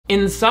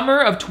In summer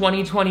of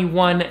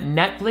 2021,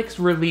 Netflix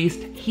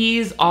released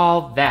He's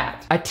All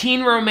That, a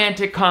teen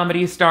romantic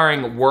comedy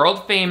starring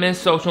world-famous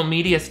social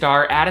media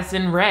star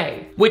Addison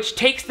Rae, which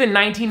takes the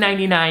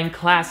 1999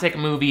 classic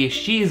movie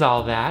She's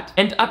All That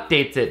and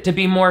updates it to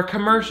be more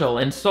commercial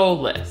and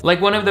soulless,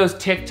 like one of those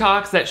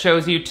TikToks that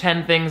shows you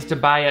 10 things to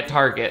buy at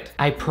Target.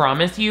 I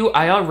promise you,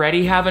 I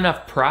already have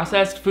enough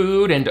processed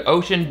food and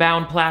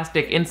ocean-bound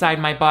plastic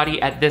inside my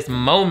body at this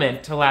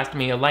moment to last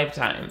me a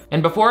lifetime.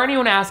 And before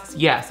anyone asks,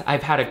 yes,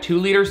 I've had a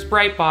 2-liter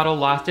Sprite bottle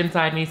lost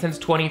inside me since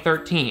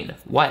 2013.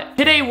 What?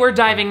 Today we're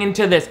diving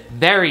into this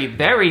very,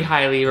 very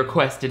highly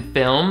requested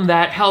film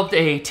that helped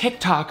a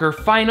TikToker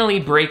finally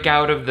break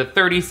out of the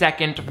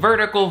 30-second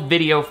vertical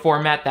video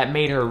format that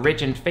made her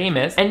rich and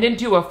famous and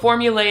into a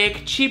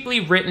formulaic, cheaply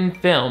written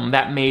film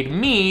that made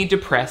me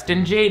depressed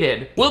and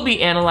jaded. We'll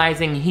be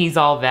analyzing He's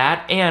All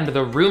That and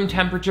the room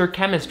temperature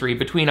chemistry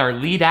between our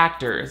lead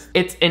actors,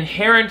 its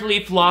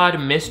inherently flawed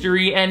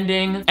mystery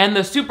ending, and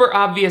the super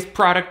obvious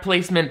product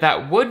placement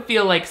that would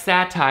feel like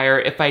satire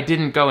if I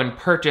didn't go and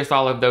purchase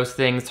all of those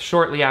things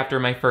shortly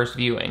after my first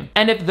viewing.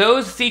 And if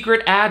those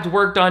secret ads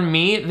worked on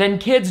me, then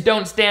kids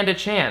don't stand a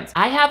chance.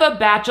 I have a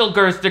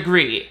bachelor's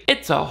degree.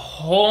 It's a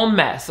whole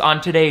mess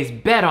on today's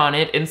Bet On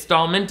It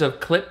installment of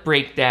Clip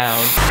Breakdown.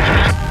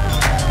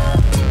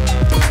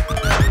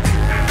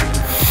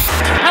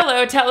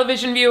 Hello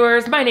television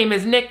viewers, my name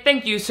is Nick.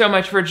 Thank you so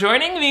much for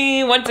joining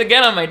me once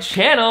again on my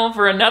channel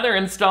for another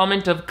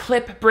installment of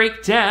Clip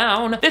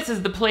Breakdown. This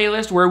is the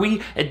playlist where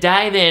we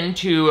dive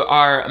into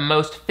our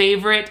most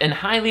favorite and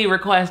highly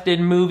requested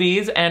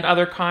movies and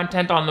other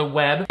content on the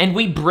web, and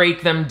we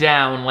break them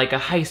down like a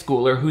high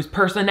schooler whose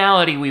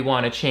personality we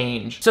want to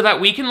change, so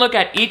that we can look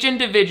at each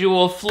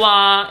individual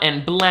flaw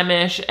and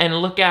blemish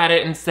and look at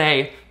it and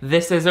say,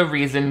 this is a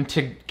reason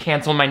to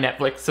cancel my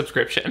Netflix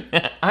subscription.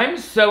 I'm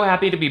so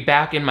happy to be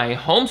back in my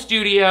home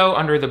studio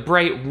under the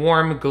bright,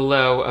 warm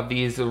glow of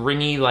these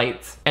ringy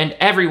lights. And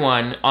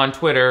everyone on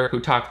Twitter who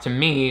talked to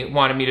me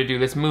wanted me to do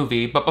this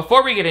movie. But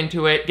before we get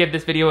into it, give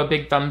this video a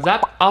big thumbs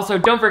up. Also,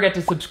 don't forget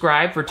to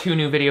subscribe for 2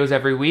 new videos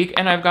every week.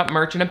 And I've got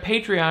merch and a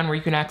Patreon where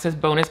you can access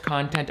bonus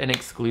content and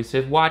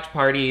exclusive watch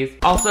parties.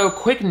 Also,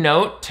 quick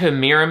note to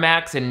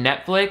Miramax and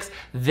Netflix,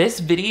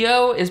 this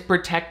video is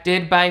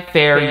protected by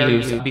fair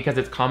use because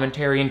it's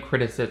commentary and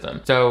criticism.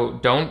 So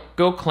don't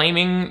go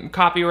claiming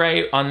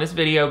copyright on this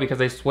video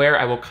because I swear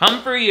I will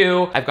come for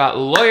you. I've got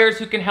lawyers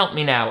who can help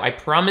me now. I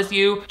promise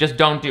you, just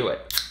don't do it.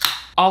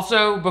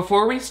 Also,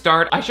 before we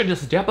start, I should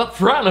just step up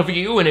front of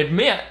you and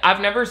admit,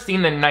 I've never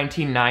seen the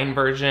 1999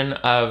 version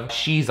of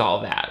She's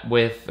All That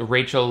with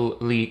Rachel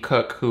Lee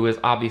Cook, who is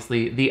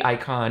obviously the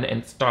icon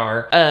and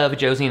star of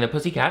Josie and the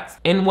Pussycats,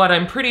 in what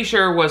I'm pretty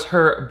sure was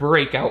her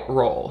breakout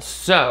role.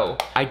 So,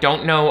 I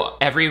don't know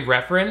every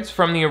reference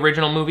from the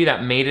original movie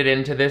that made it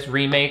into this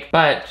remake,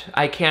 but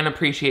I can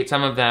appreciate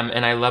some of them,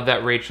 and I love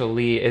that Rachel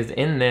Lee is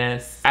in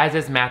this, as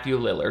is Matthew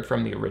Lillard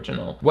from the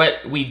original.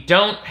 What we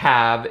don't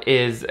have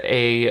is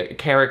a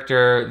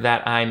character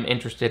that I'm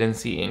interested in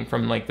seeing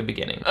from like the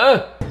beginning.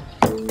 Ugh!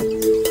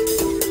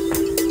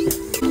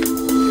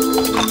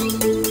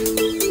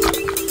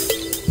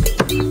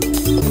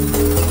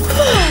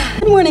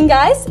 Good morning,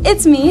 guys.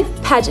 It's me,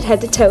 Paget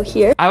Head to Toe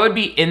here. I would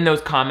be in those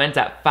comments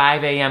at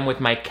 5 a.m. with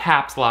my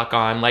caps lock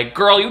on, like,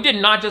 girl, you did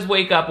not just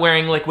wake up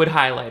wearing liquid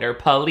highlighter,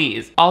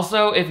 please.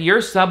 Also, if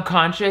your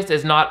subconscious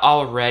is not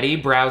already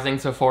browsing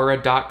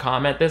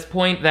Sephora.com at this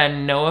point,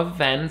 then no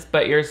offense,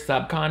 but your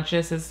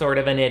subconscious is sort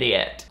of an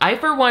idiot. I,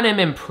 for one, am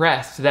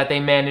impressed that they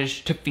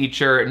managed to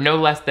feature no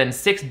less than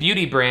 6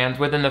 beauty brands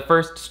within the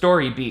first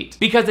story beat,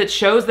 because it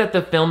shows that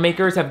the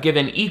filmmakers have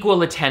given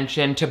equal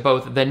attention to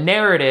both the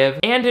narrative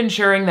and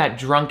ensuring that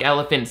Drunk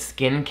Elephant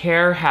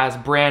Skincare has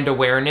brand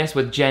awareness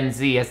with Gen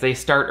Z as they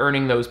start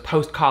earning those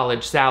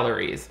post-college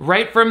salaries.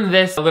 Right from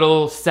this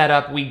little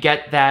setup, we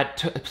get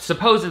that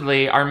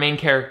supposedly our main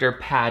character,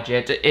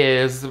 Paget,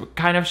 is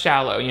kind of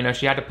shallow. You know,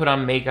 she had to put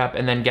on makeup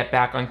and then get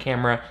back on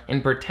camera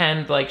and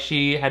pretend like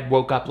she had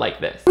woke up like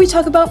this. We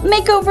talk about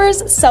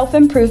makeovers,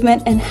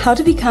 self-improvement, and how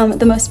to become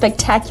the most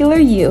spectacular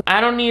you.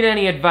 I don't need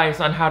any advice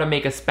on how to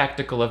make a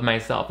spectacle of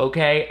myself,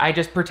 okay? I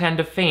just pretend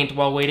to faint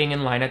while waiting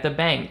in line at the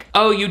bank.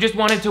 Oh, you just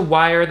wanted to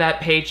wire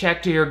that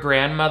paycheck to your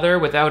grandmother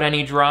without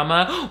any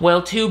drama?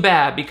 Well, too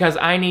bad, because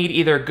I need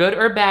either good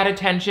or bad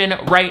attention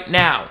right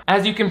now.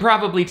 As you can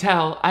probably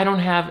tell, I don't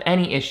have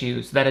any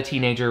issues that a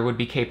teenager would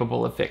be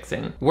capable of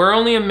fixing. We're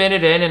only a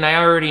minute in and I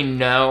already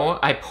know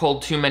I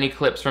pulled too many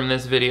clips from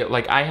this video.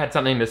 Like, I had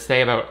something to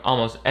say about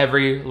almost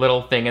every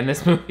little thing in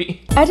this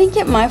movie. I didn't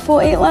get my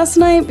full 8 last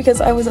night because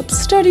I was up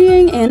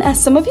studying and,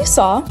 as some of you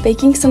saw,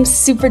 baking some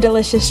super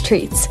delicious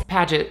treats.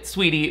 Paget,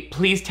 sweetie,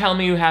 please tell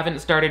me you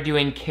haven't started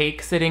doing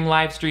cake sitting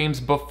live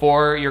streams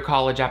before your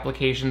college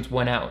applications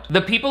went out.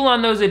 The people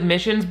on those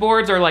admissions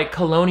boards are like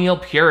colonial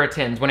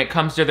Puritans when it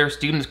comes to their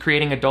students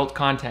creating adult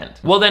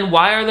content. Well then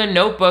why are the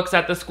notebooks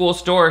at the school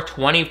store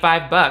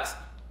 25 bucks?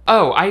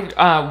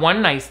 Oh,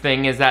 one nice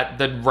thing is that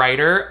the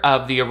writer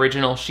of the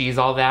original She's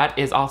All That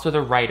is also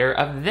the writer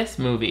of this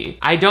movie.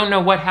 I don't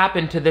know what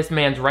happened to this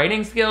man's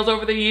writing skills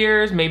over the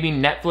years. Maybe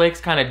Netflix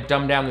kind of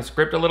dumbed down the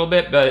script a little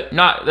bit, but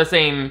not the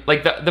same.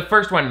 Like the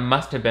first one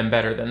must have been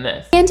better than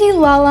this. Andy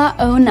Lala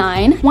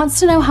 09 wants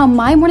to know how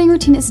my morning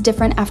routine is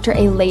different after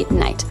a late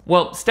night.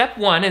 Well, step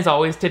one is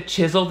always to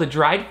chisel the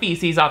dried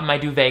feces off my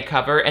duvet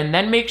cover and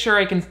then make sure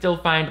I can still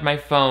find my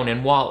phone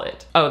and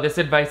wallet. Oh, this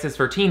advice is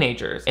for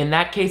teenagers. In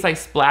that case, I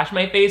splash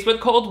my face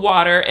with cold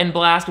water and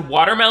blast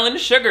Watermelon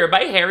Sugar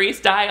by Harry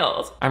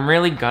Styles. I'm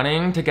really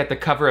gunning to get the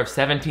cover of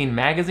 17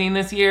 magazine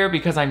this year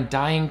because I'm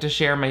dying to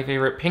share my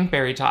favorite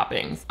Pinkberry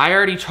toppings. I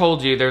already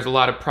told you there's a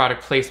lot of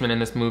product placement in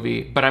this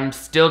movie, but I'm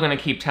still gonna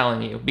keep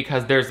telling you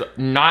because there's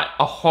not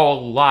a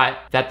whole lot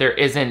that there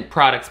isn't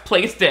products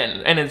placed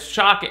in, and it's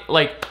shocking.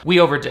 Like,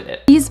 we overdid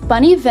it. These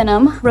Bunny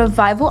Venom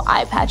Revival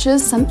eye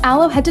patches, some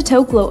aloe head to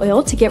toe glow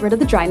oil to get rid of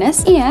the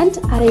dryness, and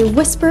add a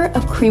whisper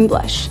of cream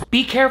blush.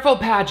 Be careful,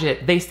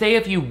 Paget. They say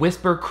if you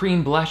whisper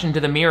cream blush into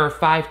the mirror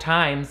 5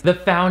 times, the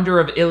founder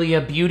of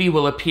Ilia Beauty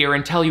will appear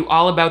and tell you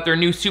all about their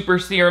new super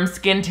serum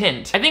skin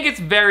tint. I think it's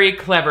very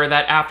clever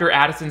that after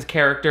Addison's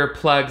character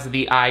plugs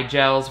the eye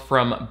gels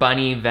from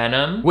Bunny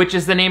Venom, which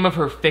is the name of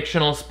her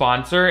fictional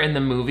sponsor in the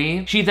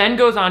movie, she then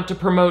goes on to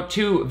promote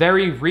 2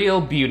 very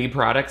real beauty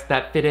products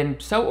that fit in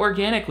so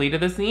organically to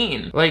the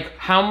scene. Like,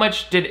 how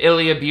much did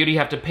Ilia Beauty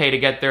have to pay to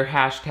get their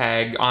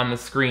hashtag on the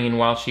screen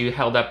while she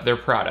held up their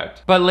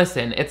product? But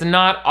listen, it's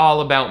not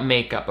all about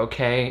makeup,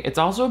 okay? It's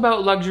also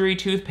about luxury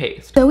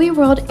toothpaste. Zoe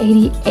World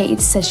 88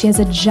 says she has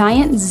a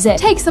giant zit.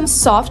 Take some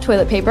soft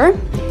toilet paper,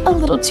 a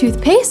little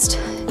toothpaste,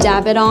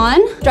 dab it on,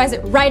 dries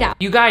it right out.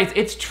 You guys,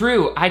 it's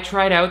true. I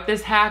tried out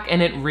this hack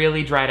and it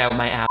really dried out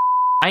my ass.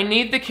 I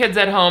need the kids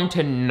at home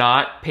to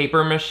not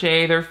paper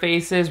mache their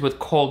faces with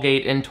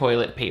Colgate and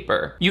toilet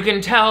paper. You can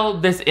tell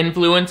this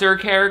influencer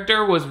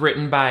character was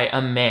written by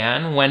a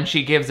man when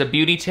she gives a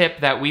beauty tip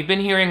that we've been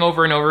hearing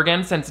over and over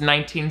again since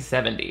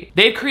 1970.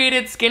 They've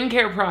created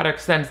skincare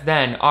products since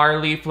then.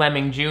 Arlie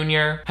Fleming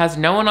Jr. Has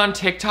no one on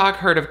TikTok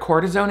heard of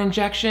cortisone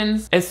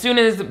injections? As soon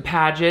as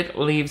Paget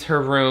leaves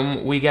her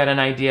room, we get an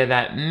idea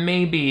that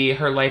maybe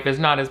her life is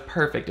not as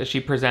perfect as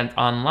she presents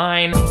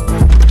online.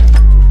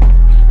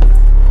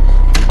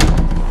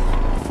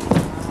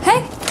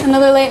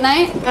 Another late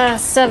night?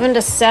 7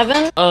 to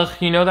 7. Ugh,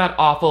 you know that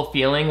awful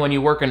feeling when you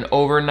work an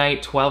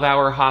overnight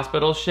 12-hour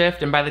hospital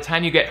shift and by the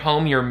time you get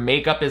home your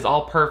makeup is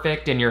all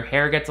perfect and your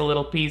hair gets a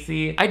little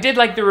piecey? I did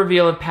like the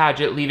reveal of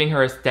Paget leaving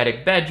her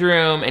aesthetic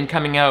bedroom and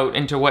coming out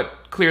into what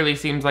clearly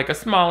seems like a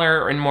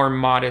smaller and more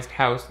modest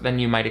house than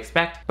you might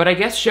expect. But I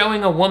guess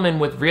showing a woman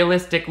with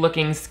realistic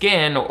looking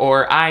skin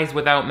or eyes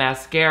without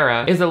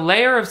mascara is a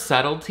layer of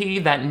subtlety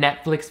that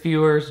Netflix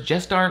viewers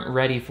just aren't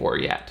ready for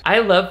yet. I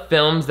love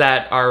films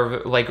that are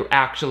like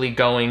actually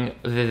going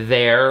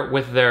there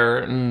with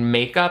their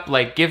makeup.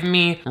 Like, give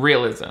me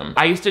realism.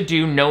 I used to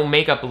do no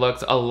makeup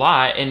looks a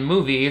lot in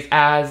movies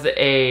as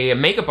a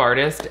makeup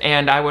artist,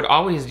 and I would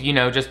always, you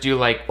know, just do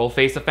like full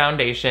face of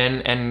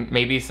foundation and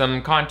maybe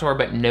some contour,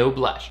 but no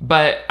blush.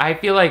 But I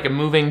feel like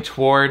moving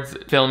towards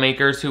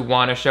filmmakers who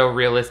want to show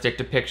realistic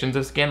depictions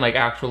of skin, like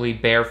actually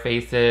bare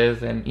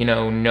faces and, you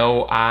know,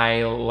 no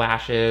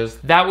eyelashes,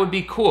 that would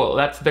be cool.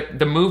 That's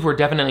the move we're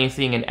definitely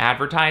seeing in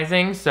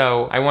advertising,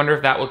 so I wonder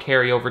if that will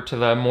carry over to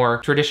the more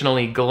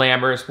traditionally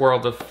glamorous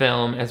world of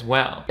film as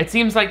well. It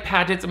seems like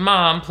Paget's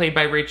mom, played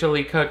by Rachel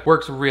Lee Cook,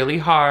 works really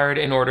hard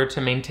in order to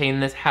maintain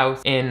this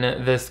house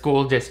in the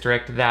school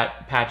district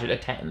that Paget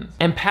attends.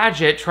 And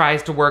Paget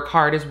tries to work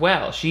hard as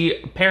well. She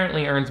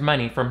apparently earns money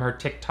from her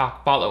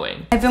TikTok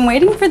following. I've been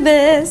waiting for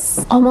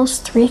this.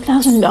 Almost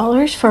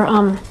 $3,000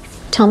 for,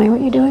 tell me what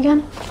you do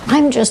again?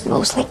 I'm just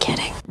mostly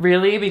kidding.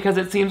 Really? Because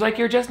it seems like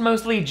you're just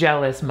mostly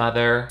jealous,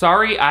 mother.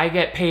 Sorry, I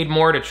get paid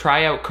more to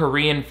try out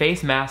Korean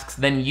face masks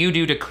than you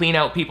do to clean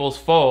out people's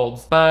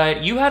folds,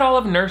 but you had all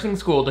of nursing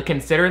school to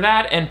consider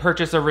that and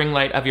purchase a ring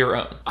light of your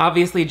own.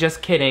 Obviously,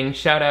 just kidding.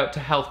 Shout out to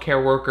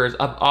healthcare workers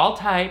of all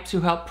types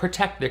who help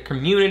protect their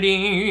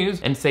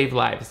communities and save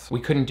lives. We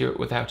couldn't do it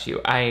without you.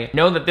 I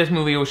know that this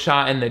movie was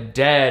shot in the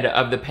dead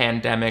of the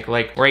pandemic,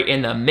 like right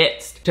in the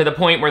midst, to the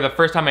point where the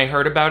first time I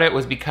heard about it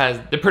was because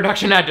the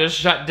production had to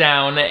shut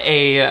down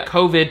a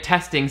COVID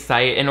testing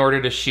site in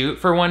order to shoot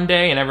for one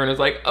day, and everyone was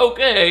like,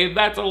 okay,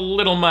 that's a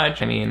little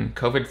much. I mean,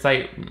 COVID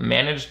site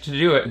managed to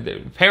do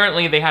it.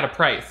 Apparently they had a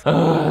price.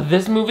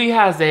 This movie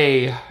has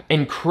a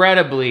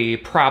incredibly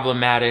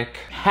problematic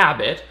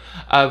habit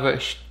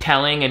of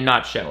telling and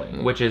not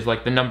showing, which is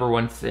like the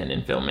 #1 sin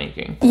in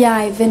filmmaking. Yeah,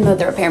 I Venmoed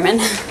the repairman.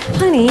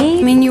 Honey.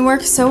 I mean, you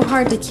work so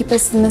hard to keep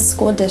us in this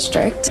school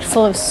district.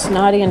 Full of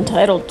snotty,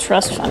 entitled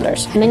trust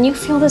funders. And then you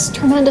feel this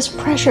tremendous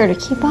pressure to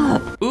keep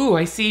up. Ooh,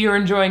 I see you're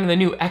enjoying the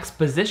new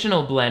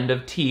expositional blend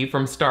of tea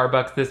from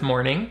Starbucks this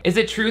morning. Is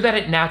it true that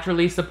it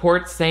naturally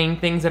supports saying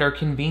things that are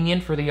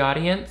convenient for the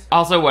audience?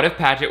 Also, what if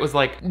Paget was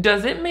like,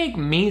 does it make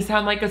me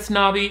sound like a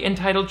snobby,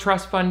 entitled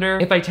trust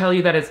funder if I tell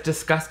you that it's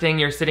disgusting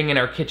you're sitting in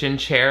our kitchen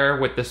chair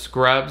with the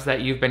scrubs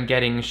that you've been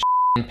getting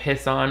and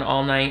piss on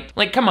all night.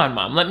 Like, come on,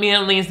 Mom, let me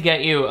at least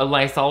get you a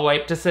Lysol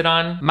wipe to sit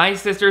on. My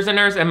sister's a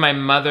nurse and my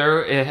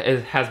mother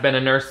has been a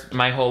nurse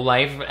my whole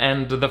life,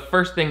 and the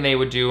first thing they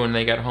would do when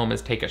they get home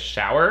is take a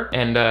shower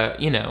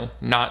and, you know,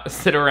 not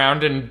sit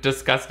around in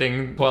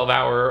disgusting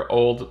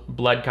 12-hour-old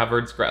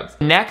blood-covered scrubs.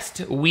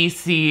 Next, we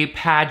see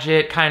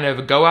Paget kind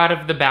of go out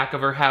of the back of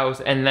her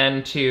house and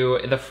then to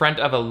the front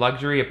of a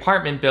luxury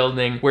apartment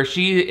building where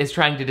she is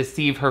trying to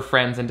deceive her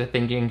friends into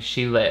thinking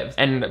she lives,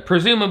 and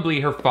presumably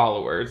her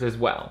followers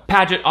as well.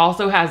 Paget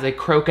also has a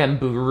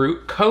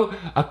croque-embouche,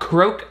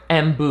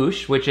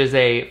 which is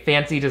a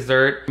fancy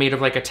dessert made of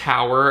like a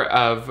tower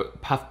of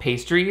puff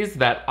pastries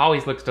that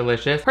always looks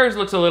delicious. Hers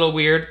looks a little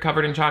weird,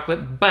 covered in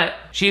chocolate, but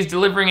she's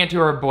delivering it to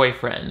her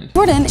boyfriend.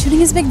 Jordan shooting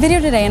his big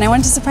video today and I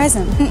wanted to surprise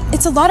him.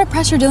 It's a lot of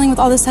pressure dealing with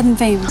all this sudden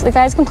fame. The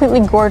guy's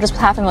completely gorgeous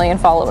with 500,000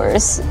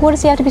 followers. What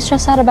does he have to be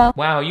stressed out about?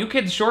 Wow, you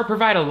kids sure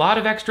provide a lot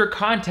of extra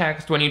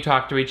context when you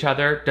talk to each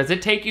other. Does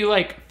it take you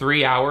like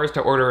 3 hours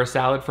to order a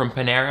salad from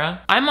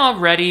Panera? I'm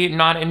already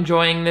not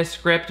enjoying this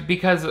script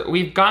because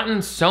we've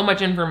gotten so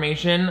much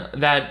information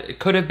that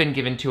could have been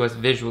given to us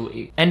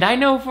visually. And I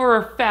know for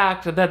a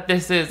fact that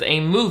this is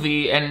a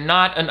movie and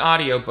not an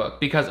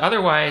audiobook, because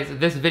otherwise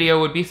this video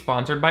would be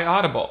sponsored by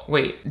Audible.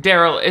 Wait,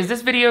 Daryl, is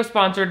this video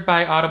sponsored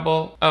by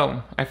Audible?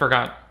 Oh, I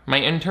forgot. My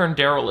intern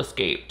Daryl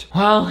escaped.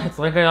 Well, it's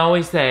like I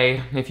always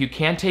say, if you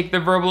can't take the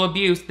verbal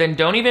abuse, then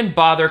don't even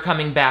bother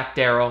coming back,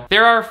 Daryl.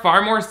 There are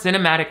far more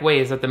cinematic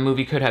ways that the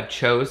movie could have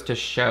chose to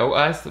show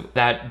us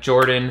that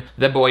Jordan,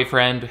 the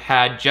boyfriend,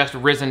 had just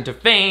risen to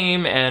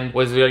fame and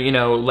was, you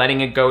know,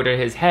 letting it go to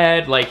his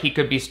head. Like, he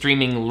could be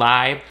streaming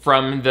live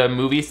from the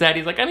movie set.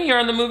 He's like, I'm here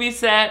on the movie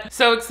set.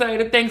 So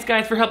excited. Thanks,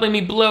 guys, for helping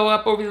me blow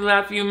up over the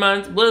last few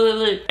months.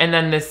 And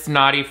then this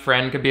snotty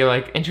friend could be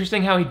like,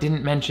 interesting how he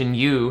didn't mention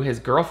you, his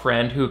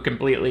girlfriend, who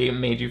completely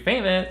made you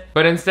famous.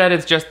 But instead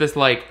it's just this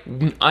like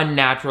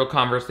unnatural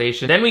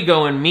conversation. Then we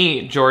go and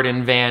meet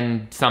Jordan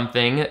Van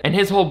something, and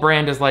his whole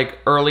brand is like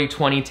early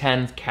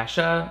 2010s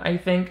Kesha, I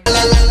think.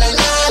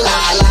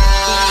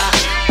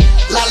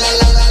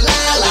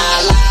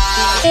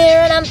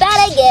 Here and I'm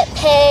about to get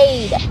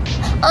paid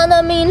on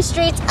the mean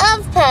streets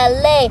of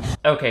Palais.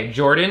 Okay,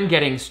 Jordan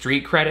getting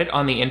street credit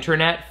on the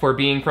internet for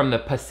being from the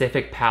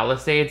Pacific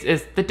Palisades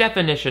is the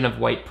definition of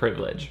white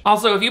privilege.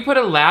 Also, if you put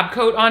a lab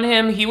coat on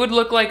him, he would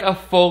look like a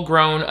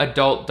full-grown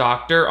adult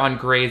doctor on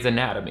Grey's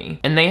Anatomy.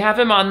 And they have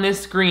him on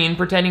this screen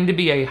pretending to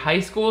be a high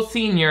school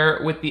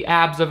senior with the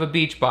abs of a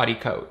Beachbody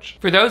coach.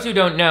 For those who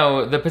don't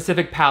know, the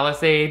Pacific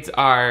Palisades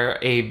are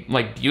a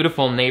like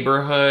beautiful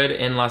neighborhood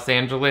in Los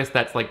Angeles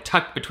that's like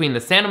tucked between the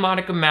Santa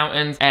Monica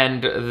Mountains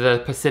and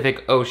the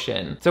Pacific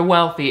Ocean. It's a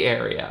wealthy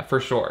area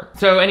for sure.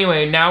 So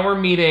anyway, now we're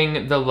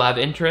meeting the love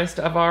interest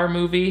of our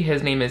movie.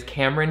 His name is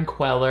Cameron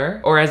Queller,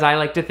 or as I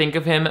like to think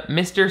of him,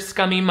 Mr.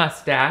 Scummy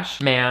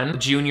Mustache Man,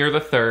 Junior the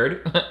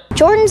Third.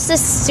 Jordan's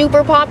this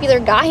super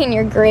popular guy in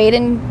your grade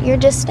and you're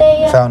just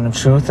a... Found the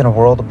truth in a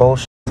world of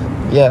bullshit.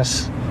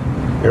 Yes.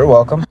 You're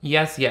welcome.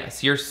 Yes,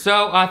 yes, you're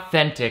so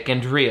authentic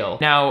and real.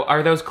 Now,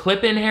 are those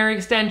clip-in hair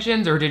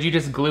extensions, or did you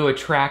just glue a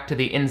track to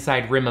the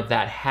inside rim of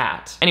that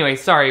hat? Anyway,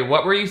 sorry,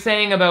 what were you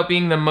saying about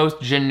being the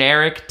most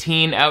generic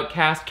teen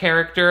outcast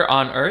character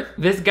on Earth?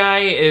 This guy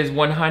is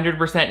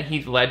 100%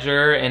 Heath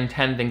Ledger in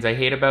 10 Things I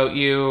Hate About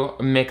You,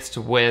 mixed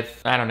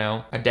with, I don't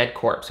know, a dead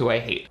corpse who I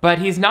hate. But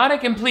he's not a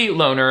complete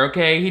loner,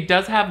 okay? He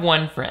does have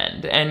one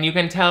friend, and you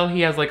can tell he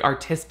has, like,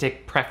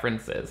 artistic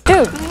preferences.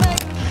 Dude,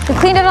 we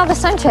cleaned out all the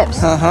sun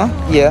chips.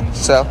 Yeah,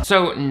 so.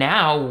 So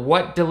now,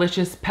 what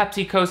delicious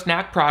PepsiCo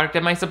snack product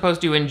am I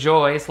supposed to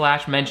enjoy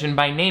 / mention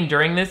by name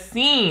during this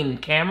scene,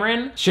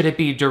 Cameron? Should it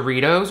be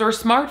Doritos or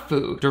Smart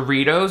Food?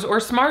 Doritos or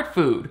Smart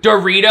Food?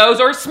 Doritos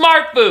or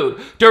Smart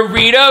Food?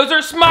 Doritos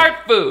or Smart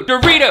Food?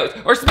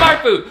 Doritos or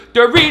Smart Food?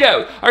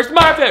 Doritos or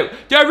Smart Food?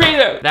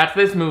 Doritos! That's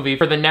this movie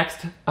for the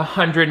next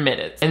 100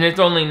 minutes. And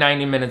it's only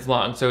 90 minutes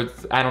long, so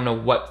it's, I don't know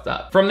what's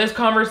up. From this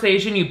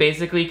conversation, you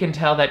basically can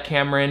tell that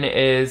Cameron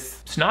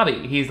is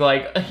snobby. He's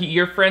like,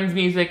 your friend's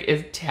music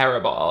is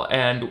terrible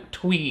and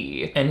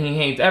twee, and he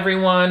hates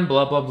everyone,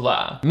 blah, blah,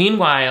 blah.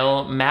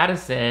 Meanwhile,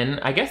 Madison,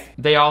 I guess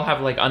they all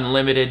have like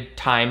unlimited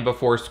time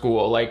before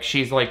school. Like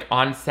she's like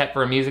on set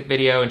for a music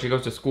video and she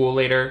goes to school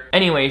later.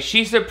 Anyway,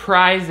 she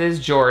surprises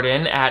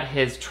Jordan at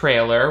his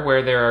trailer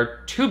where there are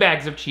 2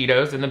 bags of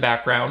Cheetos in the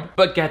background.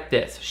 But get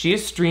this, she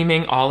is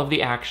streaming all of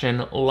the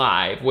action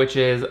live, which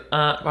is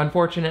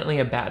unfortunately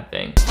a bad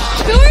thing.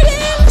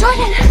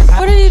 Jordan,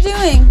 what are you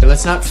doing?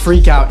 Let's not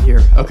freak out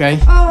here, okay?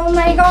 Oh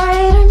my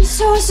god, I'm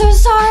so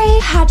sorry.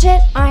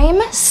 Paget,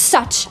 I'm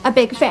such a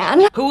big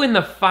fan. Who in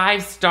the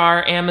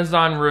 5-star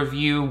Amazon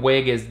review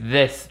wig is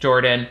this,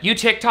 Jordan? You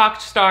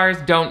TikTok stars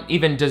don't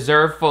even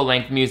deserve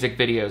full-length music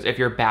videos if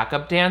your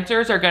backup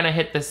dancers are gonna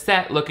hit the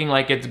set looking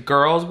like it's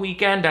girls'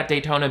 weekend at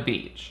Daytona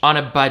Beach. On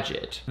a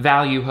budget.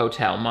 Value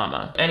hotel,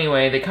 mama.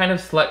 Anyway, they kind of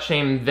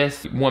slut-shamed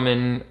this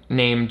woman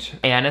named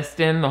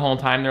Aniston the whole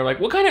time. They're like,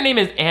 what kind of name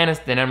is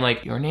Aniston? I'm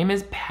like, your name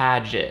is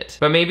Paget.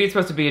 But maybe it's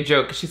supposed to be a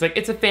joke, because she's like,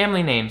 it's a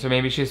family name, so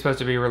maybe she's supposed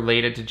to be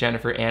related to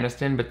Jennifer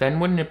Aniston, but then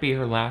wouldn't it be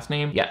her last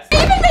name? Yes.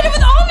 Even made it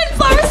with almond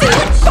flour,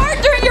 so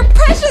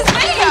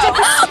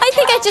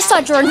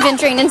saw Jordan been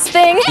training's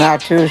thing.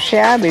 Not too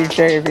shabby,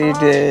 JV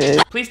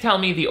did. Please tell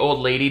me the old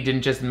lady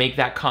didn't just make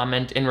that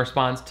comment in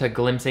response to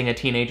glimpsing a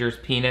teenager's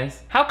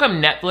penis. How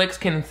come Netflix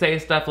can say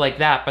stuff like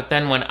that, but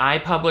then when I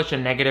publish a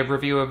negative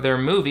review of their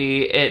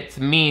movie, it's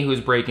me who's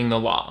breaking the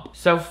law?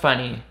 So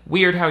funny.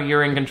 Weird how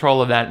you're in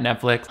control of that,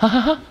 Netflix.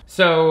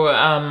 So,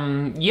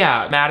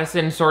 yeah,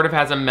 Madison sort of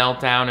has a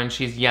meltdown and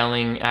she's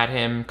yelling at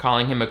him,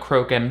 calling him a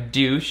croakum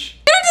douche. You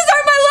don't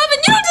deserve my love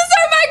and you don't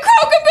deserve my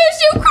croakum bitch,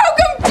 you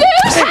croakum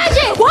bitch!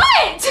 Paget!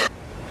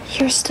 What?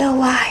 You're still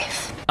alive.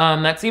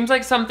 That seems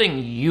like something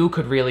you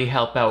could really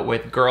help out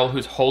with, girl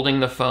who's holding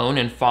the phone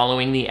and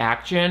following the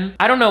action.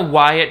 I don't know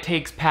why it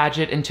takes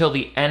Paget until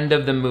the end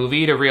of the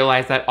movie to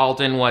realize that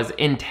Alden was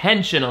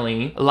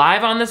intentionally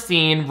live on the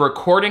scene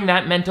recording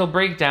that mental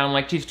breakdown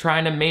like she's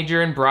trying to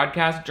major in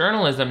broadcast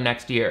journalism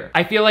next year.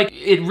 I feel like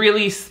it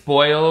really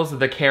spoils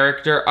the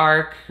character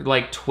arc,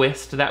 like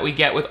twist that we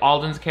get with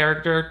Alden's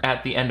character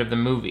at the end of the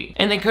movie.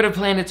 And they could have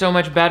planned it so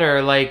much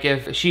better, like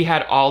if she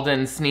had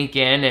Alden sneak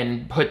in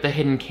and put the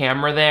hidden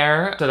camera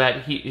there so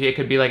that it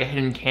could be like a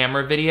hidden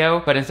camera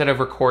video, but instead of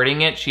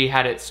recording it, she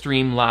had it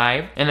stream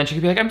live. And then she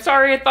could be like, I'm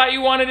sorry, I thought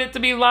you wanted it to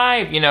be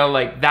live. You know,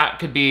 like that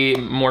could be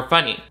more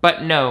funny.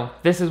 But no,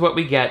 this is what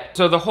we get.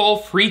 So the whole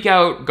freak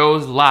out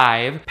goes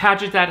live.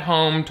 Paget's at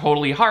home,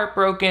 totally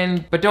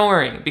heartbroken, but don't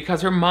worry,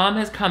 because her mom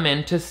has come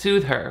in to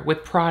soothe her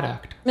with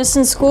product.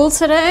 Missing school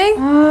today?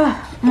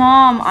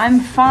 Mom, I'm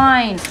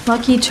fine.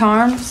 Lucky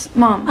Charms?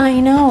 Mom. I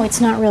know it's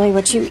not really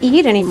what you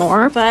eat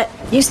anymore, but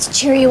used to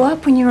cheer you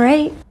up when you were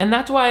 8. And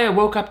that's why I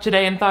woke up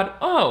today and thought,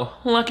 oh,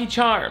 Lucky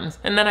Charms.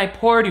 And then I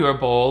poured you a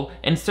bowl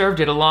and served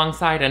it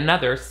alongside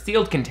another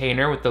sealed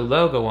container with the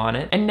logo on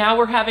it. And now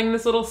we're having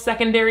this little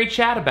secondary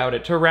chat about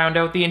it to round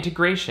out the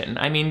integration.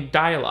 I mean,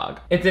 dialogue.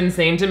 It's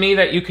insane to me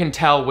that you can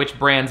tell which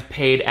brands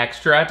paid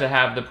extra to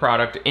have the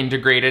product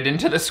integrated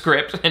into the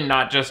script and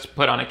not just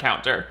put on a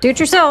counter. Do it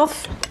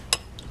yourself.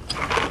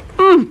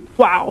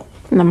 Wow.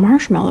 And the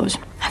marshmallows.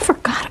 I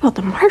forgot about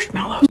the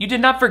marshmallows. You did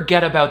not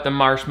forget about the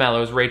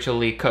marshmallows, Rachel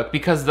Lee Cook,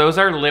 because those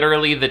are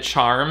literally the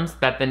charms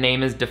that the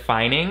name is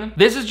defining.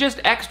 This is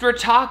just extra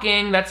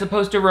talking that's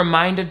supposed to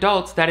remind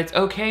adults that it's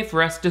okay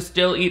for us to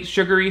still eat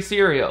sugary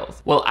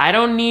cereals. Well, I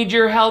don't need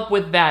your help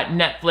with that,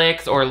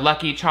 Netflix or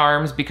Lucky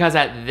Charms, because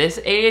at this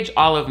age,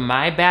 all of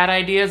my bad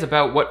ideas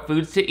about what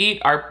foods to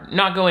eat are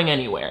not going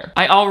anywhere.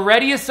 I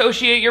already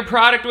associate your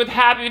product with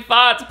happy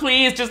thoughts.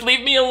 Please, just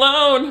leave me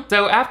alone.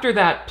 So after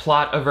that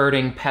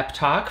plot-averting pep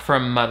talk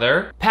from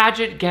Mother,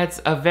 Paget gets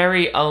a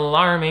very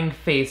alarming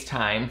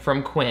FaceTime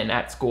from Quinn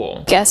at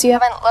school. Guess you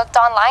haven't looked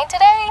online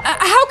today?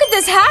 How could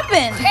this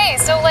happen? Hey,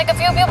 so like a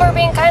few people are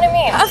being kind of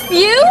mean. A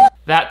few?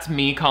 That's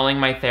me calling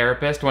my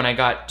therapist when I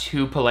got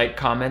 2 polite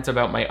comments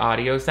about my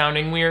audio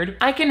sounding weird.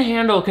 I can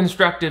handle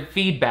constructive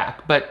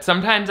feedback, but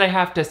sometimes I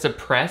have to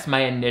suppress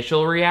my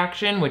initial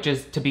reaction, which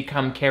is to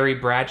become Carrie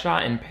Bradshaw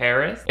in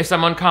Paris. If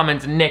someone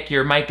comments, Nick,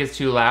 your mic is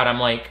too loud, I'm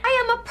like,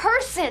 I am a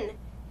person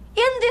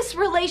in this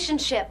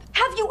relationship.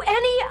 Have you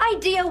any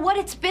idea what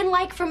it's been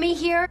like for me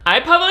here? I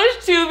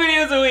publish 2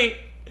 videos a week.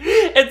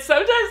 And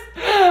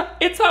sometimes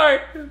it's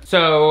hard.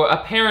 So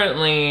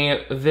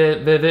apparently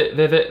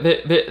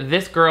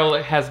this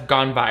girl has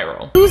gone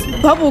viral. Who's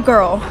Bubble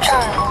Girl?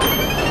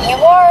 You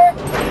are?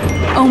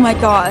 Oh my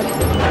god.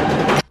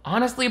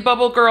 Honestly,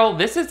 Bubble Girl,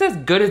 this is as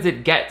good as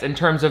it gets in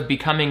terms of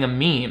becoming a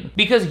meme,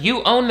 because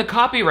you own the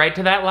copyright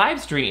to that live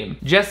stream.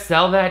 Just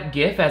sell that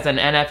GIF as an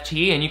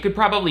NFT and you could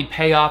probably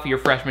pay off your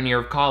freshman year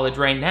of college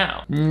right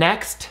now.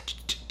 Next.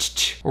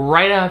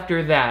 Right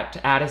after that,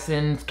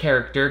 Addison's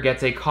character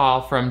gets a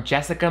call from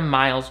Jessica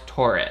Miles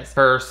Torres,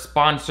 her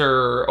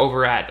sponsor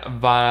over at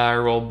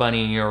Viral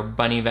Bunny or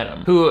Bunny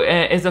Venom, who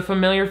is a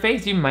familiar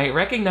face you might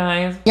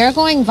recognize. You're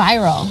going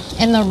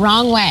viral in the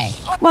wrong way.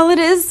 Well, it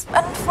is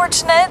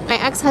unfortunate. My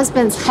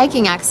ex-husband's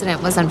hiking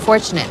accident was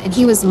unfortunate, and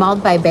he was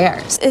mauled by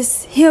bears.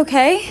 Is he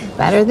okay?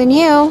 Better than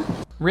you.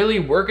 Really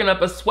working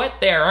up a sweat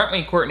there, aren't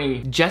we,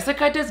 Courtney?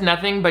 Jessica does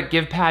nothing but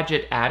give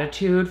Paget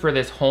attitude for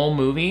this whole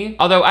movie.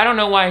 Although I don't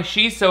know why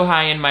she's so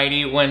high and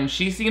mighty when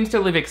she seems to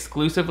live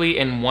exclusively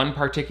in one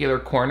particular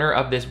corner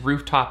of this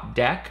rooftop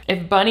deck.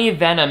 If Bunny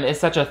Venom is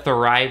such a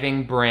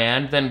thriving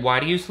brand, then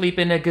why do you sleep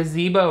in a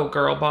gazebo,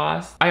 girl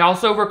boss? I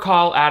also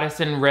recall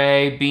Addison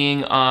Rae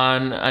being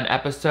on an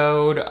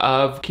episode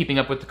of Keeping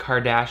Up with the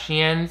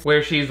Kardashians,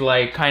 where she's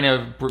like kind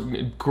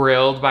of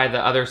grilled by the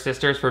other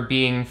sisters for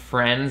being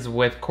friends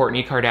with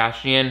Kourtney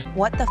Kardashian.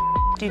 What the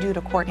do you do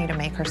to Kourtney to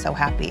make her so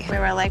happy? We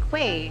were like,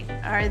 wait,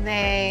 are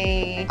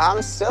they...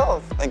 I'm still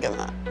thinking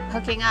that.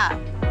 Hooking up?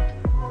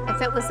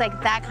 If it was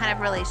like that kind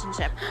of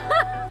relationship.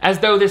 As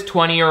though this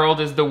 20-year-old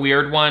is the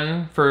weird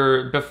one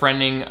for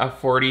befriending a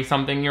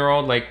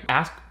 40-something-year-old. Like,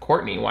 ask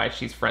Kourtney why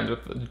she's friends with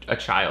a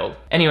child.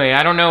 Anyway,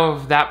 I don't know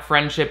if that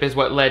friendship is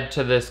what led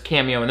to this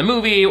cameo in the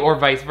movie or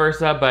vice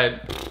versa,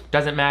 but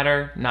Doesn't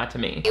matter, not to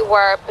me. You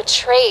were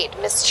betrayed,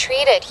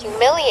 mistreated,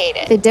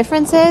 humiliated. The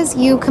difference is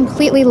you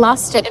completely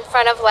lost it in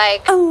front of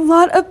like a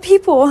lot of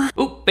people.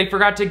 Oop, they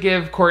forgot to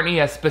give Courtney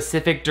a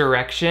specific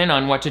direction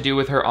on what to do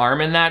with her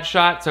arm in that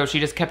shot, so she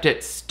just kept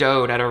it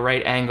stowed at a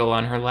right angle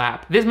on her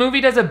lap. This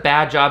movie does a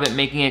bad job at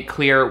making it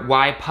clear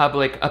why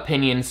public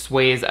opinion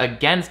sways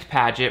against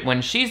Paget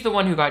when she's the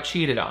one who got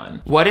cheated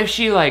on. What if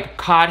she like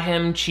caught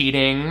him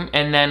cheating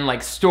and then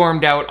like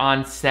stormed out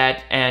on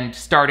set and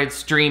started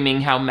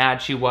streaming how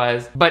mad she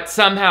was, but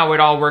somehow it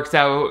all works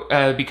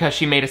out because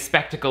she made a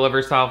spectacle of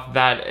herself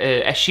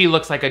that she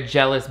looks like a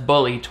jealous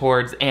bully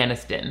towards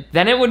Aniston.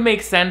 Then it would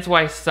make sense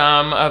why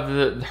some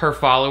of her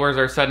followers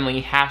are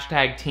suddenly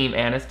hashtag Team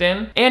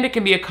Aniston, and it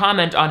can be a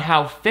comment on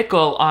how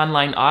fickle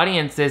online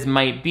audiences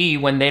might be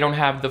when they don't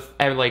have the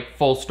like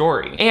full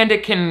story. And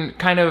it can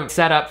kind of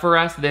set up for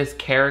us this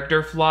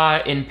character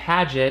flaw in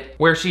Paget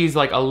where she's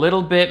like a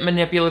little bit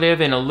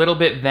manipulative and a little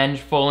bit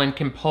vengeful and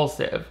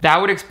compulsive. That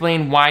would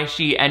explain why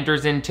she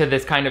enters into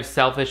this kind of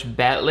selfish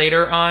bet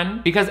later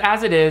on, because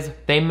as it is,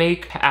 they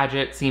make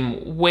Paget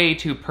seem way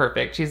too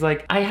perfect. She's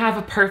like, I have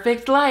a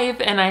perfect life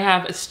and I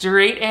have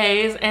straight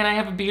A's and I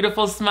have a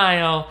beautiful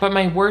smile, but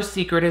my worst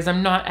secret is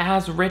I'm not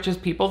as rich as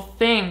people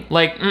think.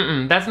 Like,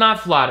 that's not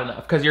flawed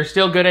enough, because you're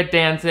still good at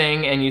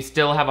dancing and you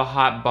still have a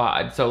hot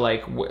bod, so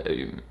like,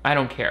 I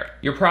don't care.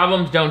 Your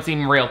problems don't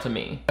seem real to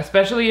me,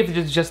 especially if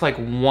it's just like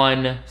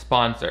one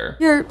sponsor.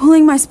 You're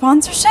pulling my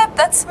sponsorship?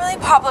 That's really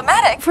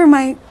problematic for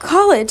my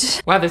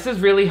college. Wow, this is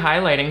really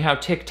highlighting how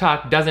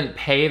TikTok doesn't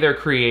pay their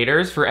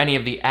creators for any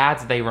of the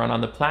ads they run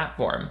on the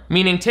platform.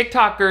 Meaning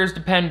TikTokers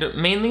depend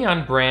mainly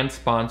on brand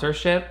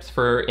sponsorships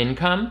for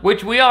income,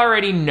 which we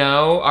already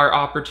know are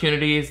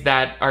opportunities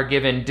that are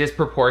given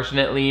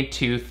disproportionately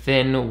to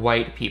thin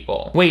white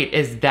people. Wait,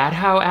 is that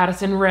how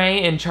Addison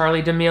Rae and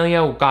Charli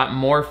D'Amelio got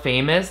more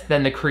famous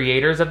than the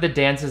creators of the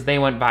dances they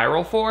went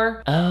viral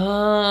for?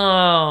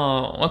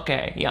 Oh,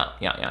 okay, yeah,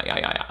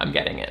 I'm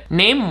getting it.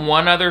 Name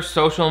one other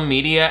social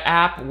media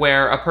app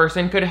where a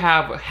person could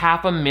have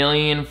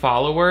 500,000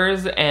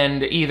 followers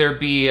and either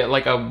be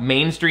like a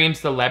mainstream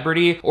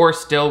celebrity or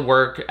still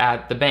work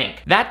at the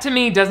bank. That to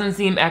me doesn't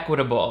seem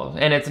equitable,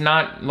 and it's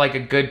not like a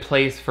good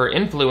place for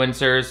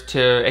influencers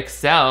to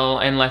excel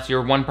unless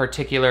you're one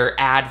particular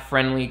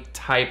ad-friendly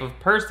type of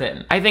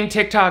person. I think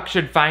TikTok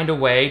should find a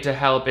way to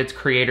help its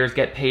creators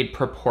get paid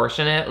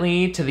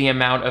proportionately to the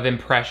amount of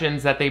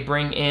impressions that they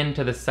bring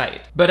into the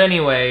site. But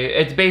anyway,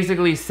 it's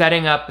basically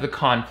setting up the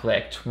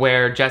conflict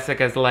where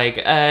Jessica's like,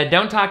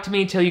 don't talk to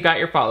me till you got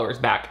your followers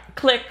back.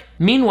 Click.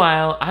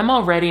 Meanwhile, I'm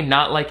already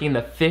not liking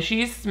the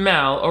fishy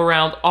smell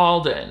around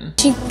Alden.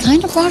 She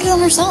kind of brought it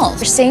on herself.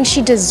 You're saying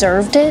she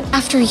deserved it?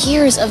 After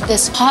years of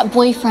this hot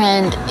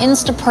boyfriend,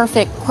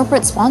 insta-perfect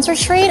corporate sponsor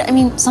trade, I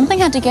mean, something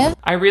had to give.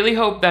 I really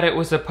hope that it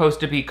was supposed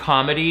to be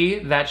comedy,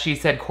 that she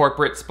said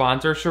corporate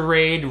sponsor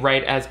charade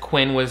right as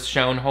Quinn was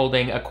shown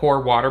holding a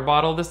core water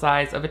bottle the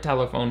size of a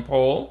telephone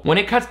pole. When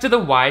it cuts to the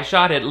wide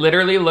shot, it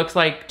literally looks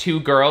like two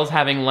girls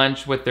having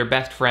lunch with their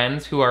best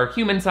friends who are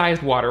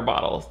human-sized water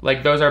bottles.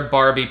 Like, those are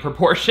Barbie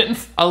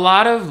proportions. A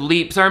lot of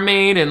leaps are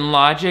made in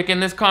logic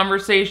in this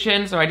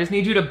conversation, so I just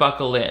need you to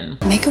buckle in.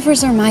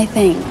 Makeovers are my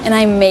thing, and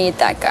I made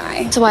that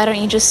guy. So why don't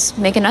you just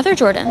make another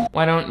Jordan?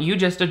 Why don't you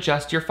just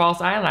adjust your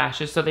false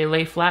eyelashes so they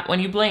lay flat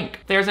when you blink?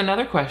 There's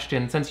another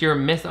question, since your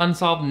Miss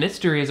Unsolved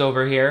Mysteries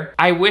over here.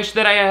 I wish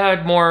that I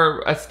had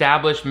more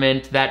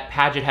establishment that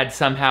Paget had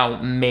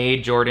somehow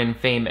made Jordan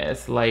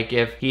famous. Like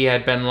if he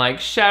had been like,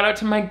 shout out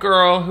to my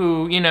girl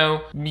who, you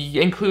know,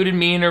 included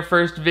me in her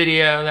first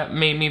video that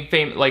made me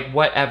famous, like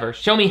whatever.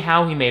 Show me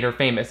how he made her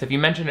famous. If you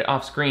mention it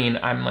off screen,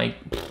 I'm like,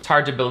 it's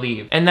hard to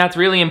believe. And that's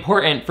really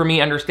important for me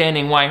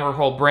understanding why her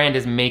whole brand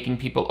is making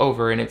people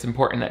over, and it's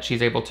important that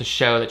she's able to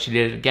show that she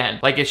did it again.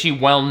 Like, is she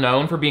well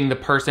known for being the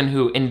person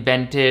who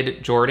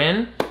invented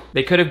Jordan?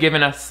 They could have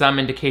given us some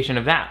indication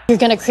of that. You're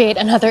gonna create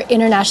another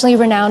internationally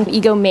renowned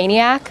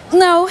egomaniac?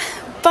 No,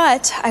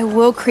 but I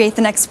will create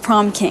the next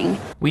prom king.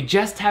 We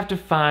just have to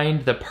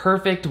find the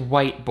perfect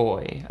white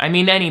boy. I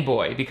mean any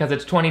boy, because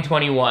it's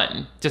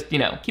 2021. Just, you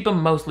know, keep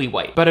him mostly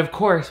white. But of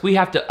course, we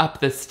have to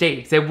up the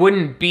stakes. It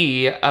wouldn't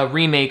be a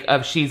remake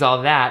of She's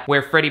All That,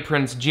 where Freddie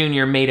Prinze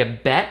Jr. made a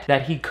bet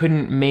that he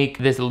couldn't make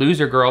this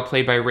loser girl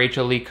played by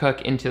Rachel Lee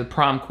Cook into the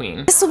prom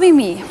queen. This will be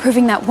me,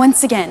 proving that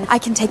once again, I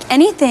can take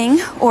anything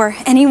or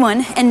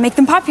anyone and make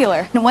them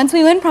popular. And once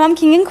we win prom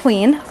king and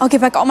queen, I'll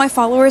give back all my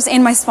followers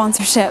and my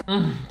sponsorship.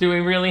 Do we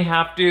really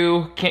have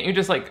to? Can't you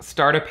just like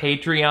start a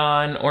Patreon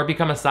or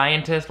become a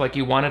scientist like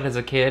you wanted as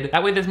a kid?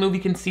 That way this movie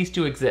can cease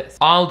to exist.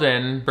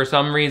 Alden, for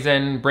some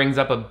reason, brings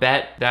up a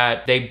bet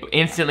that they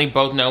instantly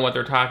both know what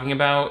they're talking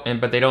about,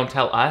 but they don't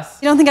tell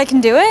us. You don't think I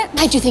can do it?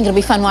 I do think it'll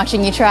be fun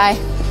watching you try.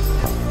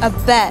 A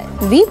bet.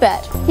 The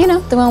bet. You know,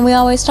 the one we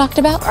always talked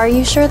about. Are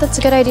you sure that's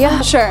a good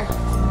idea? Sure.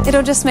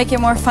 It'll just make it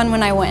more fun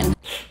when I win.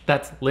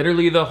 That's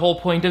literally the whole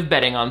point of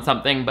betting on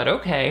something, but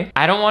okay.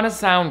 I don't want to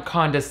sound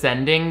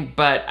condescending,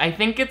 but I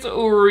think it's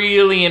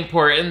really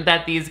important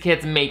that these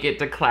kids make it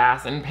to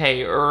class and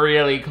pay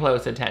really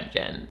close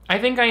attention. I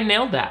think I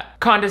nailed that.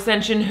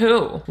 Condescension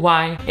who?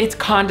 Why, it's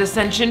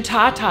Condescension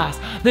Tatas,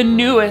 the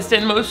newest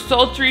and most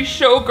sultry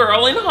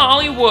showgirl in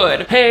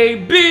Hollywood. Hey,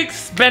 big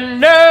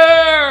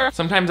spender!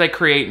 Sometimes I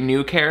create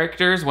new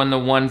characters when the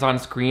ones on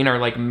screen are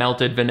like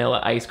melted vanilla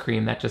ice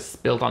cream that just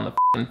spilled on the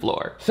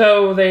floor.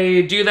 So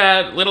they do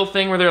that little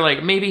thing where they're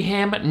like, maybe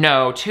him?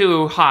 No,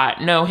 too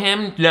hot. No,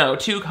 him? No,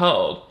 too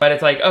cold. But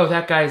it's like, oh,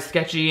 that guy's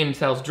sketchy and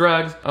sells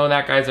drugs. Oh,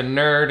 that guy's a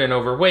nerd and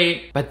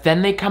overweight. But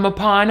then they come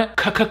upon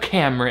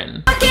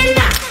Cameron.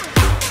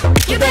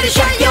 You better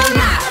shut your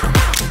mouth.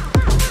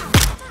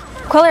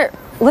 Queller,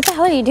 what the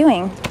hell are you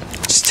doing?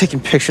 Just taking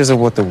pictures of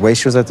what the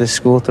wastrels at this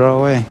school throw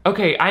away.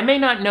 Okay, I may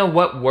not know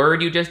what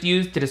word you just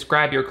used to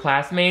describe your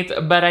classmates,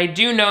 but I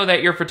do know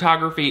that your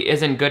photography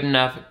isn't good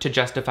enough to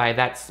justify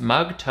that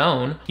smug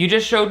tone. You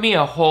just showed me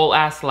a whole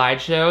ass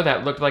slideshow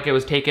that looked like it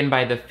was taken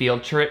by the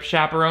field trip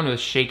chaperone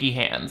with shaky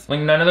hands. Like,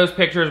 none of those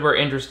pictures were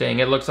interesting.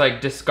 It looks like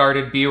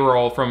discarded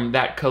B-roll from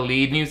that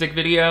Khalid music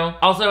video.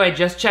 Also, I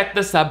just checked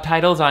the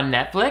subtitles on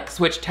Netflix,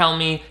 which tell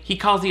me he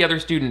calls the other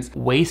students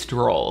waist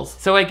rolls.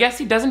 So I guess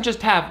he doesn't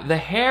just have the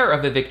hair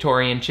of a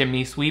Victorian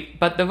chimney sweep,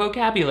 but the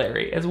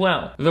vocabulary as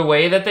well. The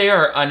way that they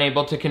are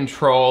unable to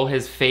control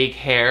his fake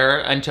hair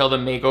until the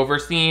makeover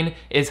scene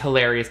is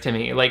hilarious to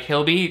me. Like,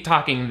 he'll be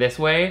talking this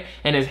way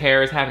and his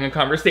hair is having a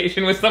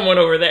conversation with someone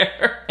over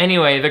there.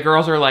 Anyway, the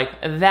girls are like,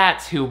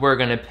 that's who we're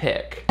gonna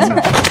pick.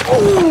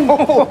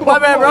 Oh, my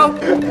bad, bro.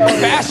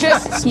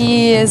 Fascist.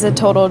 He is a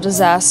total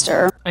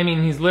disaster. I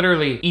mean, he's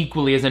literally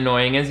equally as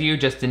annoying as you,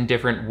 just in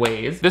different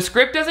ways. The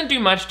script doesn't do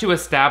much to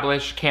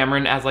establish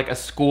Cameron as like a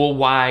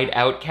school-wide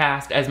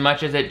outcast as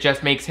much as it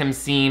just makes him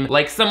seem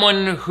like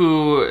someone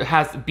who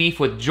has beef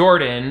with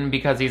Jordan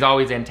because he's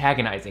always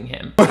antagonizing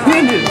him.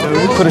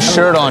 Put a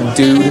shirt on,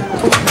 dude.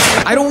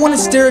 I don't want to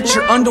stare at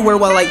your underwear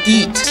while I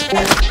eat.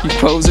 You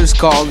posers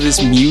call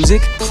this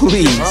music?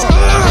 Please.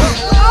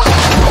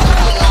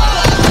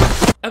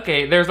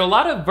 Okay, there's a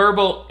lot of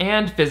verbal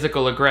and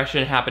physical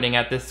aggression happening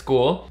at this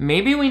school.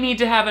 Maybe we need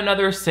to have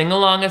another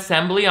sing-along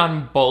assembly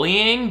on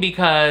bullying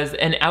because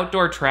an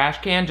outdoor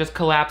trash can just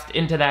collapsed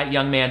into that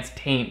young man's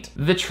taint.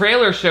 The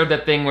trailer showed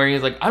that thing where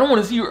he's like, I don't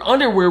want to see your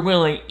underwear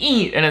while I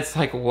eat. And it's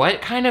like,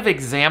 what kind of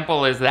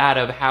example is that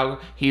of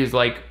how he's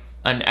like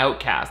an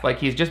outcast? Like,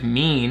 he's just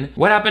mean.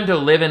 What happened to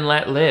live and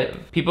let live?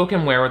 People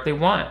can wear what they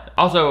want.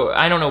 Also,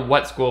 I don't know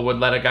what school would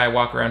let a guy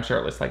walk around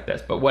shirtless like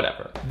this, but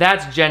whatever.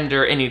 That's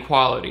gender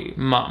inequality.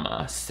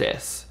 Mama,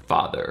 sis,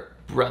 father,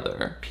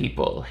 brother,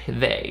 people,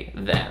 they,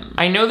 them.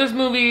 I know this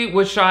movie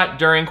was shot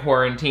during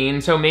quarantine,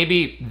 so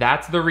maybe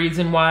that's the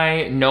reason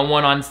why no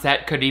one on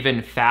set could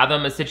even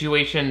fathom a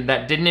situation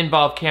that didn't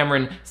involve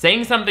Cameron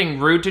saying something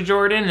rude to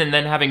Jordan and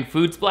then having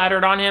food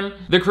splattered on him.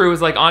 The crew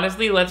was like,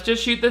 honestly, let's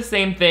just shoot the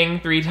same thing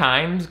 3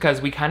 times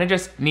because we kind of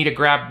just need to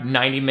grab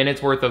 90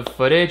 minutes worth of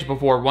footage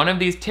before one of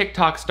these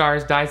TikTok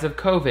stars dies of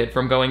COVID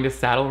from going to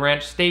Saddle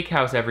Ranch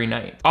Steakhouse every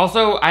night.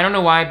 Also, I don't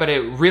know why, but it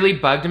really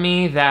bugged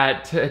me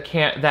that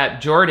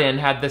Jordan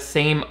had the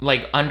same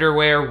like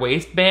underwear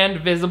waistband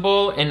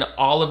visible in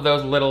all of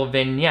those little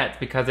vignettes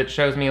because it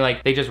shows me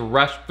like they just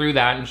rushed through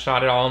that and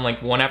shot it all in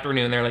like one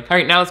afternoon. They're like, all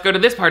right, now let's go to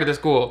this part of the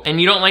school. And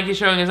you don't like he's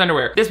showing his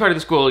underwear. This part of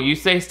the school, you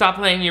say stop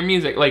playing your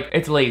music. Like,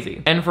 it's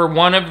lazy. And for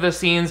one of the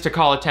scenes to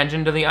call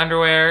attention to the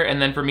underwear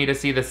and then for me to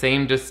see the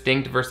same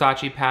distinct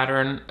Versace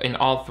pattern in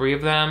all 3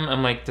 of them,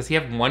 I'm like, does he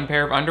have 1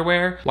 pair of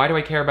underwear? Why do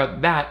I care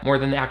about that more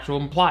than the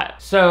actual plot?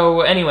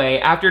 So anyway,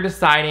 after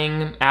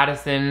deciding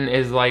Addison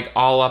is like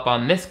all up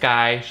on this guy,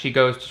 she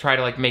goes to try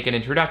to like make an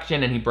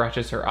introduction and he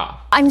brushes her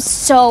off. I'm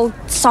so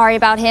sorry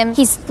about him.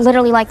 He's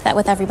literally like that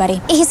with everybody.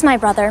 He's my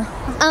brother.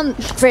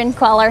 Bryn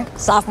Queller,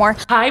 sophomore.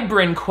 Hi,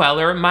 Bryn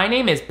Queller. My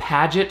name is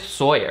Paget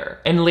Sawyer.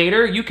 And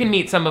later, you can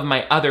meet some of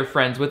my other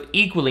friends with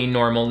equally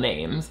normal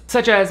names,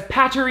 such as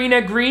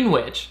Paterina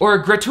Greenwich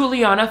or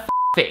Gratuliana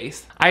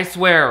Face. I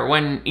swear,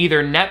 when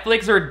either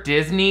Netflix or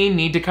Disney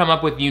need to come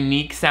up with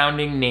unique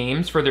sounding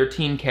names for their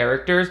teen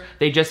characters,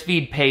 they just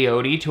feed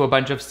peyote to a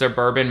bunch of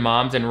suburban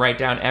moms and write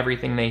down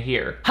everything they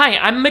hear. Hi,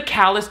 I'm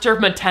McAllister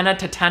Matena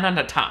Tatana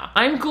Nata.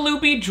 I'm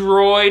Gloopy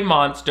Droid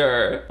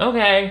Monster.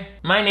 Okay,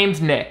 my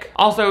name's Nick.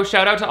 Also,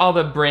 shout out to all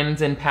the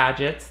Bryns and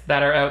Pagets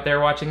that are out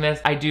there watching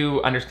this. I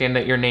do understand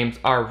that your names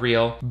are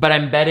real, but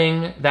I'm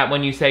betting that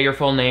when you say your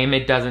full name,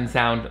 it doesn't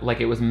sound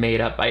like it was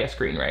made up by a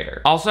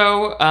screenwriter.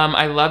 Also,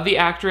 I love the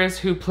actress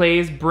who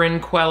plays Bryn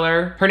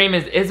Queller. Her name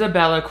is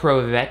Isabella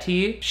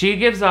Crovetti. She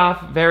gives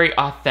off very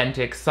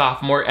authentic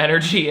sophomore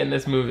energy in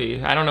this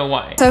movie. I don't know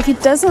why. So if he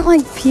doesn't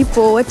like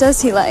people, what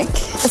does he like?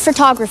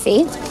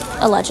 Photography,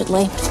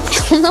 allegedly.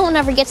 No one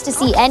ever gets to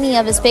see any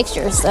of his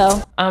pictures,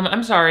 so.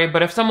 I'm sorry,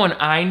 but if someone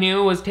I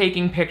knew was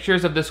taking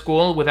pictures of the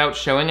school without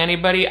showing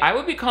anybody, I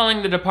would be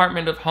calling the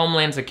Department of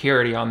Homeland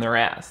Security on their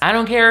ass. I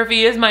don't care if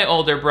he is my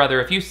older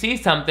brother. If you see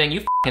something,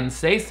 you f***ing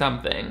say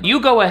something. You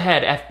go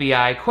ahead,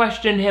 FBI,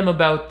 question him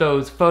about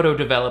those photo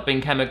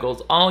developing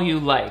chemicals all you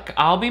like.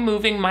 I'll be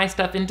moving my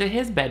stuff into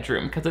his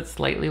bedroom because it's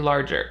slightly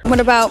larger. What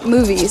about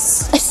movies?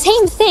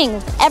 Same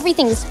thing.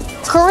 Everything's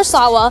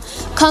Kurosawa,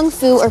 Kung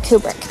Fu, or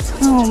Kubrick.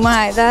 Oh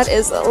my, that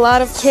is a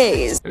lot of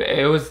Ks.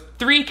 It was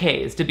 3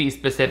 Ks to be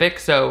specific,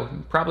 so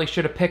probably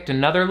should have picked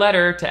another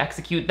letter to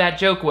execute that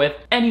joke with.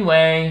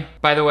 Anyway,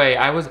 by the way,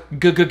 I was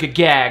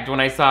gagged when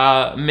I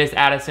saw Miss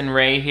Addison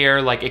Rae here,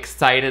 like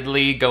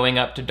excitedly going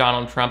up to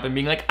Donald Trump and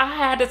being like, I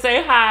had to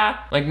say hi.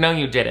 Like, no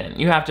you didn't.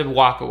 You have to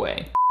walk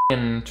away.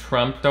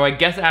 Trump. So I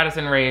guess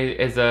Addison Rae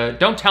is a,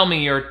 don't tell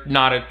me you're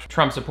not a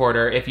Trump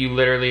supporter if you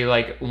literally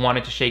like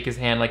wanted to shake his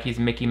hand like he's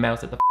Mickey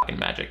Mouse at the fucking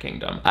Magic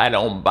Kingdom. I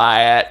don't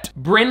buy it.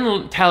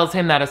 Bryn tells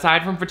him that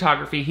aside from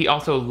photography, he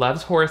also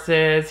loves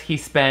horses. He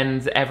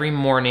spends every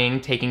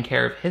morning taking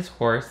care of his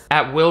horse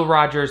at Will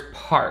Rogers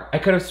Park. I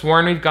could have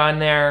sworn we've gone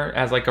there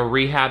as like a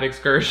rehab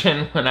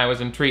excursion when I was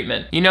in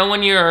treatment. You know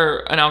when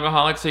you're an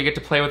alcoholic so you get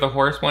to play with a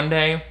horse one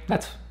day?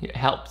 It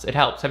helps, it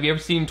helps. Have you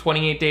ever seen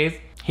 28 Days?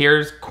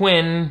 Here's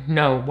Quinn,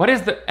 no, what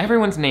is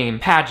everyone's name?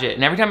 Paget,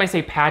 and every time I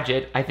say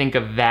Paget, I think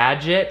of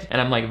Vagit, and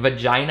I'm like,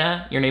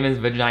 vagina? Your name is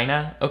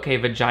Vagina? Okay,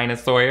 Vagina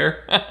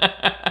Sawyer.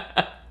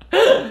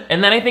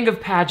 And then I think of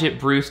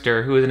Paget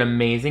Brewster, who is an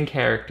amazing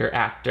character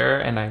actor,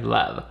 and I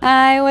love.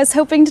 I was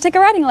hoping to take a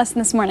riding lesson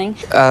this morning.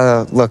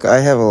 Look, I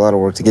have a lot of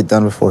work to get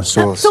done before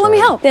school. So let me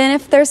help. Then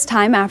if there's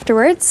time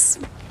afterwards,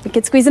 we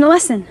could squeeze in a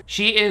lesson.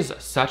 She is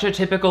such a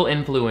typical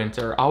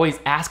influencer, always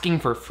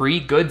asking for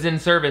free goods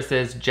and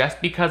services just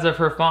because of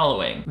her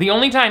following. The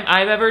only time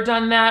I've ever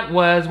done that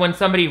was when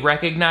somebody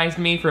recognized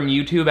me from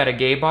YouTube at a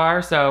gay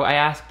bar, so I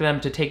asked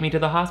them to take me to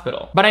the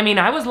hospital. But I mean,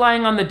 I was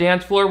lying on the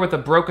dance floor with a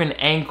broken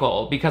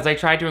ankle because I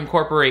tried to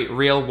incorporate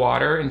real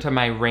water into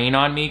my Rain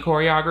on Me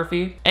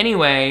choreography.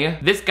 Anyway,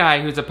 this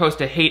guy who's supposed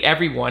to hate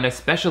everyone,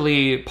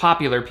 especially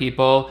popular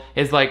people,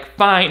 is like,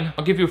 fine,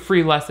 I'll give you a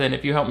free lesson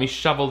if you help me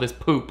shovel this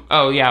poop.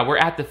 Oh yeah. Yeah, we're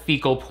at the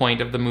fecal point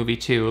of the movie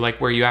too,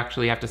 like where you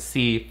actually have to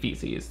see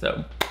feces,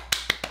 so.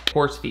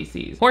 Horse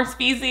feces. Horse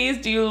feces,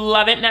 do you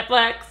love it,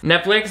 Netflix?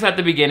 Netflix at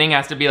the beginning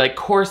has to be like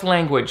coarse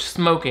language,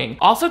 smoking.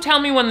 Also tell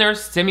me when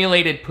there's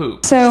simulated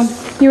poop. So,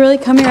 you really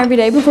come here every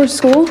day before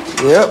school?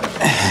 Yep,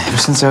 ever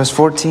since I was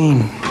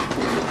 14.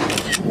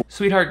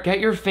 Sweetheart, get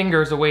your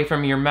fingers away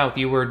from your mouth.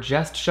 You were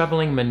just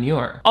shoveling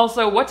manure.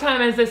 Also, what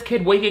time is this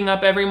kid waking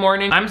up every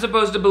morning? I'm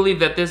supposed to believe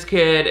that this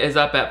kid is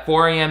up at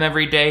 4 a.m.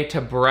 every day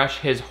to brush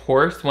his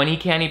horse when he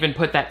can't even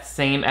put that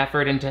same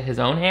effort into his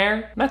own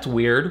hair? That's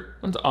weird.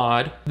 That's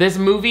odd. This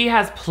movie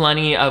has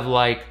plenty of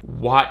like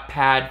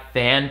Wattpad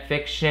fan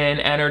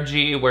fiction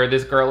energy where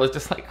this girl is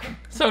just like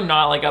so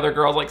not like other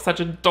girls, like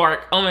such a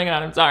dork. Oh my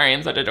God, I'm sorry,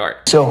 I'm such a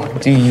dork. So,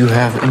 do you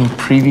have any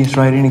previous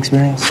riding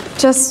experience?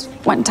 Just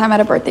one time at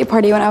a birthday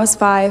party when I was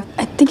 5.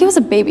 I think it was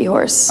a baby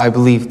horse. I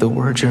believe the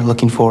word you're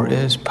looking for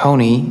is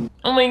pony.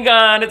 Oh my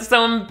God, it's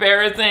so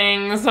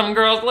embarrassing. Some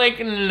girls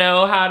like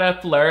know how to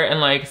flirt and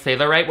like say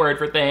the right word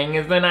for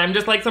things, and I'm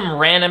just like some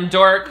random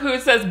dork who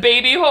says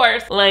baby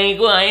horse. Like,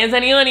 why is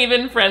anyone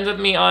even friends with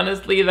me,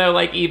 honestly, though,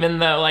 like even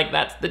though like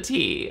that's the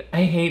tea.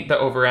 I hate the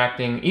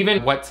overacting.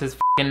 Even what's his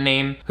f***ing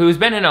name, who's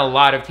been in a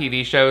lot of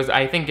TV shows,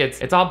 I think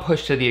it's all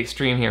pushed to the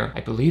extreme here. I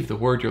believe the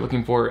word you're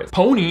looking for is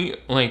pony.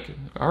 Like,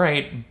 all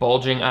right,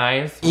 bulging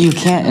eyes. You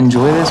can't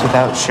enjoy this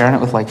without sharing it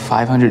with like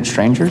 500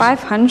 strangers?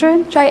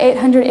 500? Try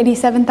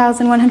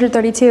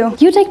 887,132.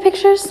 You take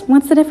pictures?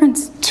 What's the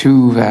difference?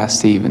 Too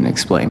vast to even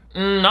explain.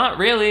 Not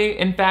really.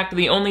 In fact,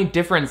 the only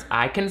difference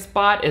I can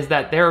spot is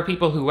that there are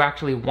people who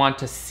actually want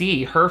to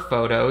see her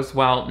photos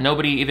while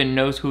nobody even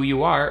knows who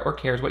you are or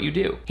cares what you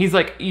do. He's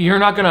like, you're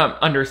not gonna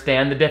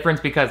understand the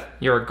difference because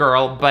you're a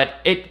girl, but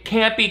it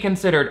can't be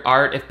considered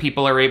art if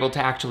people are able to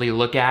actually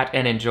look at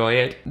and enjoy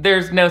it.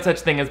 There's no such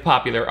thing as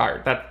popular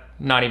art. That's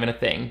not even a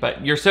thing,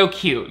 but you're so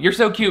cute. You're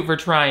so cute for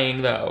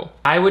trying though.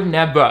 I would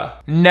never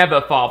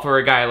fall for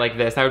a guy like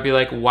this. I would be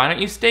like, why don't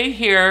you stay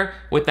here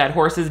with that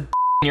horse's in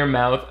your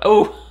mouth?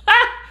 Oh,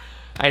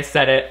 I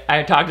said it.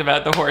 I talked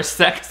about the horse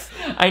sex.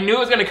 I knew it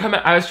was gonna come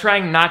out. I was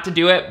trying not to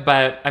do it,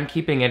 but I'm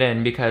keeping it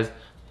in because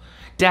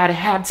Dad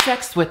had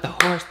sex with the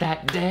horse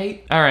that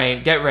day. All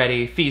right, get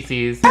ready,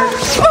 feces.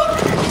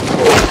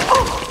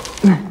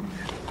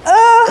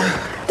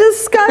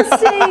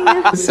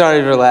 Disgusting.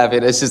 Sorry for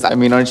laughing. It's just, I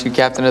mean, aren't you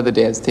captain of the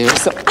dance team?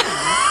 So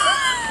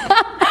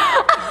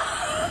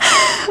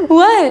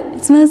What?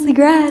 It's mostly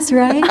grass,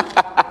 right?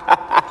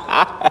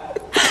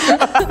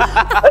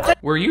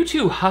 Were you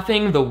two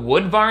huffing the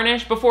wood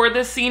varnish before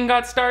this scene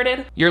got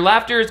started? Your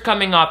laughter is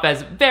coming off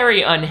as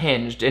very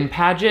unhinged, and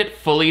Paget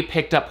fully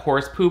picked up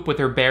horse poop with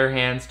her bare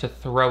hands to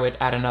throw it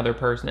at another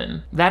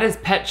person. That is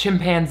pet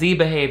chimpanzee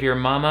behavior,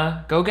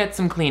 mama. Go get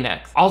some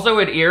Kleenex. Also,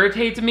 it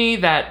irritates me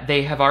that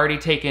they have already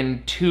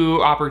taken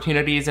 2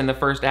 opportunities in the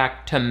first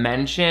act to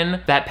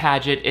mention that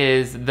Paget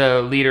is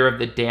the leader of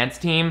the dance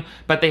team,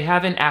 but they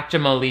haven't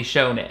actually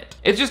shown it.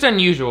 It's just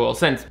unusual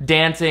since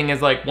dancing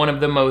is like one of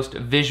the most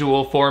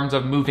visual forms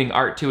of moving art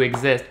art to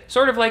exist.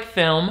 Sort of like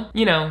film,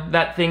 you know,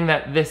 that thing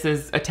that this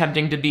is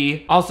attempting to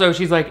be. Also,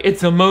 she's like,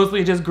 it's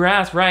mostly just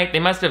grass, right? They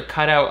must have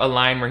cut out a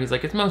line where he's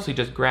like, it's mostly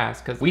just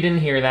grass, because we didn't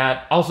hear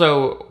that.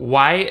 Also,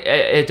 why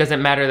it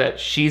doesn't matter that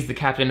she's the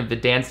captain of the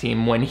dance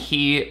team when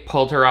he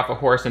pulled her off a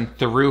horse and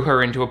threw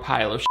her into a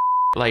pile of shit.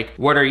 Like,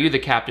 what are you the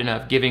captain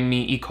of? Giving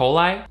me E.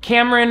 coli?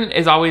 Cameron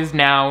is always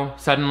now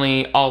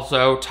suddenly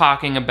also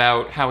talking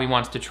about how he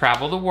wants to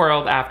travel the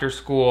world after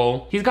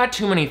school. He's got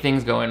too many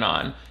things going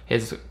on.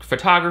 His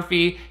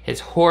photography, his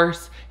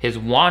horse, his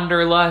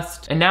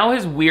wanderlust, and now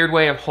his weird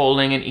way of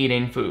holding and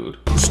eating food.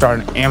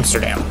 Start in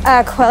Amsterdam.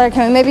 Queller,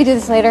 can we maybe do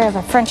this later? I have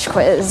a French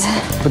quiz.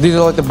 But these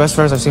are like the best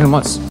fries I've seen in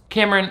months.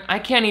 Cameron, I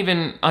can't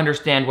even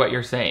understand what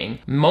you're saying.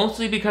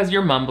 Mostly because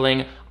you're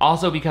mumbling,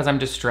 also because I'm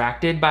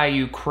distracted by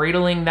you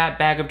cradling that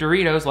bag of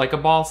Doritos like a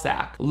ball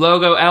sack.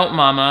 Logo out,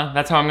 mama.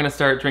 That's how I'm gonna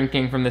start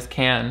drinking from this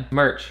can.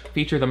 Merch,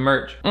 feature the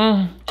merch.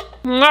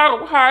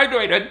 Not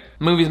hydrated.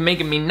 Movie's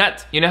making me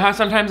nuts. You know how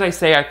sometimes I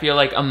say I feel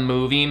like a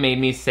movie made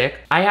me sick?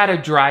 I had a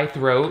dry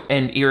throat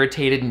and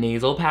irritated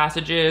nasal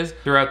passages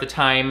throughout the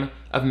time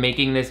of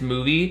making this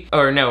movie,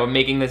 or no,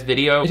 making this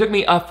video. It took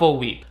me a full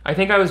week. I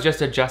think I was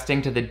just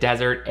adjusting to the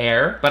desert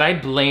air, but I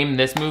blame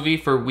this movie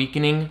for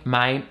weakening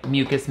my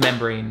mucous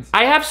membranes.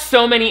 I have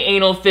so many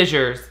anal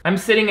fissures. I'm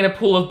sitting in a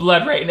pool of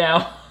blood right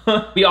now.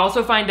 We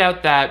also find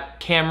out that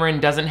Cameron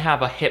doesn't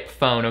have a hip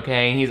phone,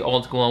 okay? He's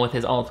old school with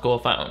his old school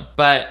phone.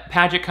 But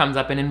Paget comes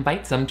up and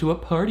invites him to a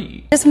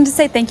party. Just wanted to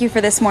say thank you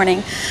for this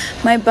morning.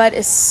 My butt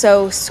is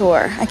so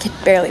sore. I could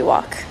barely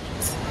walk.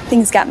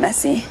 Things got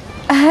messy.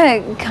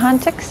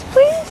 Context,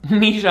 please?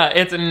 Nisha,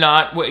 it's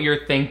not what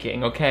you're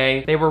thinking,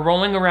 okay? They were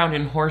rolling around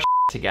in horse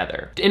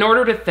together. In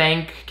order to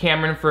thank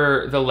Cameron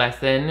for the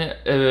lesson,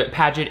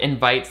 Paget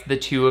invites the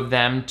two of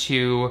them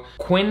to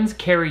Quinn's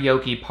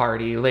karaoke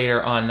party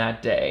later on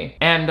that day.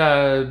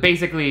 And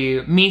basically,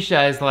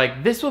 Misha is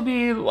like, this will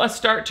be a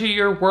start to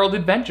your world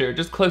adventure,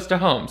 just close to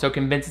home, so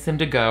convinces him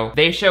to go.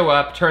 They show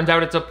up, turns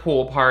out it's a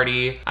pool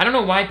party. I don't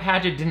know why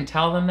Paget didn't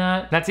tell them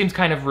that. That seems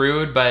kind of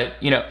rude, but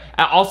you know,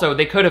 also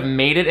they could have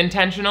made it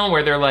intentional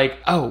where they're like,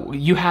 oh,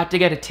 you have to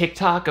get a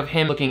TikTok of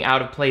him looking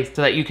out of place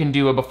so that you can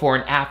do a before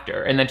and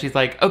after. And then she's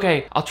like,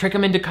 okay, I'll trick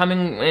him into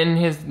coming in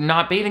his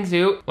not bathing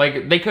suit.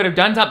 Like, they could have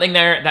done something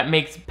there that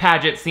makes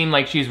Paget seem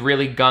like she's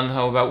really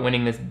gung-ho about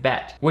winning this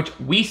bet, which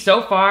we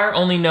so far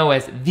only know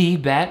as the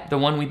bet, the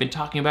one we've been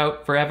talking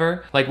about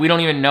forever. Like, we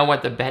don't even know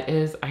what the bet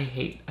is. I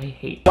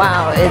hate.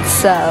 Wow,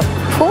 it's a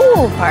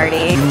pool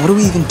party. What are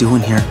we even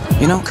doing here?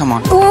 You know, come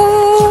on.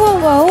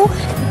 Whoa.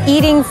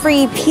 Eating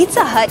free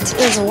Pizza Hut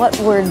is what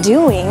we're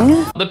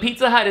doing. The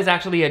Pizza Hut is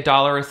actually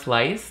 $1 a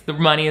slice. The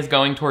money is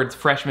going towards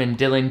freshman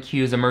Dylan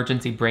Q's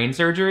emergency brain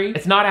surgery.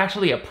 It's not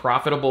actually a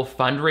profitable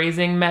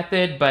fundraising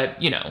method, but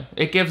you know,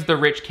 it gives the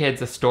rich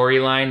kids a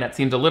storyline that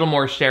seems a little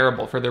more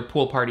shareable for their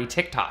pool party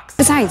TikToks.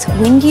 Besides,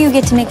 when do you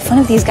get to make fun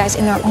of these guys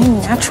in their own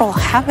natural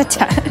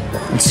habitat?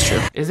 That's true.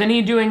 Isn't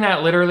he doing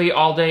that literally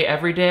all day,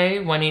 every day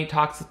when he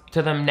talks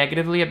to them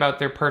negatively about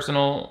their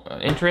personal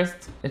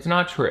interests? It's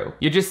not true.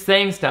 You're just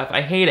saying stuff.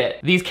 I hate it.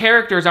 These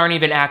characters aren't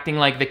even acting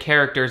like the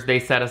characters they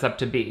set us up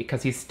to be,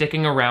 because he's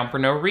sticking around for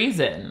no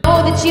reason.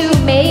 Oh, that you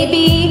may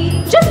be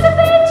just a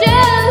bit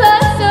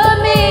jealous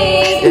of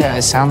me. Yeah,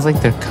 it sounds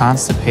like they're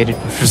constipated,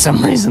 but for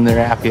some reason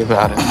they're happy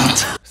about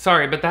it.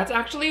 Sorry, but that's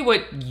actually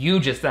what you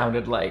just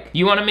sounded like.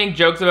 You want to make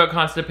jokes about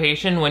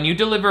constipation when you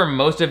deliver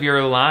most of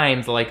your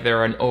lines like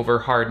they're an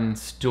over-hardened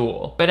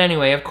stool. But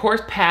anyway, of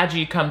course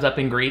Paget comes up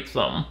and greets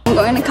them. I'm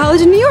going to college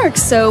in New York,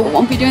 so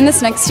won't be doing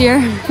this next year.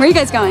 Where are you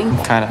guys going?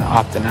 Kind of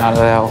opting out of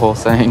that whole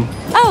thing.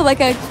 Oh, like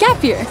a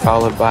gap year.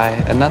 Followed by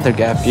another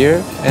gap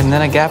year, and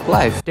then a gap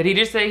life. Did he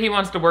just say he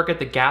wants to work at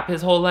the Gap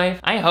his whole life?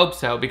 I hope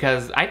so,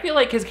 because I feel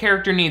like his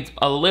character needs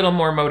a little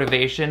more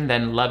motivation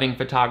than loving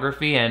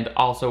photography and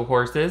also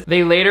horses.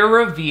 They later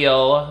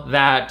reveal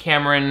that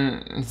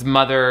Cameron's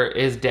mother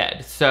is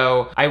dead,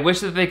 so I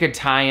wish that they could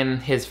tie in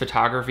his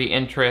photography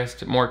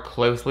interest more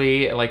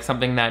closely, like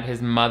something that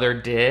his mother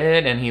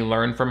did and he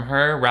learned from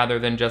her, rather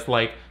than just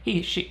like,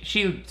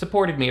 she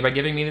supported me by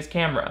giving me this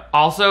camera.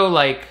 Also,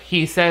 like,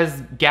 he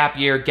says gap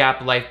year,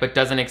 gap life, but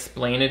doesn't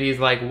explain it. He's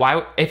like,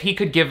 why, if he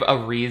could give a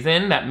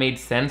reason that made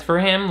sense for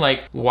him,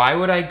 like, why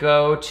would I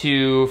go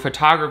to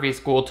photography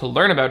school to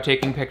learn about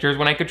taking pictures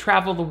when I could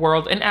travel the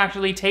world and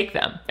actually take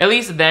them? At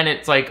least then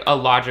it's like a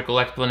logical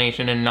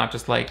explanation and not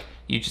just like,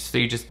 you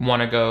just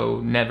want to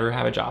go never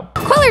have a job.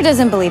 Queller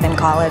doesn't believe in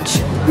college.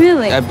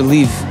 Really? I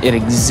believe it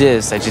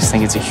exists, I just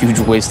think it's a huge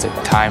waste of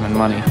time and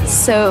money.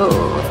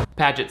 So...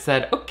 Paget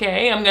said,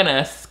 okay, I'm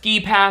gonna ski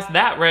past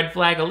that red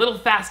flag a little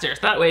faster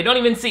so that way I don't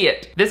even see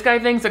it. This guy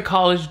thinks a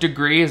college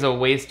degree is a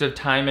waste of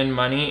time and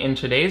money in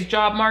today's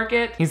job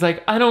market. He's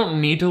like, I don't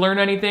need to learn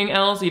anything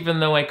else even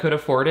though I could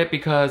afford it,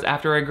 because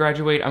after I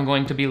graduate, I'm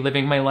going to be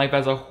living my life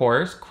as a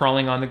horse,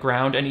 crawling on the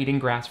ground and eating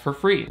grass for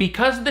free.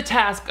 Because the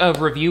task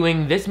of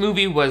reviewing this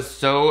movie was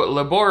so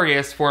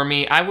laborious for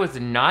me, I was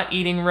not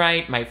eating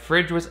right, my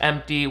fridge was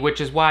empty,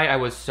 which is why I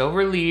was so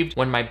relieved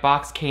when my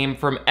box came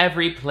from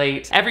Every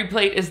Plate. Every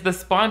Plate is the the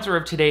sponsor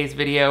of today's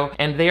video,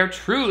 and they are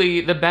truly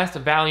the best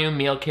value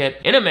meal kit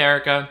in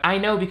America. I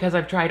know because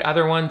I've tried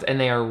other ones and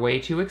they are way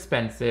too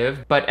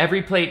expensive, but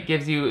Every Plate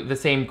gives you the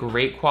same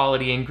great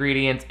quality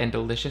ingredients and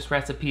delicious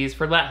recipes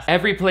for less.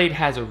 Every Plate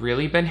has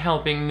really been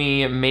helping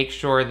me make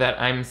sure that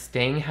I'm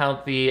staying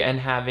healthy and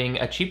having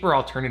a cheaper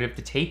alternative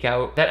to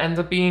takeout that ends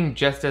up being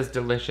just as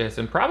delicious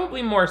and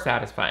probably more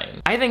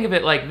satisfying. I think of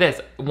it like this: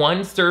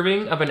 one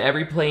serving of an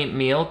Every Plate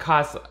meal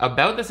costs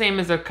about the same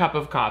as a cup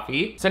of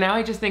coffee. So now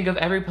I just think of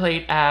Every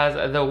Plate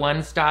as the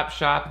one-stop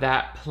shop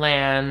that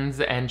plans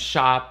and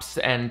shops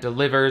and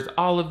delivers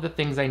all of the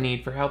things I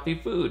need for healthy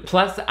food.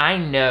 Plus, I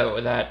know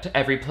that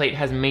Every Plate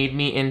has made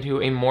me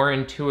into a more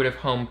intuitive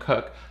home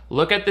cook.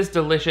 Look at this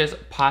delicious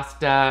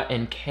pasta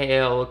and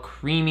kale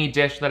creamy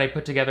dish that I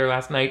put together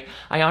last night.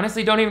 I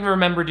honestly don't even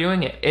remember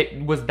doing it.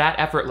 It was that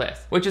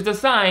effortless, which is a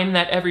sign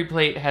that Every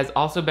Plate has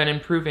also been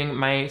improving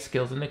my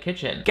skills in the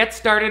kitchen. Get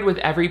started with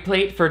Every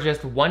Plate for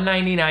just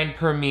 $1.99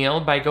 per meal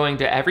by going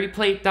to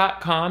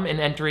everyplate.com and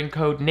entering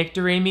code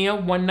DiRamio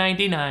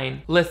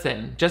 199.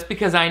 Listen, just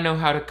because I know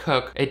how to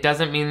cook, it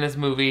doesn't mean this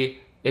movie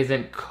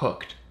isn't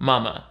cooked.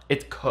 Mama,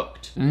 it's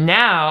cooked.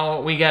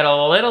 Now we get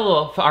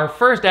our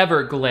first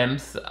ever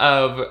glimpse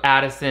of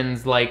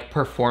Addison's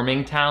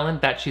performing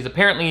talent that she's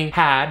apparently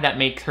had that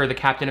makes her the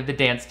captain of the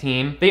dance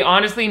team. They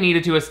honestly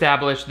needed to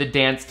establish the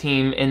dance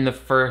team in the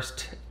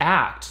first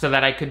act so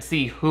that I could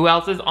see who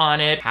else is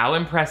on it, how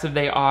impressive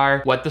they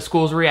are, what the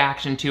school's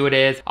reaction to it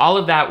is. All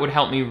of that would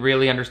help me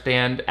really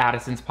understand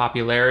Addison's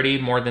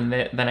popularity more than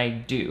I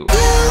do.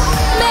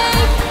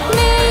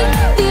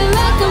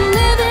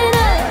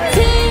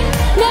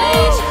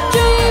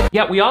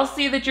 Yeah, we all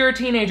see that you're a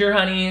teenager,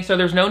 honey, so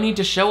there's no need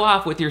to show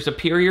off with your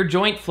superior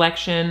joint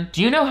flexion.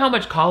 Do you know how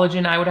much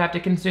collagen I would have to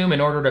consume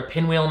in order to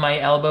pinwheel my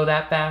elbow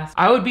that fast?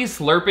 I would be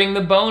slurping the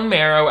bone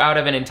marrow out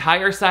of an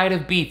entire side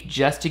of beef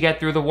just to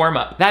get through the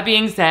warm-up. That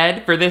being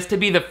said, for this to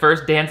be the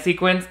first dance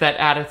sequence that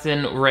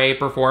Addison Rae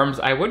performs,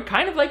 I would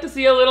kind of like to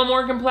see a little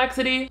more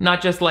complexity,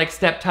 not just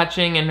step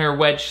touching in her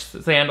wedge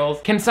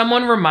sandals. Can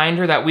someone remind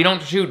her that we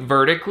don't shoot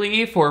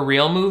vertically for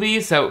real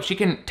movies, so she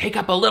can take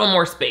up a little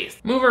more space?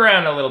 Move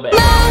around a little bit.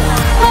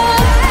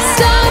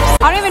 I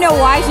don't even know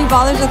why she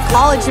bothers with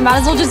college. She might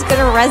as well just get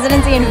a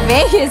residency in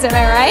Vegas, am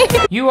I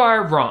right? You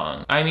are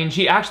wrong. I mean,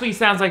 she actually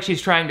sounds like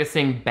she's trying to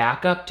sing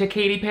backup to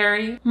Katy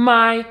Perry.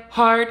 My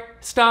heart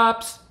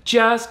stops,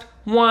 just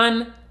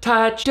one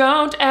touch.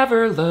 Don't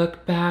ever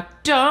look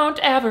back. Don't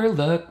ever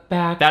look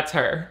back. That's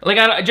her.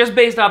 Just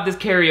based off this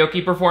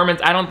karaoke performance,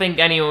 I don't think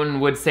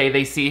anyone would say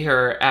they see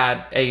her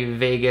at a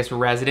Vegas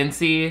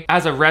residency.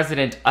 As a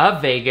resident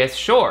of Vegas,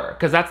 sure,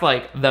 because that's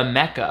the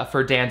mecca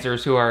for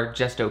dancers who are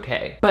just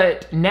okay.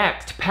 But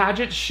next,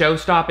 Paget's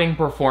show-stopping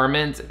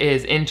performance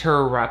is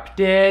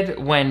interrupted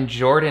when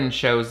Jordan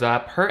shows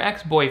up, her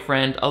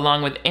ex-boyfriend,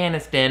 along with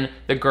Aniston,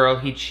 the girl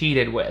he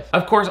cheated with.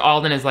 Of course,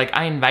 Alden is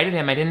I invited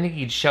him. I didn't think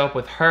he'd show up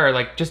with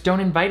her. Just don't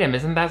invite him.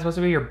 Isn't that supposed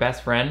to be your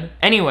best friend?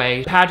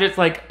 Anyway, Paget's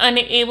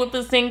unable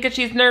to sing because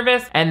she's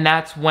nervous. And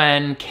that's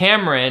when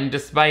Cameron,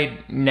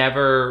 despite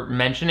never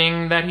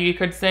mentioning that he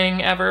could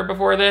sing ever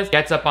before this,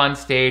 gets up on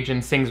stage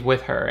and sings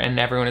with her. And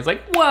everyone is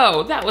like,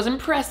 whoa, that was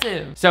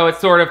impressive. So it's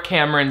sort of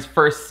Cameron's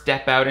first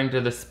step out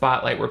into the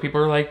spotlight where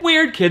people are like,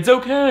 weird kid's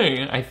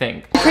okay, I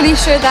think. Pretty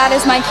sure that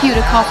is my cue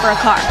to call for a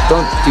car.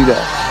 Don't do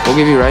that. We'll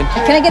give you a ride.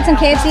 Can I get some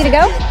KFC to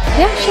go?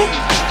 Yeah, sure.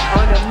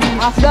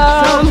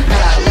 Awesome.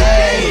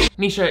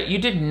 Nisha, you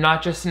did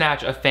not just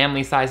snatch a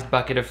family-sized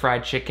bucket of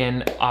fried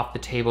chicken off the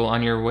table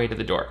on your way to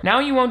the door. Now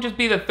you won't just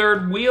be the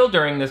third wheel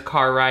during this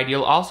car ride,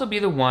 you'll also be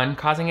the one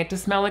causing it to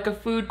smell like a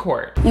food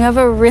court. You have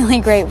a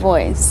really great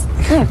voice.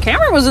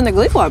 Cameron was in the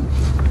Glee Club.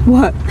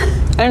 What?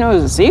 I didn't know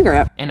it was a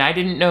secret. And I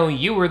didn't know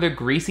you were the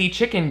greasy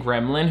chicken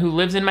gremlin who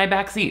lives in my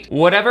backseat.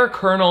 Whatever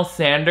Colonel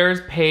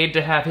Sanders paid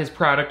to have his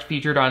product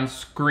featured on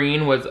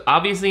screen was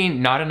obviously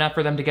not enough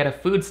for them to get a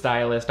food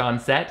stylist on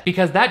set,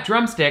 because that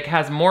drumstick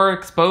has more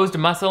exposed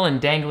muscle and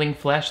dangling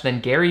flesh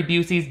than Gary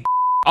Busey's.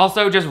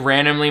 Also, just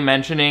randomly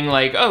mentioning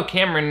oh,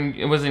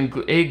 Cameron was in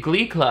a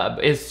Glee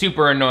Club is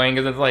super annoying,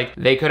 because it's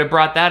they could have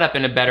brought that up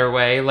in a better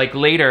way.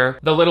 Later,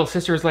 the little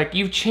sister's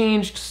you've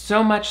changed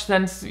so much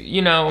since,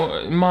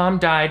 mom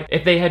died.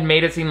 If they had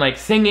made it seem like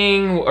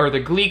singing or the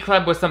Glee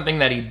Club was something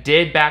that he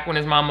did back when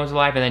his mom was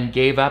alive and then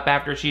gave up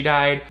after she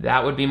died,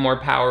 that would be more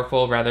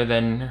powerful rather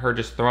than her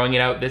just throwing it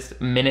out this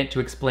minute to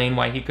explain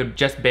why he could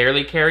just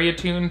barely carry a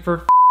tune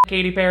for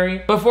Katy Perry.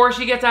 Before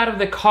she gets out of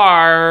the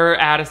car,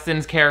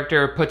 Addison's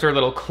character puts her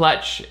little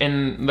clutch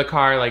in the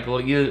car,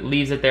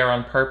 leaves it there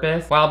on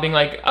purpose, while being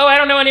oh, I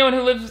don't know anyone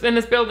who lives in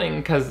this building,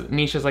 because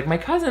Nisha's my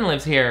cousin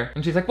lives here.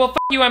 And she's well, f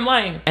you, I'm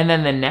lying. And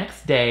then the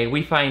next day,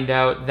 we find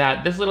out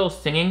that this little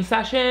singing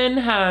session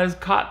has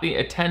caught the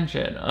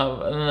attention of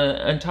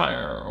the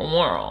entire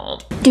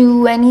world.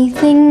 Do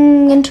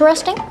anything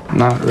interesting?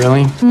 Not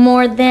really.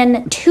 More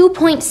than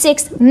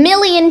 2.6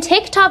 million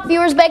TikTok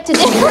viewers back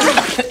today.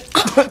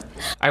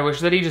 I wish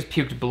that he just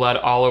puked blood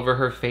all over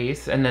her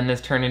face and then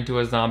this turned into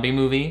a zombie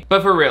movie.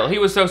 But for real, he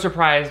was so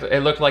surprised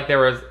it looked like there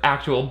was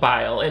actual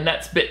bile in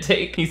that spit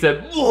take. He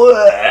said,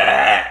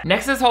 "Bleh."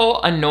 Next, this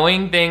whole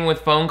annoying thing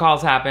with phone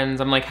calls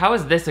happens. I'm like, how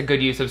is this a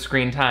good use of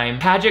screen time?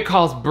 Paget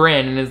calls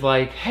Bryn and is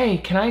like, hey,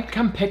 can I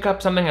come pick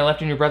up something I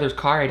left in your brother's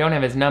car? I don't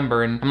have his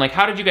number. And I'm like,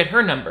 how did you get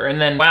her number?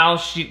 And then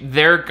while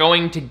they're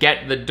going to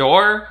get the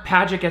door,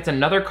 Paget gets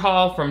another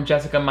call from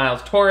Jessica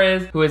Miles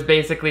Torres, who is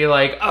basically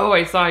like, oh,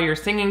 I saw your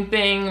singing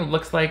thing.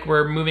 Looks like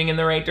we're moving in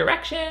the right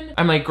direction.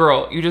 I'm like,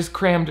 girl, you just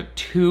crammed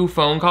 2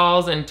 phone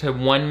calls into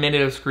 1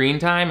 minute of screen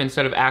time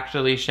instead of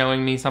actually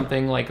showing me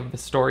something like of the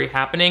story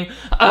happening.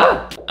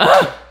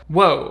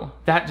 Whoa,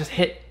 that just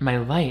hit my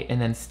light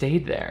and then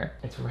stayed there.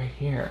 It's right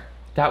here.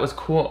 That was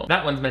cool.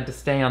 That one's meant to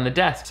stay on the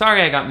desk.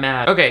 Sorry I got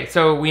mad. Okay,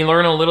 so we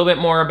learn a little bit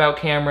more about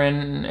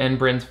Cameron and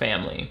Bryn's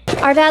family.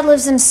 Our dad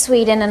lives in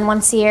Sweden, and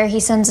once a year he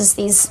sends us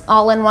these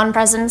all-in-one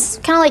presents.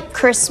 Kind of like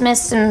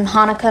Christmas and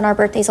Hanukkah and our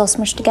birthdays all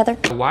smushed together.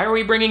 Why are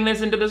we bringing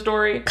this into the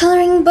story?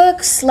 Coloring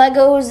books,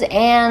 Legos,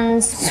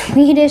 and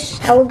Swedish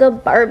Helga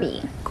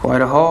Barbie.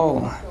 Quite a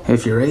haul,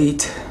 if you're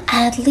 8.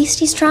 At least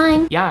he's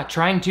trying. Yeah,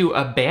 trying to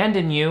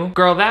abandon you.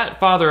 Girl, that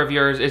father of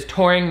yours is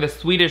touring the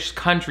Swedish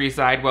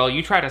countryside while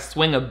you try to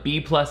swing a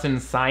B+ in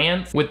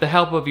science with the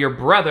help of your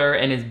brother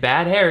and his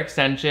bad hair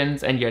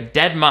extensions and your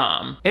dead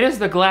mom. It is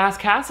the glass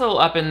castle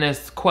up in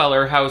this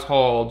Queller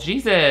household.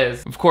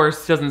 Jesus. Of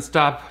course, doesn't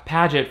stop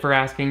Paget for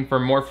asking for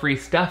more free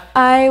stuff.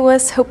 I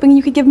was hoping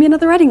you could give me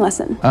another writing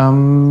lesson.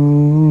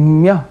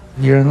 Yeah.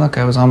 You're in luck.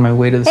 I was on my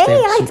way to the Hey,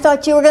 States. I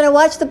thought you were gonna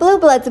watch the Blue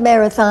Bloods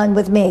marathon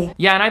with me.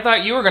 Yeah, and I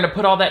thought you were gonna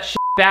put all that shit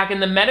back in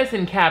the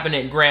medicine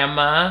cabinet,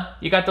 Grandma.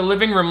 You got the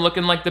living room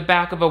looking like the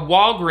back of a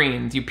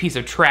Walgreens, you piece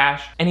of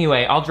trash.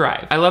 Anyway, I'll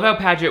drive. I love how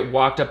Paget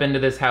walked up into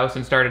this house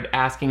and started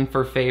asking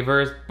for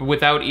favors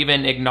without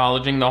even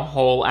acknowledging the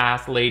whole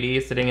ass lady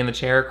sitting in the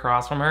chair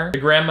across from her. The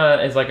grandma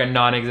is like a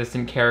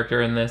non-existent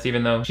character in this,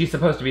 even though she's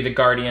supposed to be the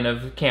guardian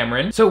of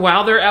Cameron. So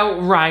while they're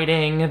out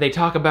riding, they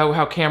talk about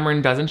how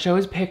Cameron doesn't show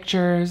his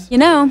pictures. You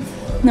know,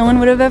 no one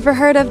would have ever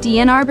heard of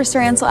Dean Arbus or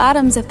Ansel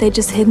Adams if they'd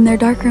just hid in their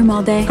darkroom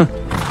all day.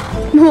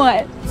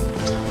 What?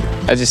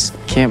 I just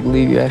can't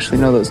believe you actually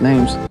know those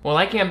names. Well,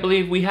 I can't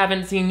believe we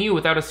haven't seen you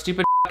without a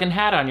stupid fucking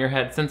hat on your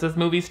head since this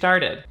movie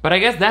started. But I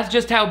guess that's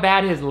just how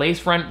bad his lace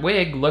front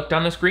wig looked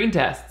on the screen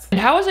tests.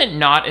 And how is it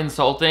not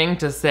insulting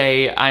to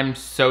say, I'm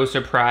so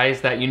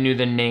surprised that you knew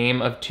the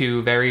name of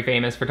 2 very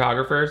famous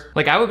photographers?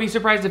 Like, I would be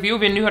surprised if you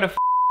even knew how to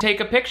take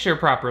a picture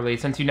properly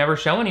since you never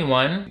show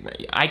anyone.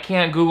 I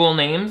can't Google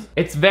names.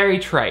 It's very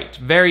trite,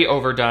 very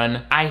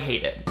overdone. I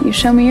hate it. You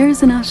show me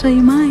yours and I'll show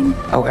you mine.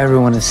 Oh,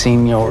 everyone has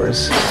seen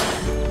yours.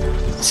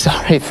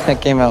 Sorry if that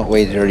came out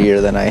way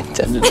dirtier than I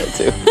intended it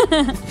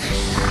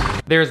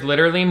to. There's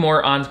literally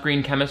more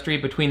on-screen chemistry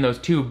between those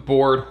 2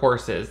 bored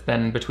horses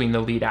than between the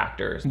lead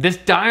actors. This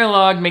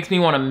dialogue makes me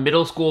want to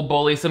middle school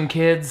bully some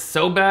kids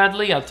so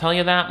badly, I'll tell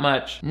you that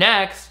much.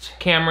 Next,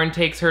 Cameron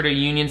takes her to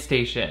Union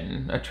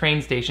Station, a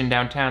train station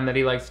downtown that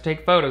he likes to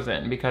take photos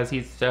in because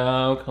he's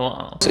so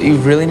cool. So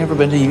you've really never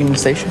been to Union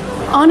Station?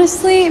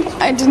 Honestly,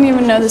 I didn't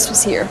even know this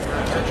was here.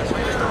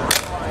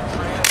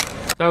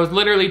 That was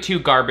literally 2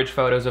 garbage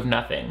photos of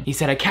nothing. He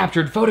said, I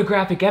captured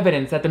photographic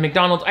evidence that the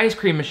McDonald's ice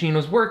cream machine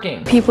was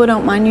working. People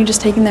don't mind you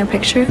just taking their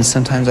picture? And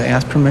sometimes I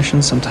ask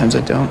permission, sometimes I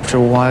don't. After a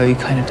while, you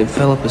kind of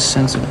develop a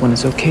sense of when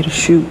it's okay to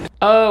shoot.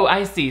 Oh,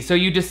 I see. So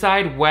you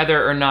decide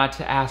whether or not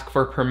to ask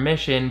for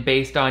permission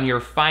based on your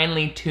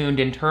finely tuned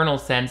internal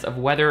sense of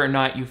whether or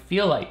not you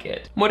feel like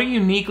it. What a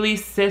uniquely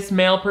cis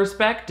male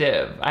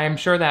perspective. I am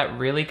sure that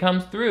really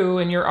comes through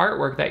in your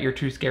artwork that you're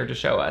too scared to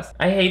show us.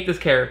 I hate this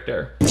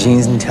character.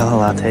 Jeans and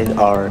Nutella lattes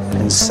are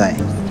insane.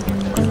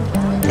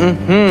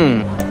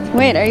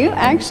 Wait, are you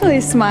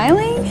actually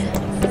smiling?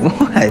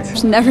 What?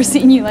 I've never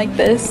seen you like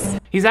this.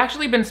 He's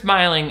actually been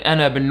smiling an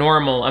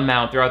abnormal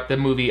amount throughout the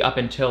movie up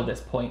until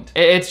this point.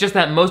 It's just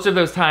that most of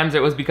those times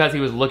it was because he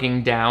was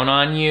looking down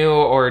on you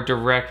or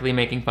directly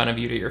making fun of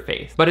you to your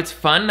face. But it's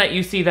fun that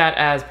you see that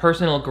as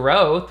personal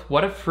growth.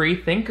 What a free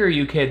thinker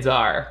you kids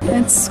are.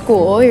 At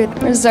school, you're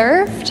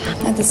reserved.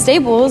 At the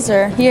stables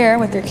or here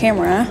with your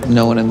camera.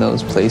 No one in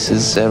those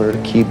places ever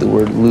keyed the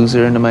word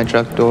loser into my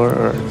truck door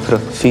or put a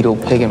fetal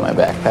pig in my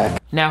backpack.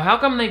 Now, how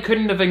come they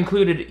couldn't have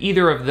included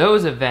either of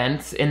those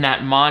events in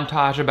that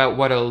montage about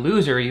what a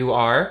loser you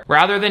are,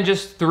 rather than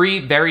just 3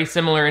 very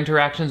similar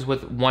interactions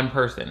with one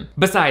person?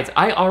 Besides,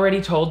 I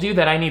already told you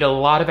that I need a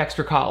lot of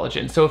extra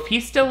collagen, so if he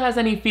still has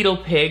any fetal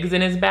pigs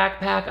in his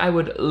backpack, I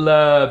would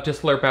love to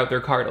slurp out their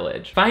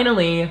cartilage.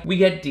 Finally, we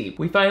get deep.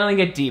 We finally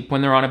get deep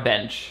when they're on a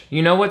bench.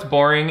 You know what's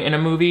boring in a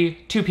movie?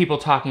 2 people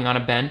talking on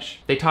a bench.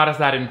 They taught us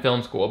that in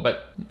film school,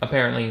 but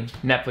apparently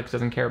Netflix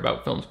doesn't care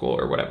about film school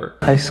or whatever.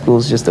 High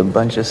school's just a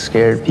bunch of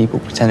scared people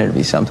pretending to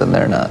be something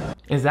they're not.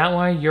 Is that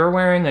why you're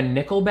wearing a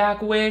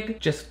Nickelback wig?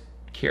 Just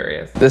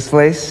curious. This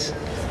place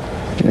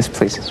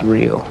is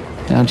real.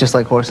 You know, just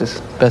like horses.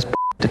 Best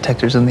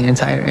detectors in the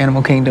entire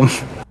animal kingdom.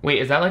 Wait,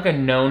 is that like a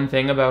known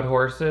thing about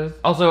horses?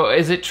 Also,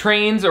 is it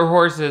trains or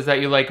horses that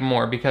you like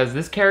more? Because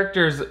this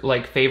character's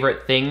like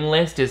favorite thing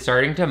list is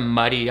starting to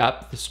muddy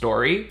up the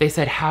story. They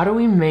said, how do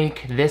we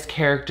make this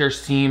character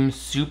seem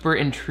super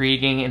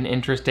intriguing and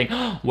interesting?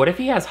 What if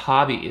he has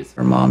hobbies?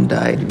 Her mom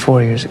died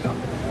 4 years ago.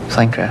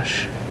 Plane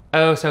crash.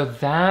 Oh, so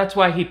that's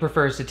why he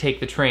prefers to take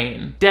the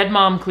train. Dead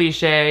mom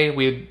cliche,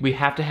 we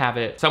have to have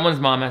it. Someone's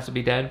mom has to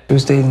be dead. She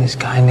was dating this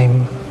guy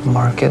named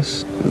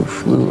Marcus who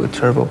flew a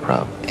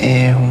turboprop.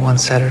 And one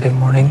Saturday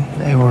morning,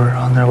 they were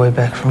on their way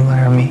back from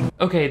Laramie.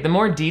 Okay, the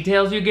more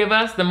details you give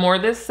us, the more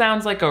this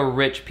sounds like a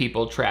rich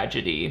people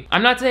tragedy.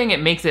 I'm not saying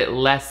it makes it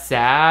less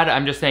sad,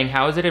 I'm just saying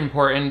how is it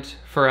important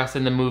for us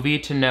in the movie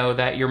to know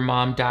that your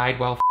mom died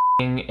while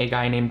a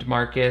guy named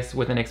Marcus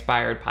with an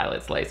expired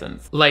pilot's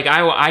license. Like,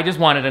 I just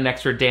wanted an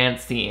extra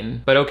dance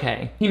scene, but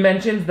okay. He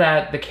mentions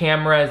that the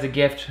camera is a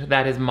gift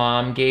that his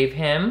mom gave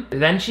him.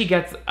 Then she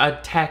gets a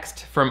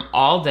text from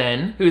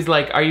Alden, who's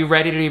like, are you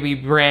ready to be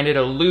branded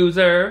a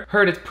loser?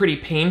 Heard it's pretty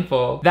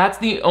painful. That's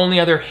the only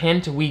other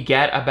hint we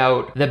get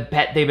about the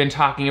bet they've been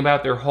talking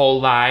about their whole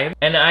lives.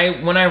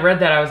 And when I read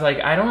that, I was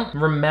like, I don't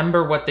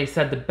remember what they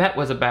said the bet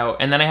was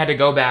about. And then I had to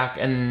go back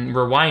and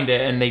rewind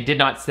it, and they did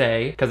not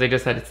say, because they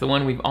just said it's the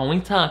one we've only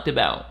talked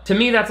about. To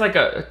me, that's like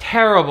a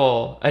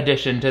terrible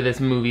addition to this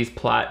movie's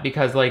plot,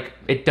 because like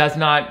it does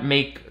not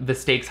make the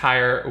stakes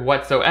higher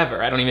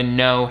whatsoever. I don't even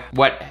know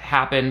what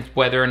happens,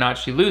 whether or not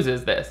she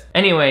loses this.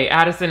 Anyway,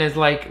 Addison is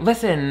like,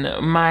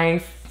 listen, my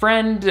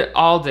friend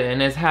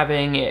Alden is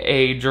having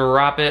a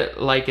drop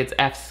it like it's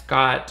F.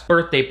 Scott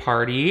birthday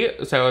party,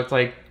 so it's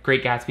like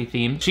Great Gatsby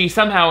themed. She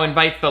somehow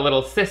invites the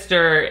little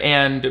sister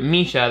and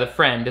Misha, the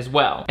friend, as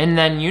well. And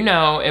then, you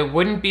know, it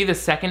wouldn't be the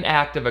second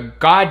act of a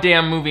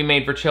goddamn movie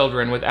made for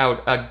children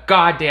without a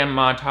goddamn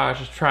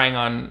montage of trying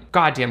on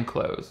goddamn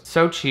clothes.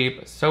 So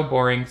cheap, so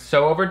boring,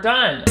 so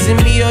overdone. Is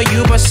it me or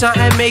you, but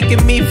something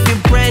making me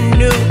feel brand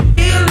new?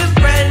 Feeling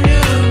brand new.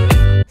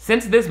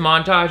 Since this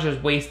montage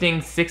is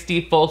wasting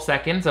 60 full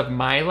seconds of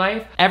my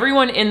life,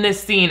 everyone in this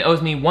scene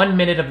owes me 1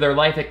 minute of their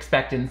life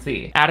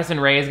expectancy. Addison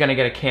Rae is gonna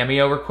get a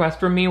cameo request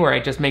from me where I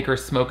just make her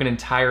smoke an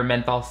entire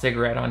menthol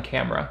cigarette on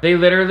camera. They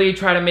literally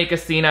try to make a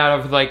scene out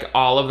of like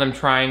all of them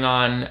trying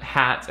on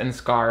hats and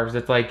scarves.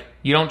 It's like,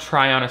 you don't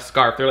try on a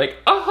scarf. They're like,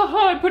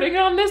 oh, I'm putting it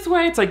on this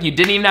way. It's like you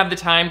didn't even have the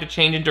time to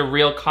change into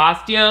real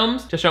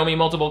costumes, to show me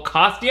multiple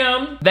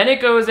costumes. Then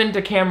it goes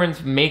into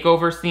Cameron's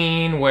makeover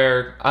scene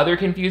where other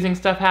confusing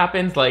stuff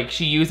happens, like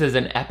she uses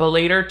an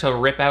epilator to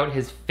rip out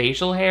his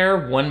facial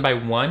hair one by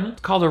one.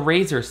 It's called a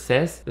razor,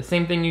 sis. The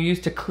same thing you use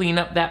to clean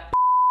up that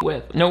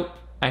with. Nope.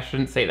 I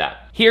shouldn't say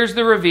that. Here's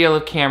the reveal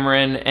of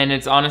Cameron, and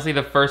it's honestly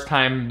the first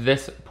time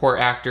this poor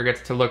actor gets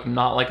to look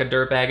not like a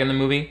dirtbag in the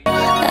movie.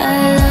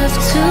 I love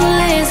to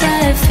lace,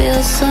 I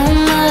feel so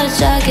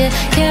much, I get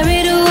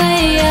carried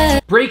away, yeah.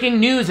 Breaking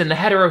news in the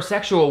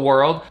heterosexual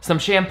world, some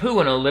shampoo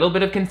and a little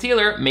bit of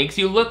concealer makes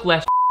you look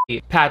less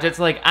shitty. Padgett's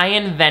like, I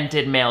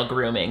invented male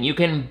grooming. You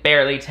can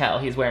barely tell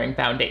he's wearing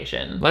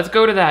foundation. Let's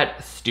go to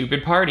that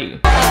stupid party.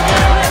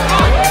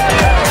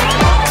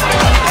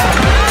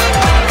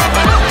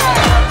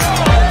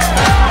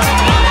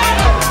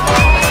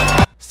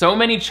 So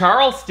many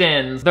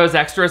Charlestons. Those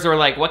extras were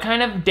like, what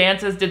kind of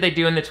dances did they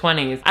do in the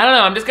 20s? I don't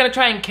know, I'm just gonna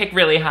try and kick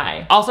really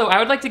high. Also, I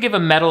would like to give a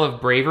medal of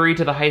bravery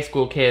to the high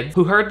school kids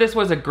who heard this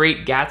was a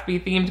Great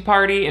Gatsby themed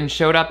party and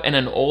showed up in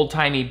an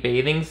old-timey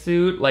bathing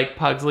suit like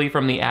Pugsley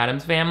from the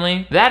Addams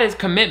Family. That is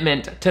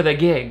commitment to the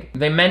gig.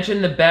 They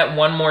mentioned the bet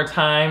one more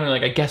time and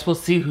like, I guess we'll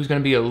see who's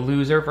gonna be a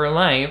loser for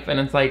life. And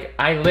it's like,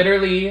 I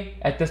literally,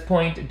 at this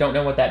point, don't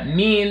know what that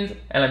means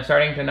and I'm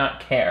starting to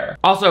not care.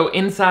 Also,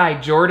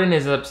 inside, Jordan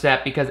is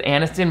upset because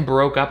Aniston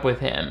broke up with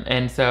him,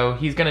 and so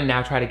he's gonna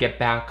now try to get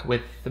back with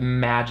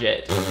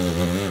Maggot.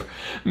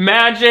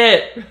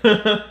 Maggot!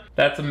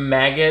 That's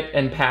Maggot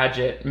and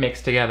Paget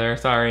mixed together,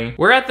 sorry.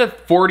 We're at the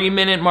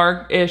 40-minute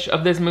mark-ish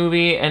of this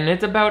movie, and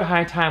it's about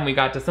high time we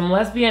got to some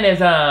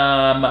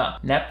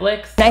lesbianism.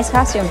 Netflix? Nice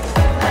costume.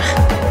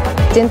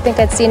 Didn't think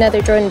I'd see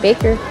another Jordan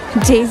Baker.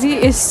 Daisy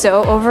is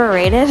so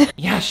overrated.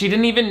 Yeah, she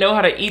didn't even know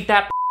how to eat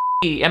that.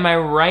 Am I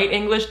right,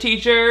 English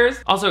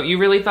teachers? Also, you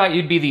really thought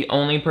you'd be the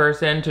only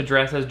person to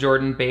dress as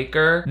Jordan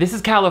Baker? This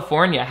is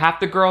California. Half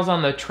the girls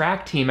on the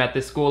track team at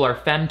this school are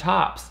femme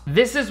tops.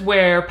 This is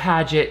where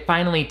Paget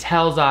finally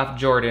tells off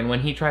Jordan when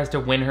he tries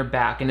to win her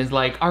back and is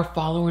like, our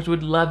followers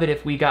would love it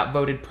if we got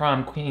voted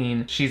prom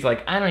queen. She's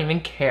like, I don't even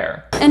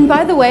care. And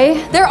by the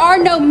way, there are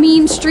no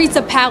mean streets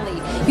of Pali.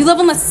 You live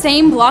on the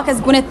same block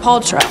as Gwyneth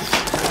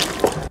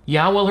Paltrow.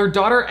 Yeah, well, her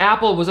daughter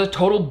Apple was a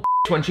total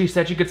when she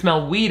said she could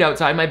smell weed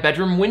outside my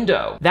bedroom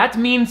window. That's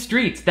mean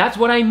streets. That's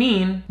what I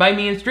mean by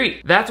mean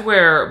street. That's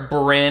where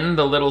Bryn,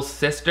 the little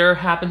sister,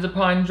 happens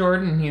upon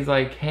Jordan. And he's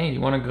like, hey,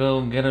 you wanna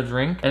go get a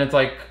drink? And it's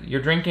like,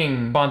 you're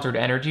drinking sponsored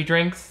energy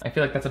drinks. I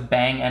feel like that's a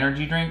Bang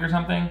energy drink or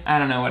something. I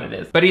don't know what it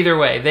is. But either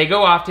way, they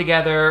go off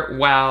together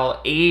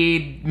while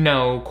Paget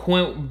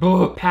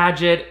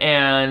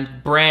and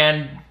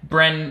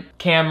Bren,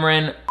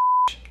 Cameron,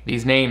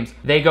 these names.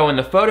 They go in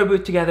the photo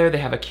booth together, they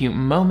have a cute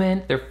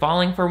moment, they're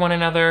falling for one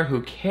another,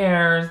 who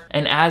cares?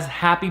 And as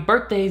happy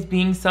birthday is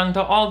being sung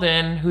to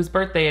Alden, whose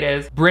birthday it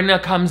is,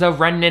 Brenna comes a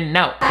running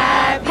out.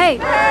 Hey,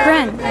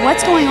 Bren,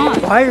 what's going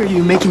on? Why are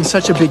you making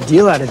such a big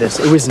deal out of this?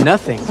 It was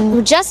nothing. We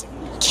were just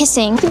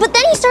kissing, but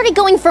then he started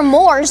going for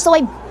more, so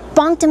I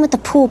bonked him with the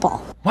pool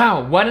ball.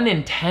 Wow, what an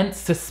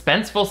intense,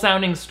 suspenseful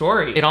sounding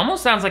story. It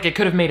almost sounds like it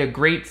could have made a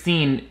great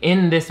scene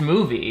in this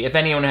movie if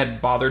anyone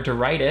had bothered to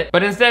write it.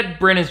 But instead,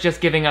 Brynn is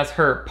just giving us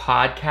her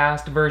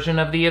podcast version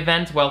of the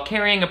events while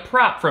carrying a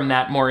prop from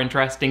that more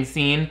interesting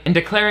scene and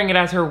declaring it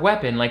as her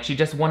weapon like she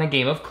just won a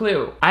game of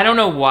Clue. I don't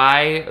know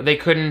why they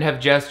couldn't have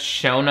just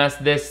shown us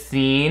this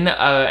scene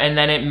and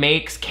then it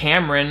makes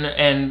Cameron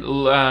and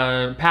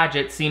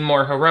Paget seem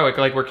more heroic,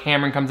 like where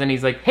Cameron comes in,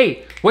 he's like,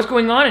 hey, what's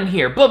going on in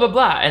here? Blah, blah,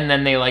 blah. And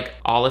then they like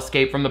all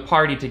escape from the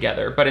party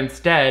together, but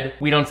instead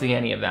we don't see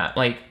any of that.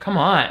 Like, come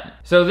on.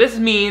 So this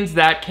means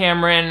that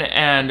Cameron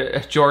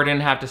and Jordan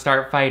have to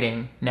start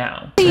fighting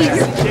now.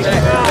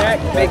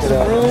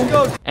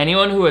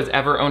 Anyone who has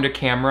ever owned a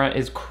camera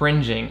is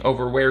cringing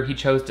over where he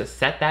chose to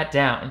set that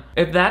down.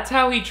 If that's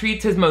how he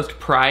treats his most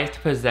prized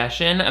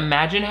possession,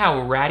 imagine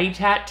how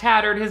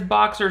ratty-tat-tattered his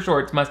boxer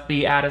shorts must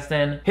be,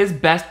 Addison. His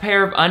best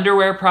pair of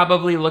underwear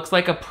probably looks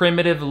like a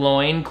primitive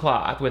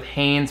loincloth with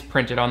Hanes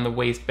printed on the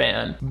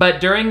waistband. But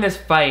during this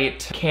fight,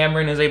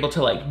 Cameron is able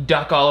to like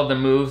duck all of the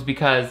moves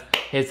because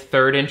his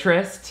third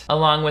interest,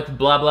 along with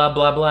blah blah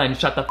blah blah and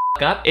shut the f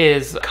up,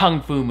 is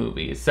kung fu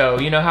movies. So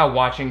you know how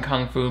watching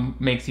kung fu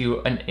makes you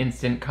an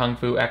instant kung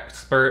fu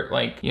expert?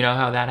 Like, you know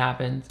how that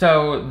happens?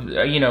 So,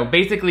 you know,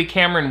 basically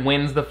Cameron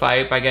wins the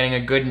fight by getting a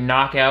good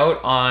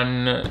knockout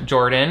on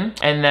Jordan,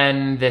 and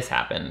then this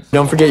happens.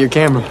 Don't forget your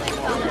camera.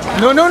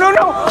 No, no, no,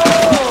 no!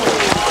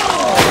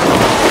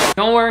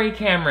 Don't worry,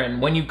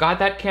 Cameron. When you got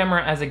that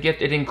camera as a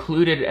gift, it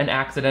included an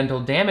accidental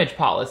damage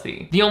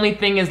policy. The only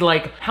thing is,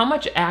 like, how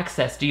much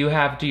access do you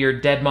have to your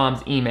dead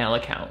mom's email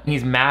account?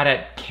 He's mad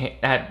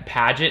at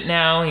Paget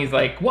now. He's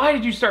like, why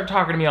did you start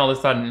talking to me all of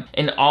a sudden?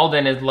 And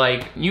Alden is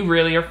like, you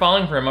really are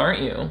falling for him,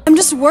 aren't you? I'm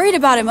just worried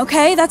about him,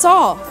 okay? That's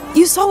all.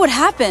 You saw what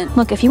happened.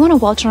 Look, if you want to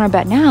welch on our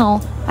bet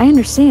now, I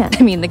understand.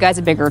 I mean, the guy's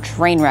a bigger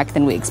train wreck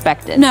than we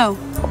expected. No.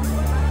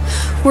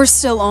 We're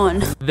still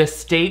on. The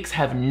stakes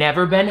have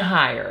never been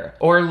higher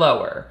or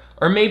lower.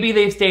 Or maybe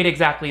they've stayed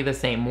exactly the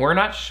same. We're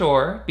not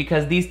sure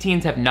because these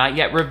teens have not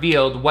yet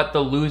revealed what the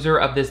loser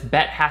of this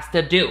bet has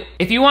to do.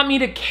 If you want me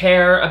to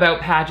care about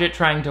Paget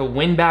trying to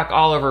win back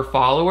all of her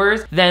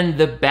followers, then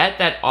the bet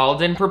that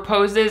Alden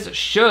proposes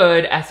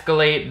should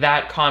escalate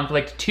that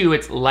conflict to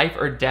its life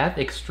or death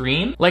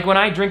extreme. Like when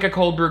I drink a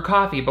cold brew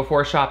coffee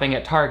before shopping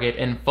at Target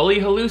and fully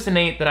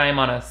hallucinate that I am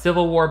on a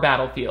Civil War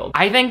battlefield.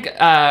 I think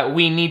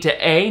we need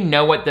to A,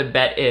 know what the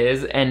bet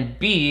is, and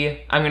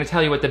B, I'm gonna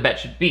tell you what the bet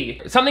should be.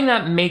 Something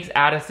that makes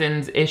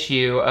Addison's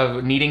issue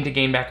of needing to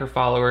gain back her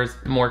followers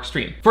more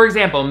extreme. For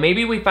example,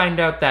 maybe we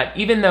find out that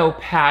even though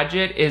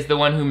Paget is the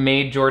one who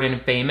made Jordan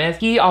famous,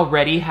 he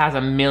already has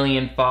 1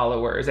 million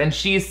followers and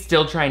she's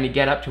still trying to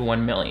get up to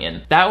 1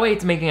 million. That way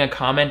it's making a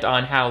comment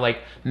on how like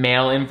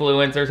male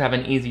influencers have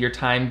an easier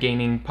time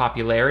gaining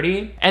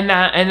popularity. And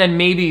then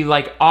maybe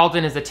like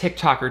Alden is a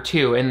TikToker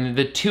too, and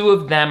the two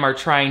of them are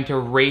trying to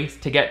race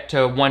to get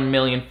to 1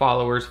 million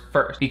followers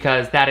first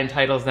because that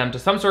entitles them to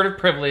some sort of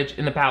privilege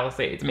in the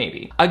Palisades,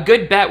 maybe. A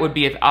good bet would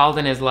be if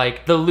Alden is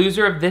like, the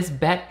loser of this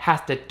bet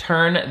has to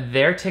turn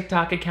their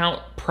TikTok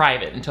account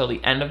private until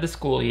the end of the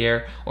school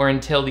year or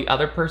until the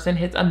other person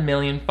hits 1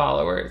 million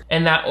followers.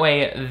 And that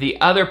way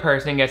the other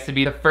person gets to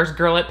be the first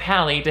girl at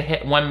Pally to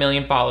hit 1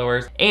 million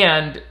followers,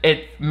 and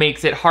it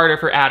makes it harder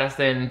for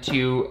Addison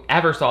to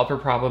ever solve her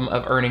problem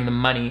of earning the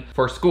money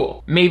for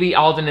school. Maybe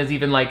Alden is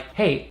even like,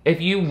 hey,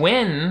 if you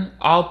win,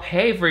 I'll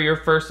pay for your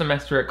first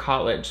semester at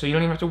college so you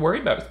don't even have to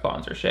worry about a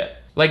sponsorship.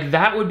 Like,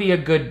 that would be a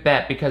good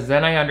bet because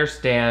then I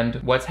understand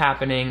what's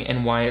happening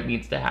and why it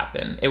needs to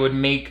happen. It would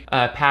make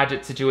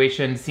Paget's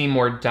situation seem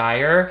more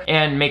dire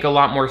and make a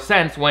lot more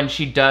sense when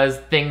she does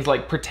things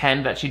like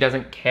pretend that she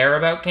doesn't care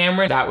about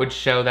Cameron. That would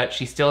show that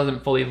she still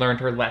hasn't fully learned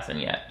her lesson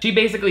yet. She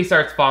basically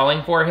starts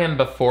falling for him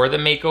before the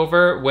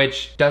makeover,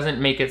 which doesn't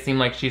make it seem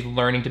like she's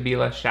learning to be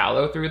less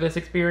shallow through this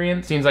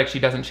experience. Seems like she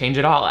doesn't change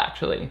at all,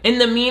 actually. In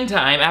the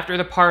meantime, after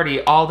the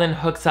party, Alden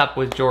hooks up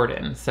with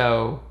Jordan,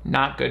 so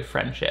not good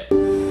friendship.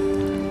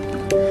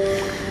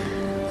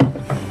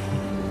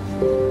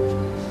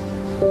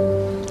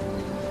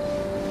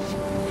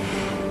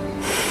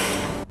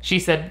 She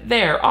said,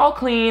 there, all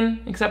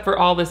clean, except for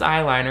all this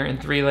eyeliner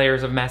and 3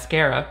 layers of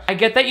mascara. I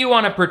get that you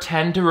want to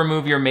pretend to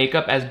remove your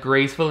makeup as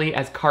gracefully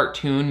as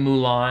cartoon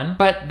Mulan,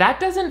 but that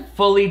doesn't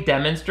fully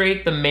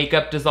demonstrate the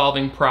makeup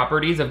dissolving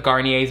properties of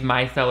Garnier's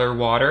Micellar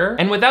Water.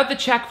 And without the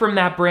check from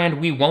that brand,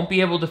 we won't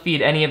be able to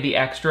feed any of the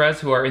extras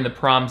who are in the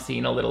prom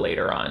scene a little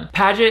later on.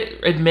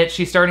 Paget admits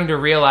she's starting to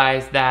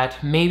realize that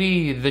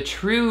maybe the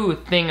true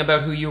thing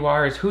about who you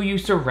are is who you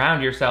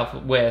surround yourself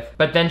with.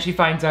 But then she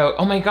finds out,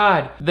 oh my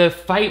God, the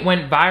fight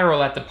went viral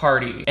at the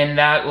party, and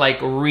that like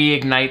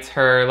reignites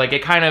her. Like,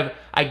 it kind of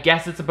I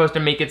guess it's supposed to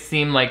make it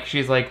seem like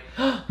she's like,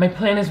 oh, my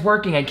plan is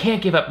working, I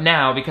can't give up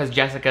now, because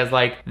Jessica's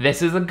like,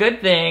 this is a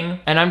good thing.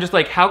 And I'm just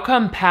like, how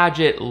come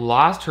Paget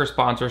lost her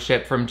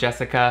sponsorship from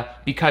Jessica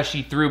because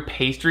she threw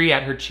pastry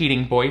at her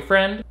cheating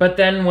boyfriend? But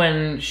then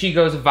when she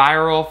goes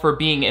viral for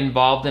being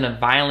involved in a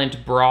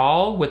violent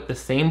brawl with the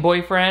same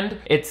boyfriend,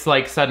 it's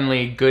like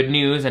suddenly good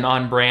news and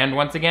on brand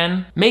once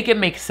again. Make it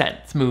make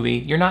sense, movie.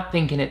 You're not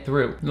thinking it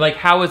through. Like,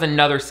 how is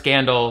another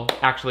scandal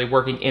actually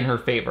working in her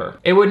favor?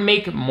 It would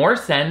make more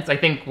sense. I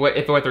think what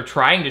they're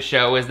trying to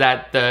show is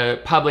that the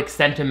public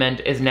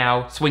sentiment is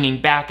now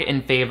swinging back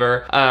in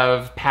favor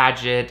of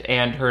Paget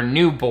and her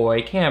new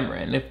boy,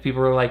 Cameron. If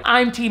people were like,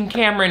 I'm team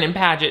Cameron and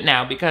Paget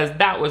now because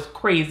that was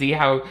crazy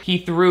how he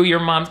threw your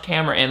mom's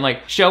camera in.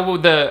 Like,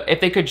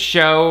 if they could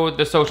show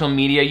the social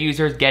media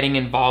users getting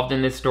involved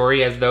in this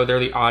story as though they're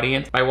the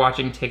audience by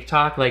watching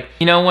TikTok. Like,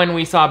 you know when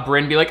we saw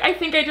Brynn be like, I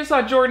think I just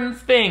saw Jordan's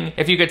thing.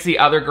 If you could see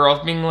other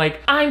girls being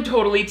like, I'm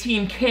totally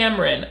team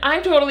Cameron.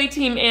 I'm totally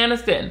team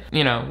Aniston.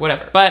 You know,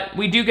 whatever. But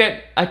we do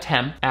get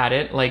attempt at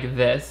it like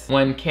this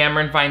when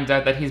Cameron finds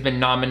out that he's been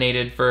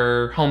nominated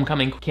for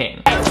Homecoming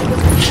King.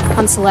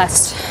 I'm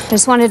Celeste. I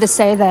just wanted to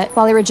say that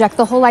while I reject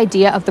the whole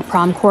idea of the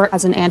prom court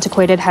as an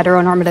antiquated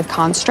heteronormative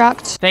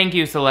construct. Thank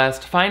you,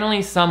 Celeste.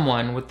 Finally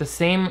someone with the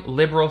same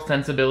liberal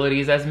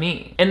sensibilities as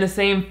me. In the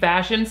same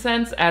fashion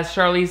sense as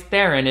Charlize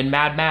Theron in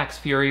Mad Max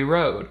Fury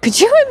Road. Could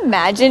you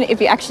imagine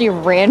if you actually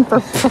ran for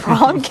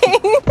prom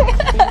king?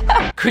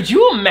 Could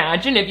you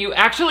imagine if you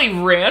actually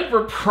ran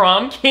for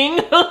prom king?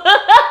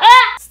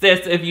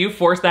 Sis, if you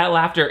force that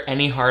laughter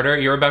any harder,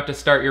 you're about to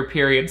start your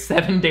period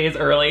 7 days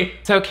early.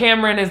 So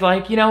Cameron is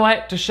like, you know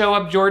what? To show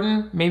up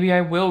Jordan, maybe I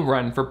will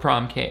run for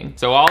prom king.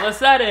 So all of a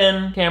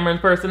sudden,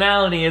 Cameron's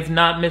personality is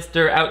not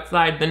Mr.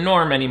 Outside the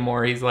Norm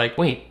anymore. He's like,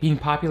 wait, being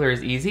popular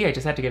is easy? I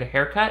just had to get a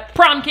haircut?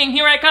 Prom king,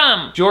 here I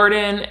come!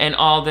 Jordan and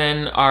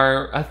Alden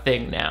are a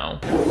thing now.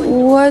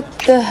 What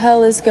the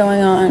hell is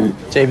going on?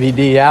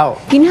 JVD out.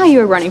 You know how you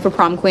were running for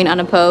prom queen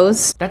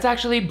unopposed? That's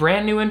actually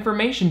brand new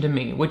information to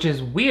me, which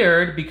is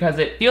weird because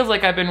it feels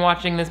like I've been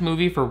watching this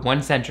movie for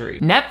 1 century.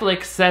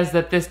 Netflix says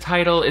that this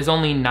title is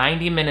only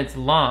 90 minutes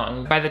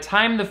long. By the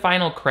time the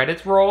final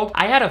credits rolled,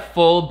 I had a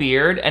full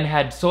beard and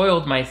had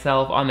soiled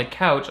myself on the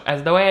couch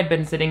as though I had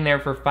been sitting there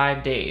for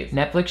 5 days.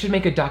 Netflix should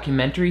make a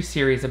documentary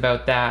series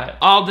about that.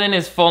 Alden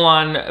is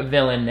full-on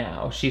villain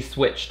now. She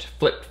switched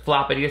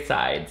flip-floppity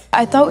sides.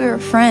 I thought we were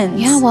friends.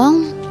 Yeah,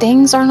 well,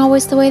 things aren't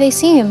always the way they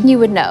seem. You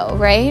would know,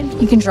 right?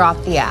 You can drop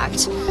the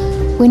act.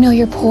 We know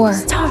you're poor.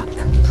 Stop.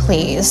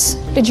 Please.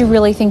 Did you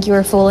really think you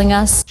were fooling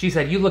us? She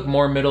said, you look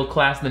more middle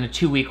class than a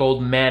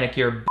 2-week-old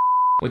manicure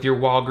with your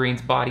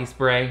Walgreens body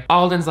spray.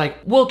 Alden's like,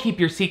 we'll keep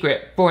your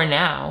secret for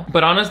now.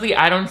 But honestly,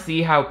 I don't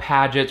see how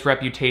Paget's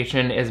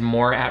reputation is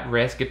more at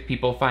risk if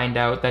people find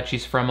out that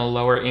she's from a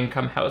lower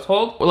income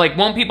household. Like,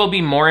 won't people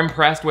be more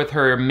impressed with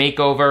her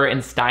makeover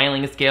and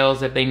styling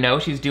skills if they know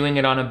she's doing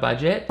it on a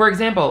budget? For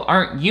example,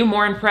 aren't you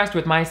more impressed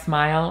with my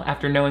smile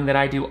after knowing that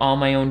I do all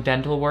my own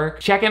dental work?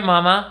 Check it,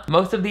 mama.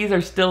 Most of these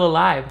are still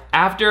alive.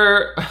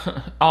 After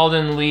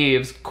Alden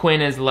leaves,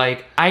 Quinn is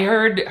like, I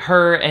heard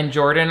her and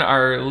Jordan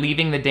are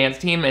leaving the dance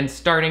team and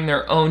starting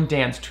their own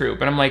dance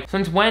troupe. And I'm like,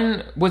 since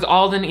when was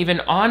Alden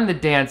even on the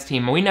dance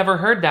team? We never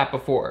heard that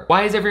before.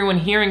 Why is everyone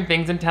hearing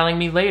things and telling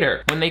me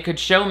later when they could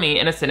show me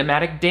in a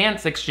cinematic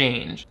dance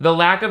exchange? The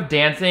lack of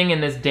dancing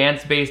in this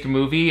dance-based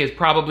movie is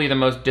probably the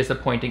most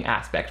disappointing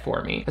aspect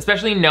for me,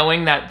 especially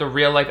knowing that the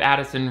real-life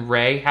Addison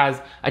Rae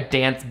has a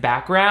dance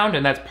background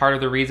and that's part of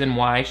the reason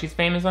why she's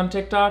famous on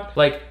TikTok.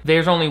 Like,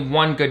 there's only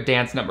one good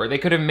dance number. They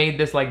could have made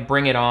this like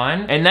Bring It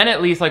On, and then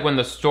at least like when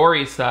the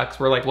story sucks,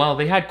 we're like, well,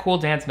 they had cool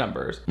dance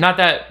numbers. Not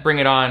that Bring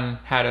It On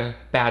had a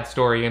bad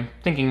story. I'm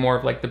thinking more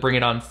of like the Bring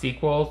It On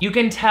sequel. You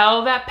can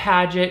tell that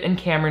Paget and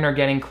Cameron are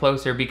getting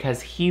closer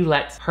because he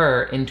lets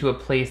her into a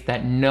place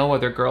that no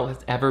other girl has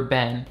ever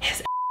been.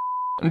 His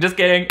I'm just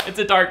kidding. It's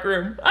a dark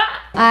room.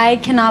 Ah! I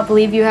cannot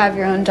believe you have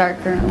your own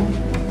dark room.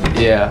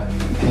 Yeah,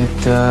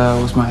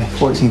 it was my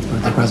 14th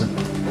birthday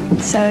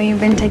present. So you've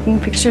been taking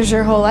pictures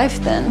your whole life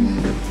then?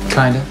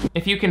 Kinda.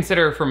 If you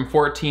consider from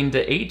 14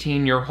 to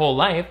 18 your whole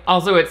life.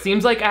 Also, it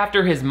seems like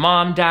after his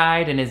mom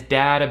died and his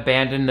dad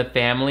abandoned the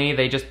family,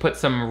 they just put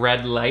some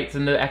red lights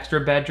in the extra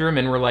bedroom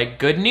and were like,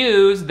 good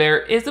news,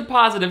 there is a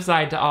positive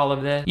side to all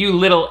of this. You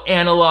little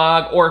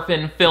analog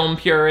orphan film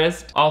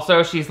purist.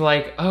 Also, she's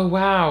like, oh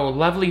wow,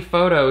 lovely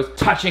photos.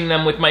 Touching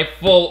them with my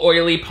full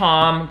oily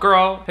palm.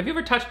 Girl, have you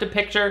ever touched a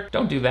picture?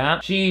 Don't do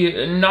that.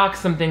 She knocks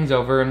some things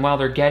over and while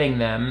they're getting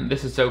them,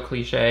 this is so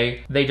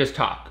cliche, they just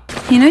talk.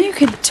 You know you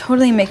could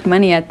totally make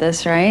money at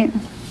this, right?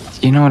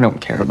 You know I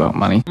don't care about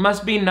money.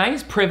 Must be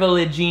nice,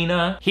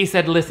 Privilegina. He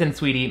said, listen,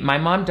 sweetie, my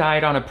mom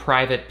died on a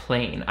private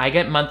plane. I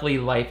get monthly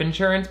life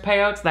insurance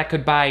payouts that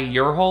could buy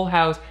your whole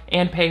house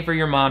and pay for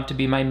your mom to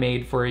be my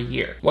maid for a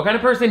year. What kind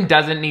of person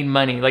doesn't need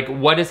money? Like,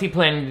 what is he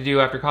planning to do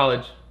after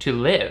college? To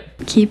live?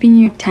 Keeping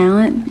your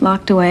talent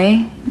locked away?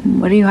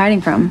 What are you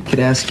hiding from? I could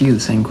ask you the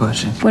same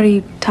question. What are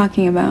you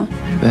talking about?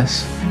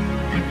 This.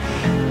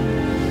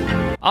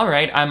 All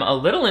right, I'm a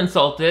little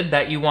insulted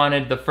that you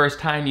wanted the first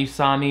time you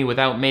saw me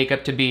without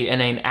makeup to be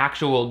in an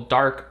actual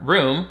dark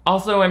room.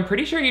 Also, I'm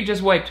pretty sure you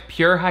just wiped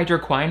pure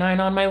hydroquinone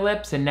on my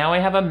lips and now I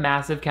have a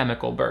massive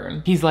chemical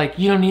burn. He's like,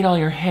 you don't need all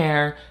your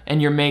hair and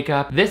your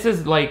makeup. This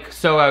is like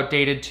so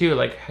outdated too.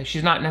 Like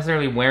she's not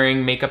necessarily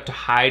wearing makeup to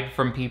hide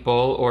from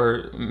people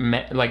or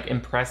like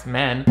impress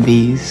men.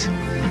 These?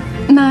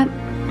 Not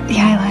the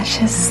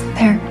eyelashes.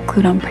 They're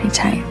glued on pretty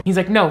tight. He's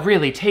like, no,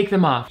 really, take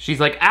them off. She's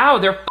like, ow,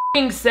 they're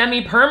f***ing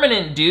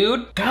semi-permanent,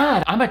 dude.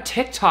 God, I'm a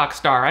TikTok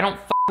star. I don't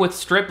f*** with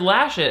stripped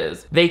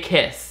lashes. They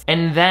kiss.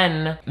 And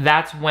then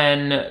that's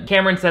when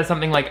Cameron says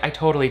something like, I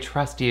totally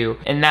trust you.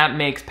 And that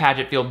makes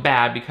Paget feel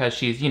bad because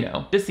she's, you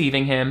know,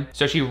 deceiving him.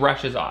 So she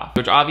rushes off,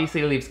 which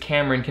obviously leaves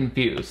Cameron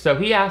confused. So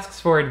he asks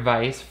for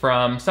advice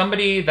from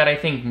somebody that I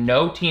think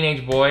no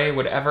teenage boy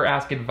would ever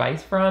ask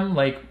advice from.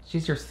 Like,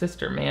 she's your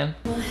sister, man.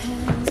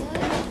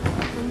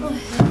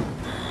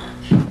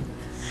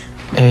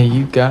 Hey,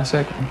 you got a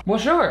second? Well,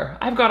 sure.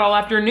 I've got all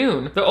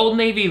afternoon. The Old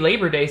Navy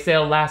Labor Day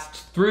sale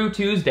lasts through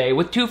Tuesday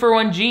with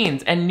 2-for-1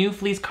 jeans and new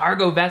fleece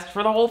cargo vest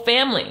for the whole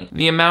family.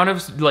 The amount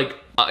of like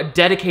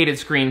dedicated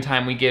screen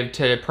time we give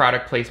to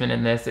product placement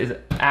in this is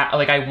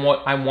like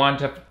I want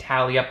to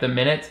tally up the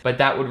minutes, but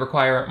that would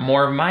require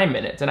more of my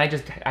minutes, and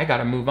I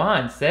gotta move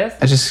on, sis.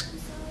 I just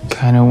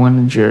kind of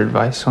wanted your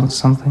advice on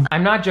something.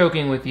 I'm not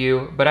joking with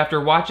you, but after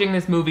watching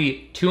this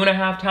movie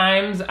 2.5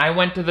 times, I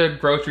went to the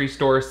grocery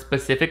store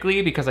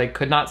specifically because I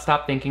could not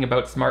stop thinking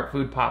about Smart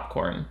Food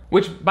popcorn.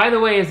 Which, by the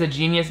way, is a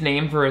genius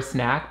name for a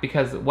snack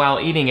because while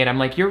eating it, I'm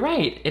like, you're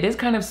right, it is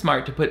kind of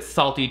smart to put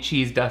salty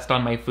cheese dust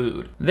on my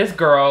food. This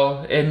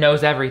girl, it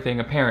knows everything,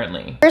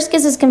 apparently. First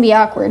kisses can be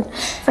awkward.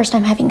 First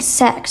time having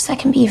sex, that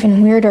can be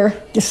even weirder.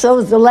 So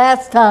was the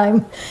last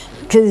time,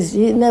 because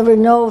you never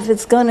know if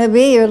it's gonna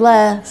be your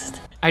last.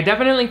 I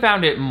definitely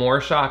found it more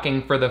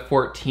shocking for the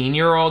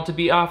 14-year-old to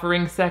be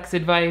offering sex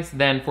advice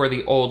than for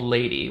the old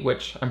lady,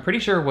 which I'm pretty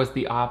sure was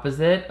the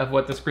opposite of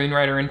what the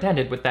screenwriter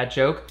intended with that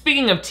joke.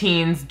 Speaking of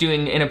teens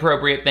doing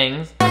inappropriate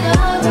things.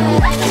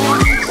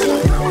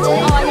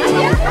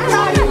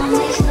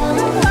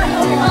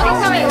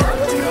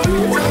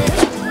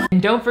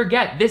 And don't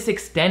forget, this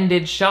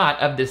extended shot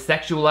of the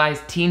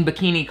sexualized teen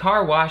bikini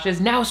car wash is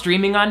now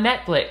streaming on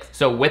Netflix.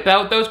 So whip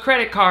out those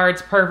credit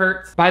cards,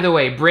 perverts. By the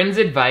way, Bryn's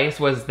advice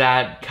was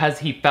that because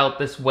he felt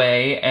this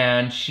way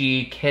and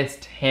she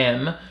kissed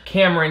him,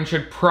 Cameron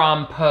should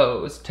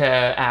prom-pose to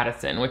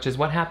Addison, which is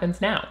what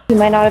happens now. You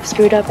might not have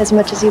screwed up as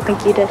much as you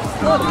think you did.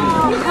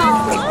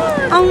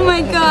 Oh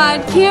my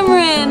God,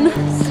 Cameron!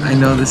 I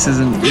know this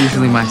isn't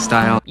usually my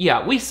style.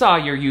 Yeah, we saw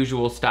your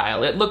usual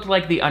style. It looked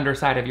like the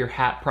underside of your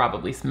hat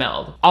probably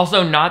smelled.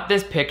 Also, not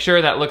this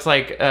picture that looks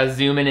like a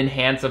zoom and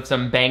enhance of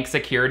some bank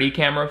security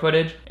camera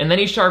footage. And then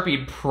he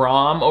Sharpied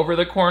prom over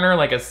the corner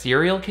like a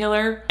serial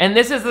killer. And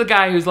this is the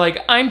guy who's like,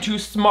 I'm too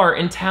smart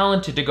and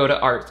talented to go to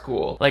art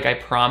school. Like, I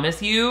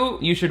promise you,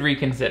 you should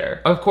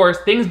reconsider. Of course,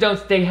 things don't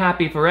stay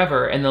happy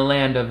forever in the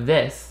land of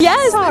this.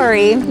 Yes!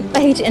 Sorry, I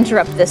hate to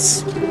interrupt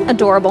this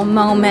adorable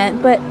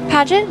moment, but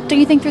Paget, do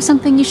you think there's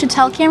something you should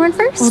tell Cameron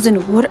first?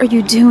 Alden, what are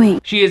you doing?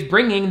 She is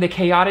bringing the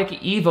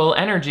chaotic evil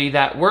energy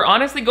that we're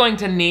honestly going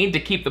to need to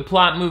keep the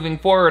plot moving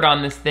forward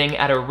on this thing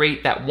at a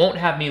rate that won't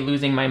have me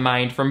losing my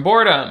mind from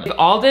boredom. If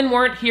Alden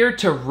weren't here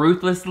to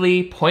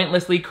ruthlessly,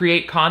 pointlessly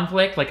create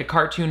conflict like a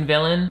cartoon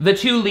villain, the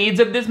two leads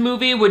of this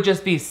movie would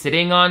just be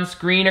sitting on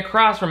screen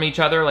across from each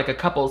other like a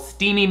couple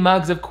steamy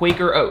mugs of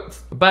Quaker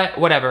Oats. But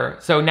whatever,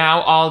 so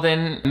now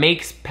Alden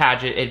makes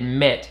Paget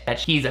admit that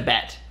he's a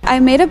bet. I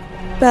made a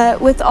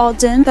bet with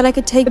Alden that I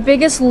could take the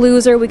biggest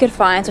loser we could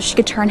find so she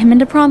could turn him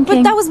into prom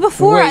king. But that was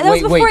before.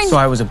 Wait, so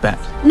I was a bet?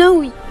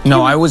 No.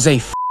 No, I was a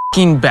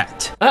f***ing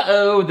bet.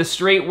 Uh-oh, the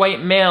straight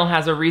white male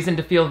has a reason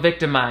to feel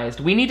victimized.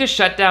 We need to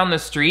shut down the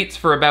streets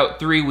for about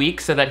 3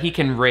 weeks so that he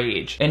can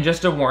rage. And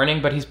just a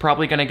warning, but he's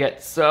probably gonna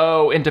get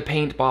so into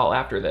paintball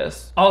after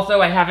this.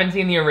 Also, I haven't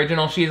seen the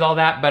original She's All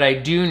That, but I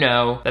do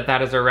know that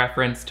that is a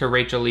reference to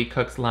Rachel Lee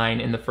Cook's line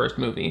in the first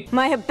movie. Am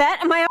I a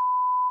bet? Am I a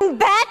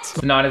bet?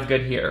 It's not as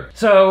good here.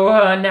 So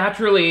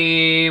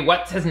naturally,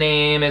 what's his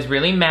name is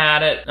really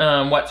mad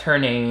at what's her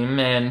name,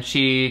 and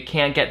she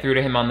can't get through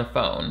to him on the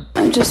phone.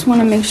 I just want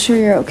to make sure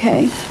you're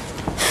okay.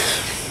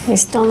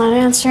 He's still not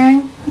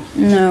answering?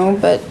 No,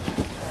 but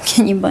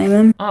can you blame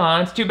him?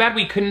 Aw, it's too bad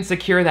we couldn't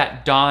secure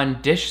that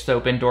Dawn dish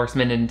soap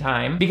endorsement in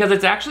time, because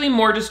it's actually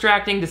more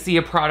distracting to see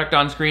a product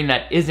on screen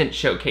that isn't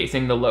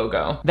showcasing the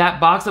logo. That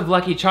box of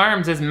Lucky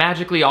Charms is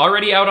magically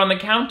already out on the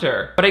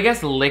counter. But I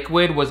guess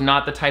Liquid was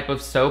not the type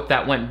of soap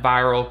that went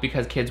viral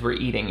because kids were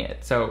eating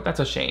it, so that's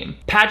a shame.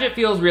 Paget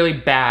feels really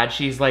bad.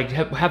 She's like,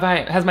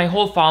 has my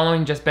whole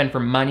following just been for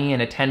money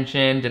and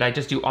attention? Did I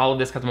just do all of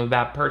this because I'm a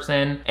bad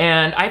person?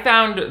 And I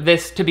found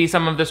this to be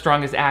some of the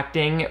strongest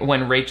acting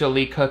when Rachel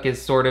Lee Cook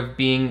is sort of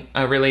being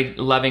a really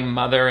loving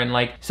mother and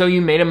like, so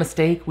you made a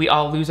mistake, we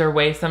all lose our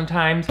way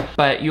sometimes,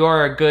 but you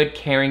are a good,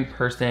 caring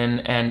person,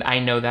 and I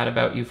know that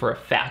about you for a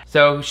fact.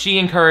 So she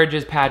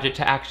encourages Paget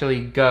to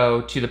actually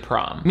go to the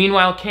prom.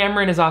 Meanwhile,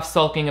 Cameron is off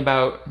sulking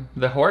about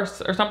the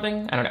horse or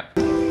something, I don't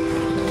know.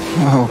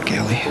 Oh,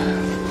 Gilly.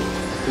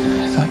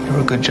 I thought you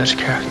were a good judge of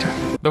character.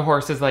 The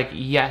horse is like,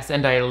 yes,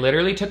 and I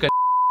literally took a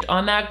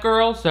on that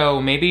girl,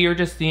 so maybe you're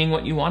just seeing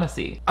what you want to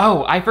see.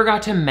 Oh, I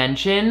forgot to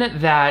mention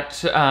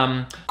that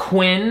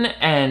Quinn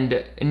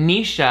and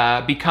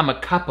Nisha become a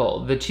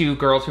couple, the two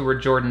girls who were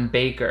Jordan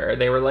Baker.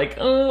 They were like,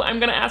 oh, I'm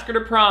gonna ask her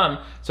to prom.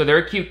 So they're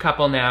a cute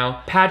couple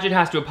now. Paget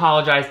has to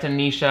apologize to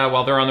Nisha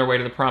while they're on their way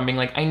to the prom, being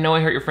like, I know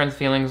I hurt your friend's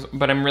feelings,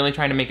 but I'm really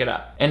trying to make it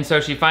up. And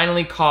so she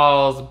finally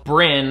calls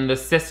Bryn, the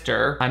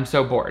sister, I'm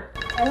so bored.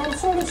 And then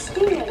sort of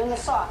steam it in the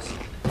sauce.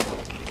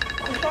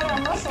 We've got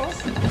our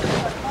mussels.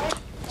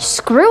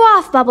 Screw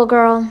off, Bubble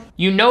Girl.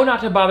 You know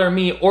not to bother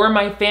me or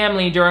my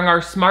family during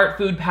our Smart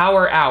Food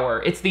Power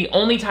Hour. It's the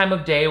only time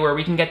of day where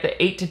we can get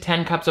the 8 to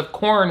 10 cups of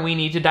corn we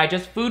need to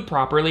digest food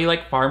properly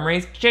like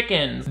farm-raised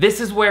chickens. This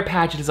is where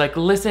Paget is like,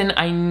 listen,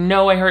 I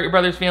know I hurt your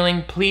brother's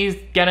feeling. Please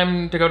get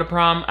him to go to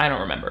prom. I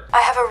don't remember. I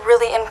have a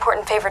really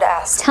important favor to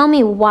ask. Tell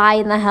me why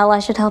in the hell I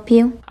should help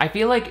you. I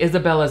feel like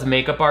Isabella's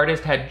makeup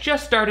artist had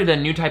just started a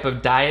new type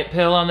of diet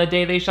pill on the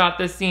day they shot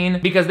this scene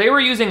because they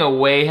were using a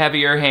way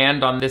heavier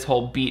hand on this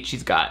whole beat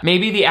she's got.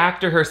 Maybe the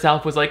actor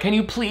herself was like, can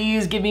you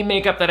please give me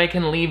makeup that I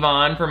can leave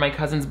on for my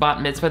cousin's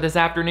bat mitzvah this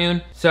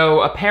afternoon?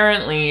 So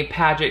apparently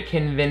Paget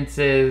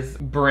convinces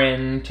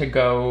Bryn to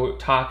go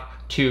talk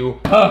to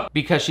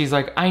because she's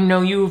like, I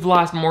know you've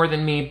lost more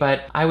than me,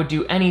 but I would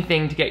do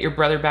anything to get your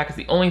brother back. It's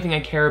the only thing I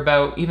care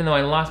about, even though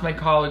I lost my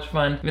college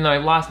fund, even though I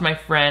lost my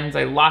friends,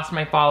 I lost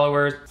my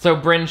followers. So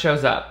Bryn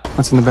shows up.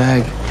 What's in the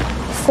bag?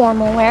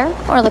 Formal wear,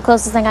 or the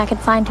closest thing I could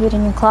find to it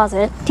in your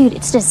closet. Dude,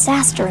 it's a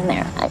disaster in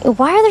there.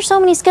 Why are there so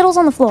many Skittles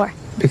on the floor?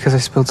 Because I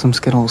spilled some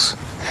Skittles.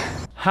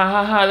 Ha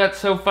ha ha, that's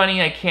so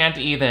funny, I can't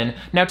even.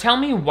 Now tell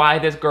me why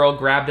this girl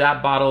grabbed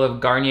that bottle of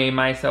Garnier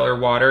micellar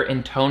water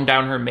and toned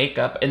down her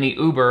makeup in the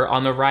Uber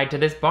on the ride to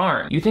this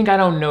barn. You think I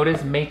don't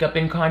notice makeup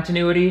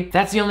incontinuity?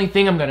 That's the only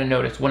thing I'm gonna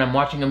notice when I'm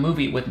watching a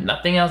movie with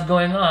nothing else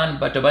going on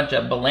but a bunch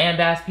of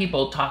bland-ass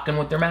people talking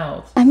with their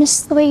mouths. I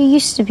miss the way you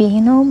used to be, you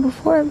know,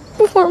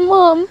 before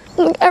Mom.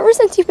 Like, ever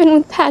since you've been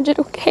with Paget,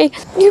 okay?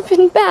 You've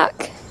been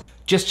back.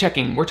 Just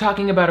checking, we're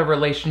talking about a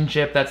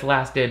relationship that's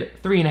lasted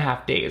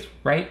 3.5 days,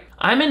 right?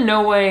 I'm in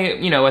no way,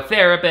 you know, a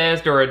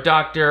therapist or a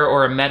doctor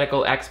or a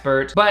medical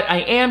expert, but I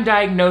am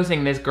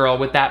diagnosing this girl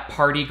with that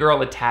party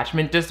girl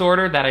attachment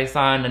disorder that I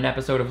saw in an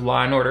episode of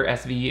Law & Order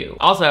SVU.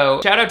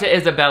 Also, shout out to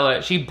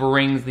Isabella, she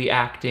brings the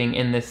acting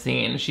in this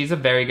scene. She's a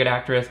very good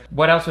actress.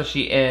 What else was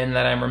she in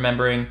that I'm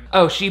remembering?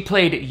 Oh, she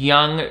played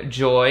young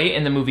Joy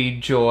in the movie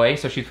Joy,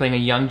 so she's playing a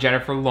young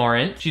Jennifer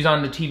Lawrence. She's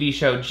on the TV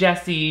show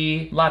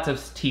Jessie, lots of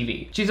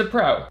TV. She's a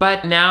pro.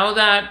 But now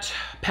that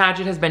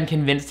Paget has been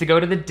convinced to go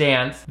to the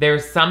dance,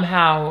 there's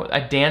somehow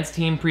a dance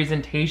team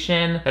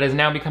presentation that has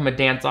now become a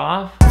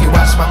dance-off. You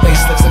watch my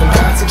facelifts and I'm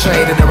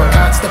concentrated and we're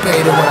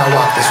constipated when I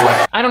walk this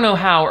way. I don't know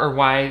how or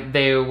why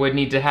they would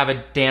need to have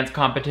a dance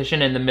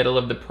competition in the middle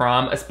of the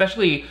prom,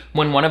 especially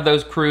when one of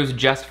those crews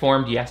just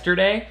formed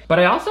yesterday. But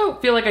I also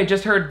feel like I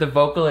just heard the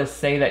vocalist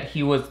say that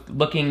he was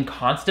looking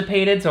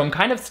constipated, so I'm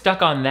kind of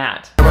stuck on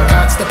that. We're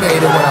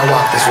constipated when I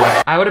walk this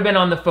way. I would have been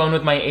on the phone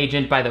with my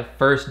agent by the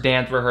first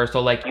dance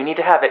rehearsal, like, you need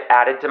to have it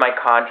added to my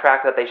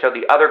contract that they show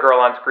the other girl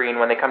on screen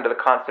when they come to the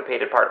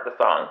constipated part of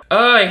the song.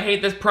 Oh, I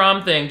hate this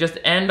prom thing. Just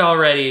end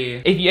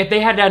already. If they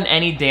had done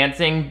any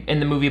dancing in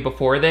the movie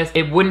before this,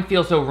 it wouldn't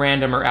feel so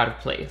random or out of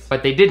place.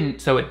 But they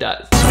didn't, so it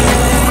does.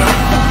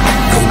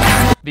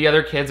 The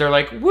other kids are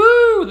like,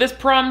 woo, this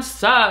prom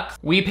sucks.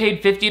 We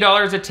paid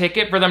 $50 a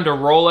ticket for them to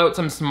roll out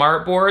some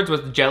smart boards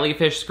with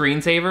jellyfish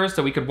screensavers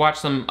so we could watch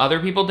some other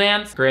people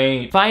dance.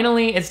 Great.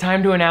 Finally, it's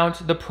time to announce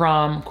the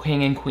prom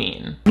king and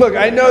queen. Look,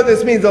 I know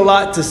this means a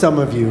lot to some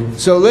of you,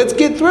 so let's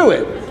get through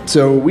it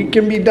so we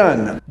can be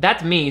done.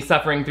 That's me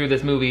suffering through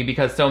this movie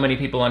because so many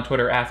people on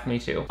Twitter asked me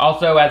to.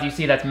 Also, as you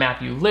see, that's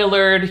Matthew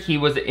Lillard. He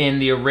was in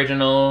the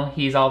original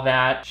He's All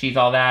That, She's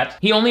All That.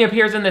 He only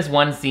appears in this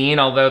one scene,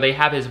 although they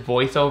have his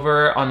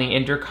voiceover on the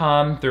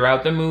intercom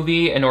throughout the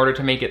movie in order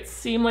to make it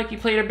seem like he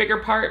played a bigger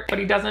part, but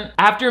he doesn't.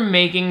 After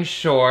making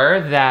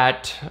sure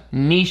that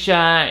Nisha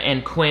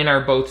and Quinn are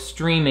both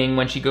streaming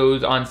when she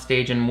goes on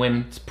stage and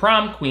wins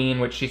prom queen,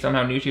 which she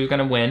somehow knew she was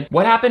gonna win,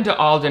 what happened to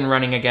Alden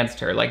running against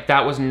her? Like,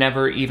 that was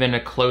never even a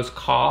close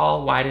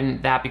call. Why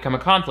didn't that become a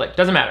conflict?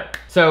 Doesn't matter.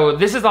 So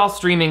this is all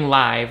streaming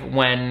live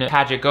when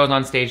Paget goes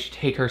on stage to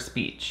take her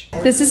speech.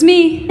 This is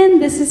me, and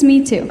this is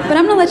me too. But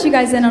I'm gonna let you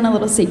guys in on a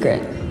little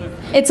secret.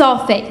 It's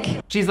all fake.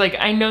 She's like,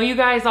 I know you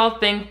guys all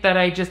think that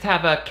I just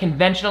have a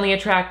conventionally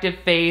attractive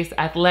face,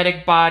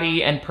 athletic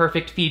body, and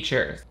perfect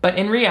features. But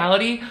in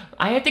reality,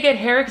 I had to get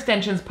hair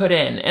extensions put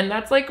in, and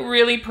that's like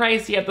really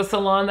pricey at the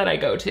salon that I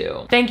go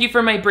to. Thank you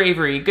for my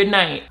bravery. Good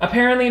night.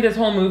 Apparently this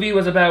whole movie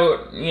was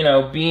about, you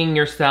know, being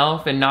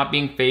yourself and not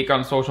being fake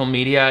on social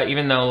media,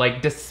 even though,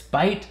 like,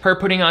 despite her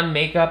putting on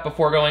makeup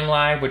before going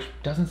live, which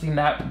doesn't seem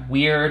that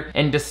weird,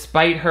 and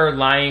despite her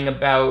lying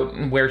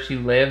about where she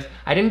lives,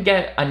 I didn't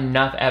get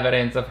enough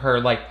evidence of her,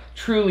 like,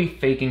 truly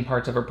faking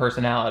parts of her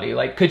personality.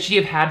 Like, could she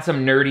have had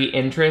some nerdy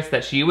interest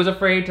that she was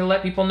afraid to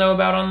let people know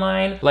about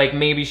online? Like,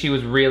 maybe she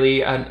was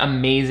really an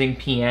amazing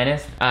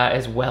pianist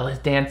as well as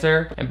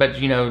dancer, but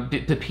you know,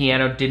 the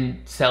piano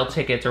didn't sell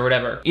tickets or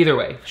whatever. Either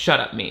way, shut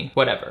up me,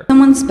 whatever.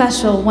 Someone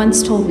special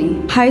once told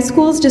me, high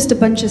school's just a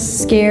bunch of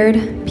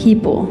scared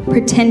people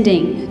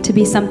pretending to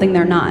be something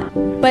they're not.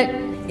 But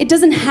it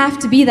doesn't have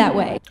to be that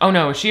way. Oh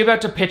no, is she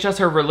about to pitch us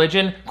her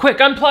religion? Quick,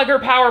 unplug her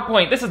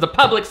PowerPoint. This is a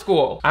public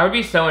school. I would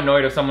be so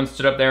annoyed if someone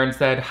stood up there and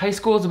said, high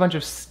school is a bunch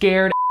of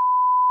scared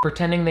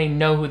pretending they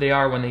know who they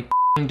are when they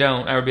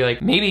don't. I would be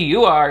like, maybe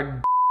you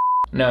are.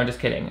 No, just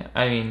kidding.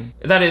 I mean,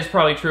 that is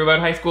probably true about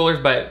high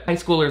schoolers, but high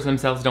schoolers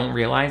themselves don't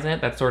realize it.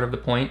 That's sort of the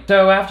point.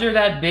 So after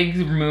that big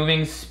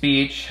moving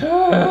speech,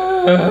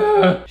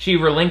 she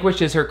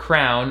relinquishes her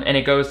crown and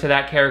it goes to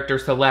that character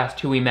Celeste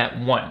who we met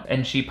once,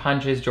 and she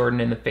punches Jordan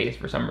in the face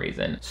for some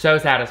reason. So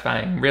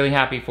satisfying, really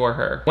happy for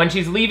her. When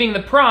she's leaving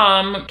the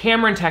prom,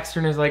 Cameron texts her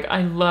and is like,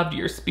 I loved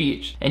your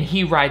speech. And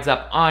he rides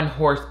up on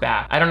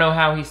horseback. I don't know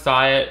how he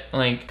saw it,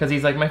 like, cause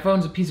he's like, my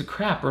phone's a piece of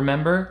crap,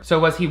 remember? So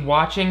was he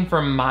watching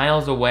from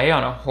miles away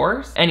on a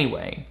horse?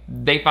 Anyway,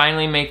 they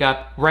finally make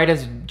up right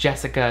as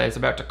Jessica is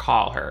about to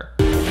call her.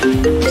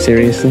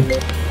 Seriously?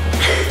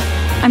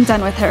 I'm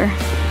done with her.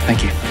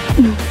 Thank you.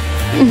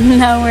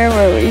 Now where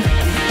were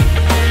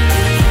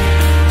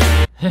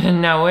we?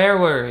 Now where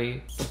were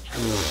we?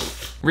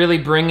 Really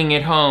bringing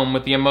it home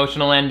with the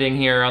emotional ending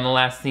here on the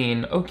last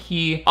scene.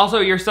 Okay. Also,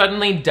 you're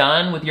suddenly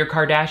done with your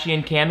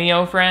Kardashian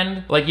cameo,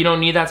 friend? Like, you don't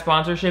need that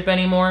sponsorship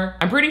anymore?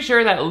 I'm pretty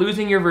sure that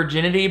losing your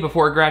virginity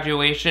before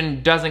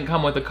graduation doesn't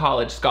come with a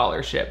college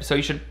scholarship, so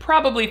you should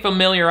probably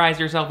familiarize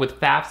yourself with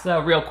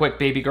FAFSA real quick,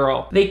 baby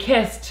girl. They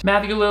kissed.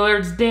 Matthew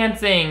Lillard's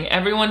dancing.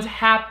 Everyone's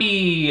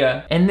happy.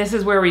 And this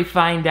is where we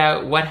find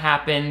out what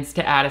happens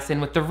to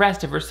Addison with the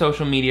rest of her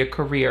social media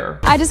career.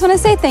 I just want to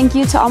say thank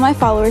you to all my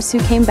followers who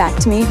came back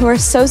to me, who are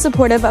so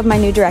supportive of my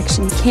new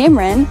direction.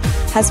 Cameron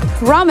has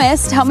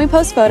promised to help me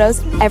post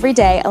photos every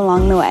day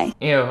along the way.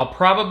 Ew, I'll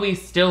probably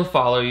still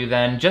follow you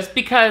then, just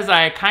because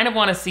I kind of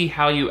want to see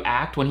how you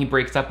act when he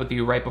breaks up with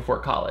you right before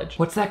college.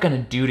 What's that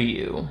gonna do to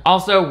you?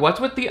 Also, what's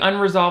with the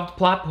unresolved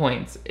plot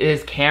points?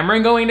 Is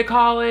Cameron going to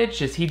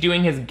college? Is he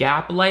doing his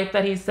gap life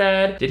that he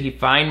said? Did he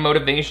find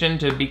motivation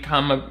to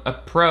become a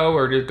pro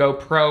or to go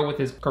pro with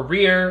his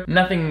career?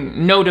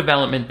 Nothing, no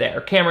development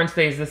there. Cameron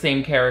stays the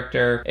same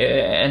character,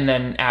 and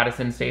then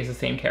Addison stays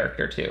the same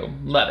character too.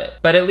 Love it.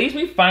 But at least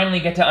we finally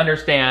get to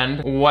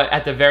understand what,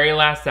 at the very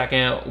last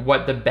second,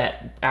 what the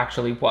bet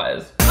actually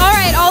was. All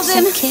right,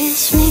 Alden.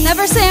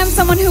 Never say I'm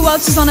someone who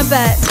welches on a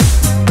bet.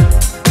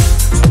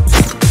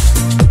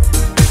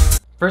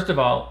 First of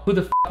all, who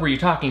the f were you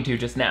talking to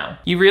just now?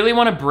 You really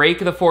want to break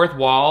the fourth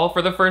wall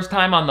for the first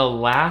time on the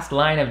last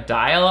line of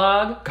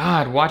dialogue?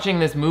 God, watching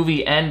this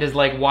movie end is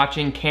like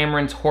watching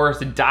Cameron's horse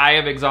die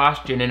of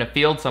exhaustion in a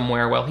field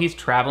somewhere while he's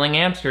traveling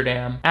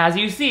Amsterdam. As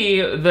you see,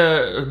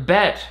 the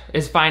bet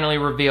is finally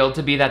revealed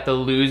to be that the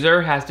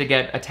loser has to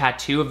get a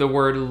tattoo of the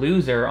word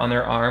loser on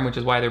their arm, which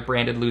is why they're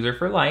branded loser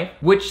for life,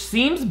 which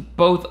seems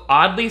both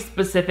oddly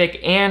specific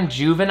and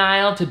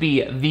juvenile to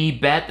be the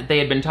bet that they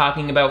had been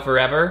talking about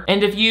forever.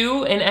 And if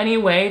you in any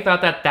way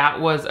thought that that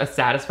was a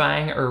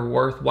satisfying or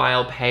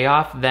worthwhile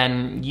payoff,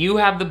 then you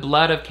have the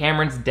blood of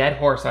Cameron's dead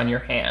horse on your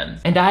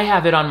hands. And I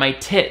have it on my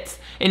tits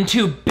in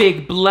 2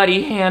 big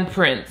bloody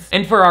handprints.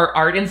 And for our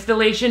art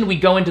installation, we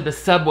go into the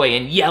subway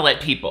and yell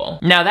at people.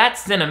 Now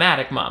that's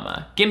cinematic,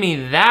 mama. Give me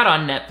that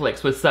on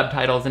Netflix with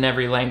subtitles in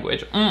every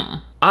language.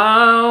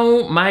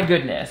 Oh my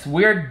goodness,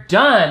 we're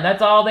done.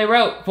 That's all they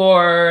wrote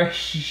for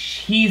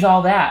He's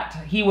All That.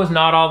 He was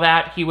not all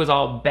that, he was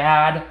all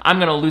bad. I'm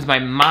gonna lose my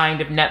mind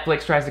if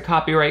Netflix tries to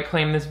copyright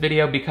claim this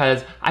video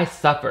because I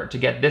suffered to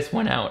get this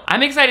one out.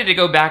 I'm excited to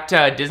go back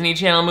to a Disney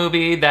Channel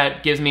movie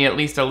that gives me at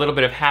least a little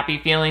bit of happy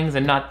feelings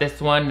and not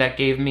this one that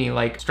gave me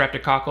like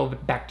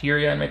streptococcal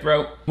bacteria in my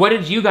throat. What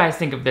did you guys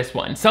think of this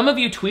one? Some of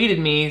you tweeted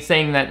me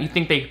saying that you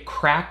think they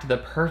cracked the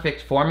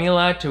perfect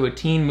formula to a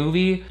teen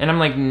movie, and I'm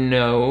like,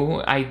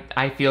 no.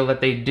 I feel that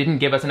they didn't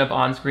give us enough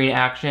on-screen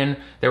action.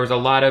 There was a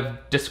lot of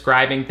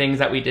describing things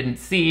that we didn't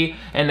see,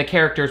 and the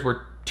characters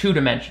were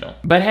two-dimensional.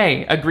 But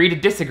hey, agree to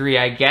disagree,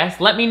 I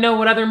guess. Let me know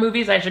what other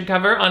movies I should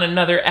cover on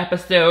another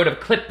episode of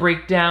Clip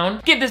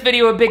Breakdown. Give this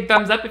video a big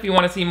thumbs up if you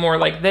want to see more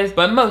like this,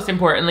 but most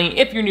importantly,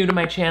 if you're new to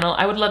my channel,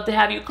 I would love to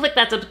have you click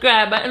that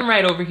subscribe button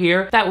right over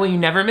here. That way you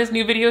never miss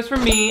new videos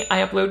from me.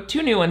 I upload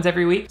 2 new ones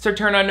every week, so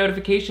turn on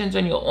notifications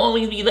and you'll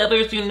only be the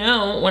others who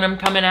know when I'm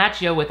coming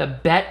at you with a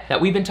bet that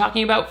we've been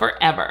talking about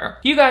forever.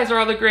 You guys are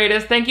all the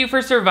greatest. Thank you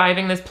for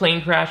surviving this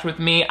plane crash with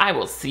me. I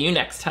will see you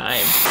next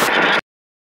time.